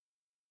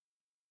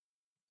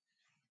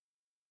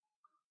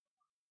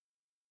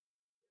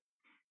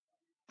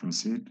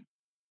 Proceed.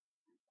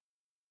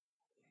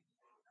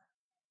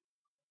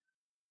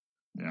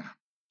 Yeah.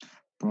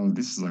 Paul,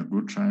 this is a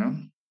good trial.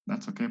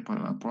 That's okay, Paul.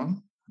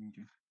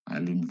 Okay.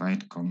 I'll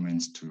invite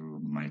comments to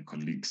my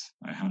colleagues.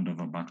 I hand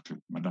over back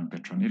to Madam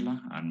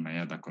Petronilla and my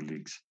other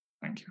colleagues.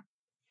 Thank you.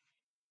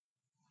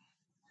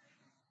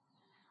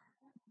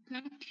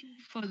 Thank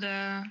you for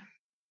the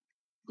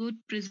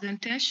good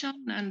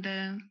presentation. And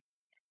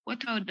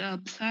what I would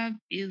observe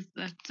is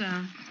that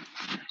to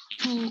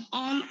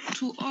all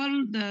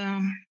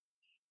the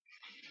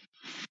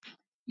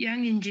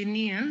young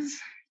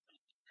engineers,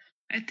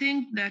 I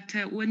think that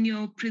when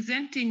you're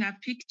presenting a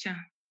picture,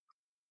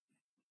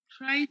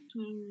 try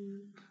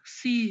to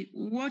see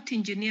what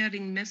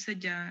engineering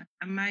message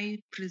am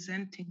I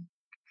presenting.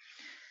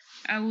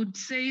 I would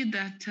say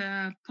that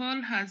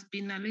Paul has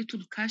been a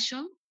little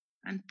casual,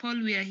 and Paul,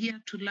 we are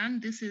here to learn.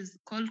 This is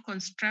called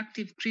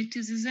constructive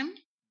criticism.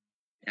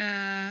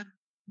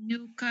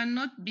 You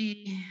cannot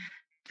be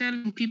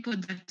telling people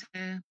that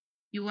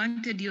you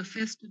wanted your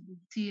face to be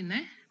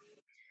seen.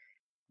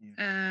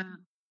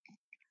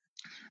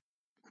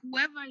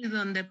 Whoever is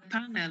on the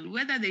panel,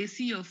 whether they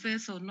see your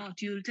face or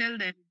not, you'll tell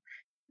them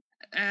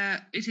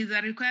it is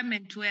a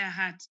requirement to wear a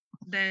hat,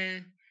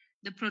 the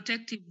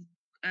protective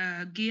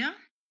gear.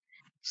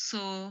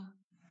 So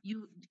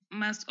you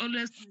must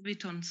always have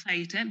it on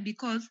site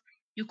because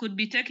you could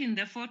be taking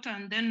the photo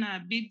and then a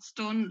big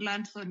stone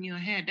lands on your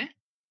head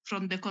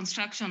from the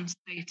construction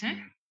site.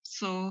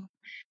 So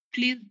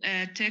please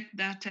take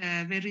that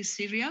very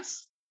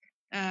serious.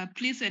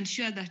 Please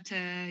ensure that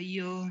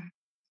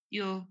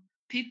your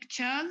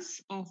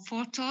pictures or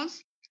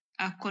photos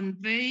are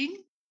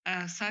conveying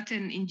a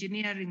certain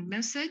engineering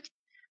message,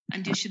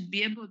 and you should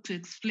be able to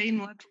explain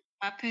what's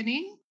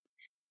happening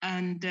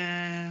and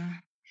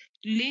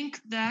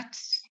link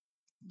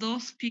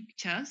those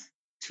pictures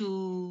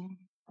to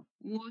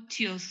what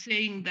you're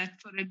saying. That,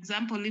 for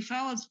example, if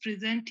I was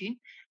presenting,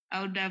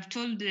 I would have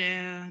told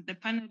the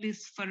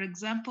panelists, for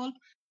example,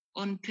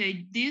 on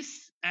page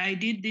this, I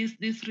did this,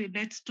 this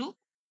relates to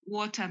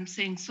what I'm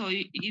saying. So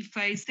if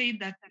I say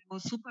that I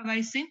was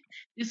supervising,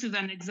 this is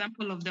an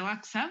example of the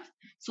works I've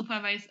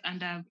supervised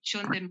and I've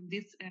shown them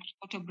this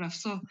photograph.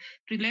 So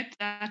relate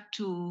that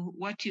to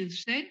what you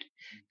said.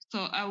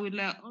 So I will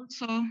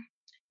also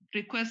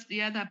request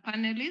the other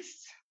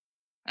panelists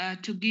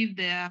to give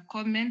their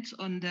comments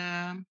on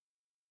the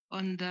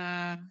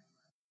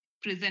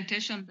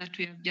presentation that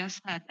we have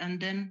just had, and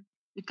then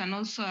we can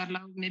also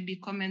allow maybe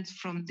comments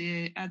from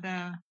the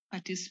other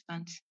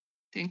participants.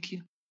 Thank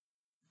you.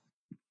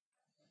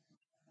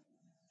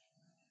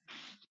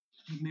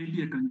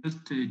 Maybe I can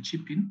just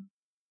chip in.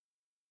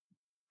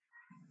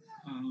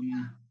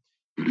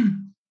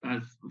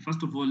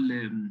 First of all,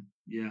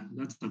 yeah,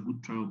 that's a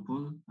good trial,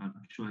 Paul.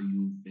 I'm sure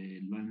you've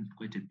learned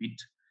quite a bit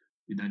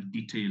with that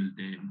detailed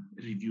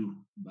review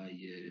by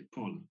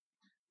Paul.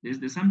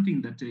 There's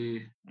something that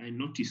I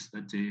noticed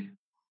that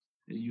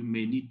you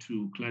may need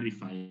to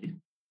clarify.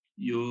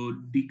 Your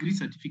degree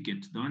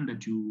certificate, the one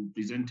that you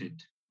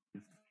presented,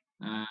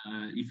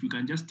 if you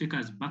can just take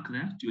us back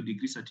there to your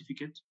degree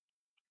certificate.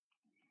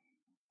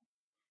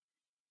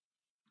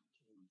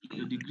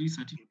 Your degree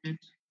certificate.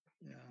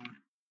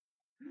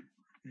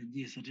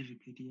 G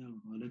certificate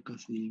yao waleka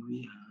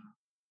CV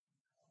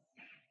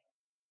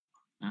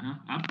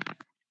Up.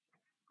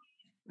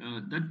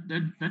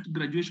 That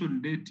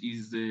graduation date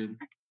is the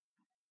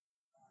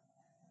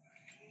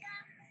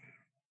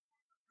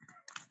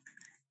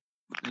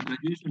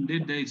graduation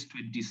date there is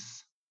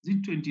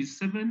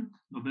 27th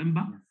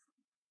November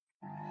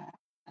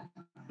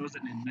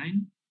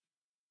 2009.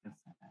 Yes.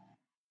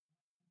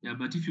 Yeah,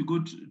 but if you go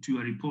to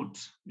your report,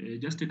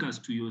 just take us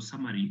to your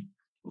summary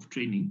of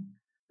training,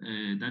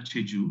 that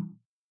schedule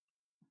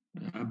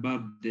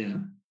above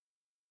there.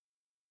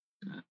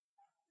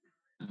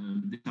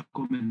 There are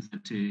comments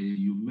that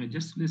you made.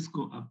 Just let's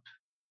go up.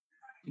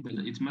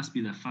 It must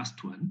be the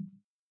first one.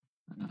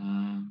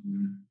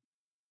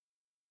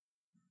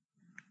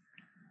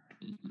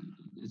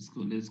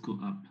 Let's go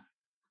up.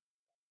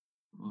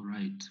 All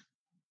right.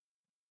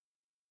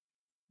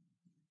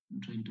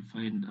 I'm trying to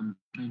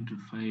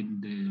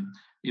find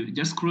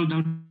just scroll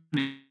down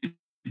a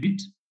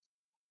bit.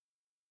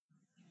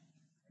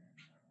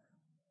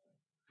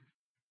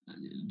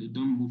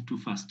 Don't move too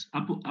fast.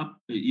 Up,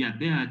 yeah,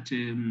 there at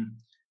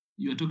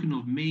you are talking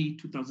of May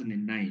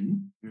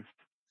 2009 yes.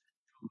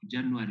 to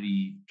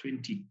January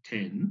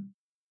 2010.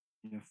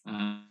 Yes.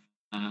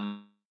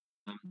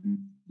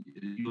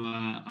 You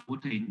are a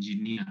water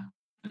engineer.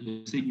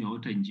 You're saying you're a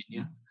water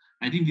engineer.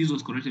 I think this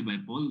was corrected by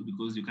Paul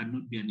because you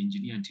cannot be an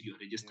engineer until you're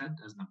registered,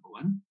 as number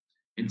one.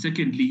 And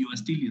secondly, you are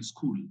still in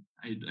school.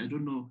 I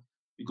don't know,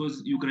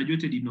 because you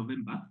graduated in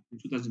November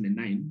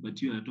 2009,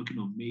 but you are talking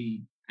of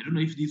May. I don't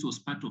know if this was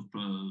part of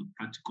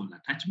practical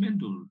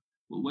attachment or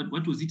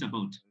what was it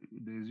about?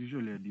 There's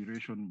usually a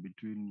duration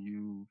between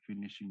you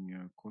finishing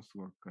your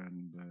coursework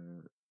and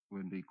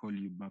when they call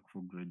you back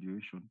for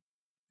graduation.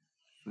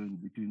 So in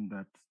between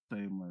that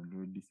time, I'd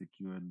already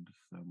secured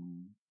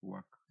some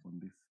work on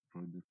this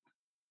project.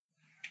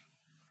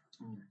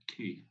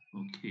 Okay.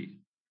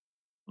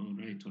 All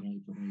right. I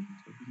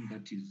think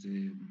that is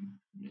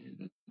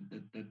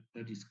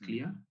that is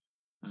clear.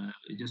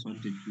 I just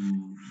wanted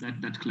to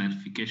that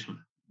clarification.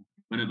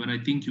 But I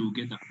think you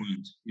get the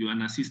point. You're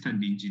an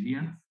assistant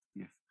engineer.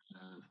 Yes.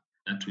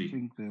 That way. I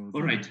think there was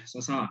all right. So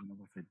I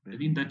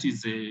think that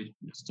is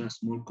just a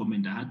small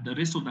comment I had. The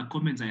rest of the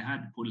comments I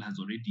had, Paul has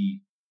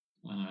already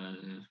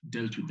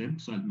dealt with them,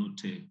 so I'll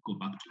not go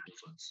back to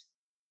those ones.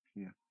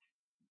 Yeah.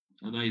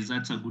 Otherwise,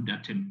 that's a good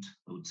attempt,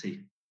 I would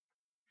say.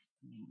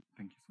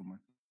 Thank you so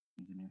much,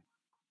 engineer.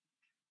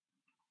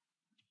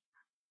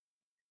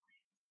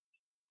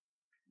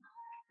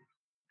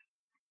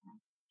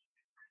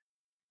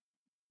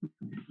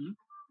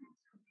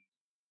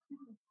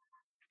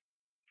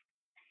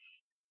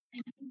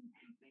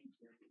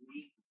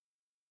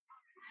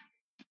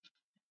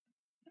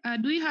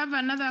 Do we have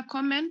another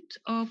comment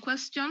or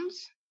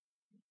questions?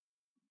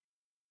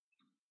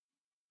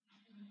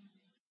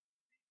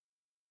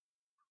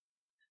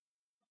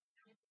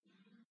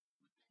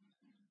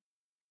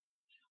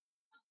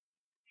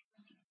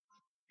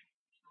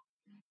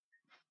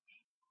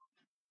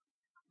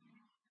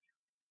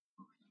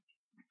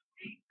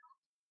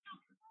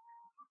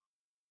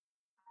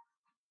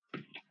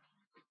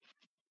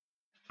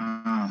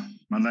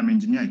 Madam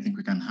Engineer, I think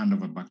we can hand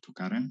over back to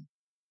Karen,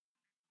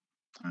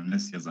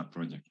 unless he has a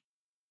project.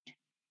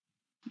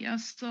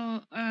 Yes,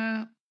 so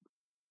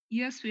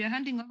yes, we are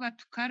handing over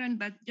to Karen,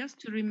 but just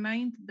to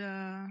remind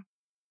the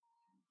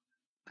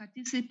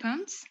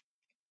participants,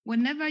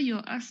 whenever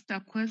you're asked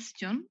a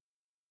question,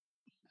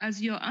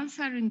 as you're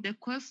answering the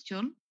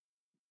question,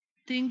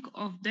 think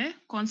of the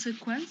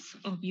consequence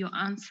of your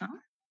answer,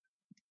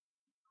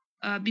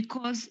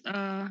 because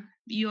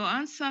your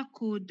answer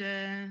could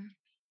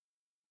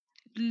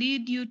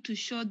lead you to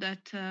show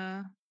that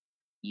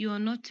you're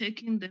not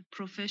taking the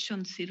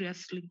profession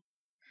seriously.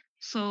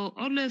 So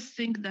always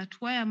think that,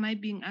 why am I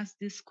being asked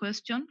this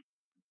question?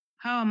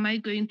 How am I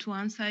going to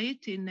answer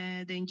it in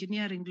the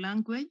engineering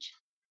language?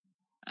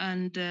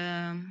 And what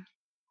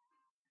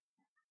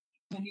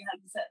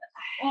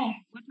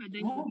are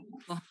they looking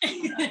for?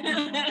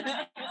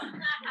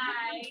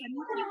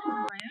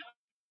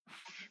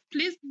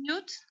 Please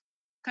mute.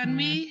 Can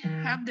we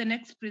have the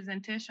next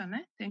presentation?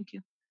 Thank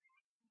you.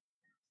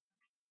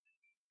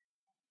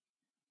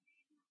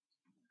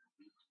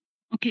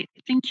 Okay,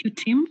 thank you,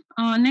 Tim.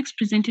 Our next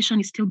presentation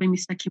is still by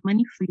Mr.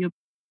 Kimani for your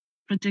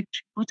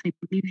project report. I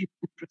believe you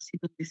can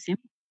proceed on the same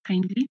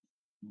kindly.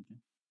 Okay.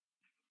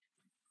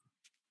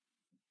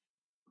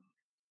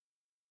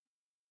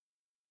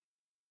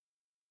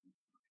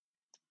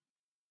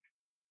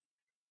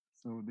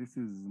 So this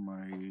is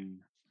my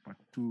part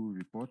 2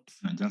 report.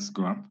 Just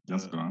go up, go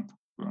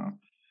up.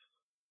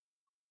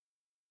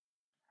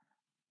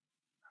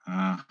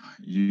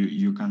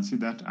 You can see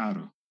that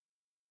arrow.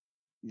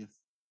 Yes.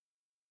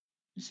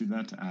 You see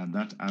that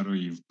that arrow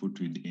you've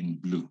put in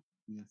blue.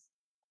 Yes.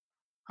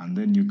 And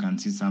then you can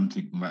see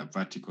something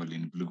vertical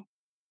in blue.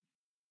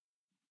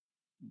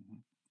 Mm-hmm.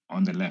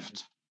 On the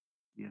left.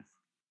 Yes.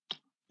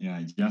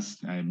 Yeah,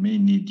 I may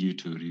need you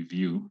to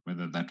review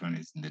whether that one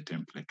is in the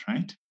template,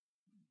 right?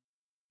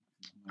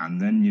 And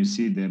then you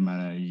see them.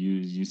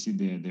 You see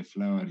the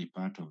flowery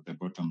part of the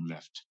bottom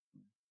left.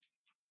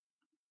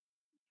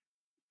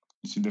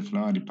 You see the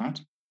flowery part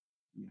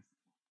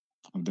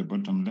of the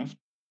bottom left.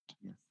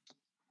 Yes.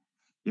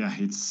 Yeah,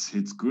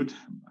 it's good,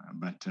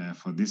 but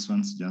for this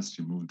ones, just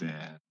remove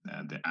the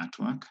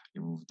artwork.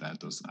 Remove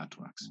those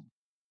artworks.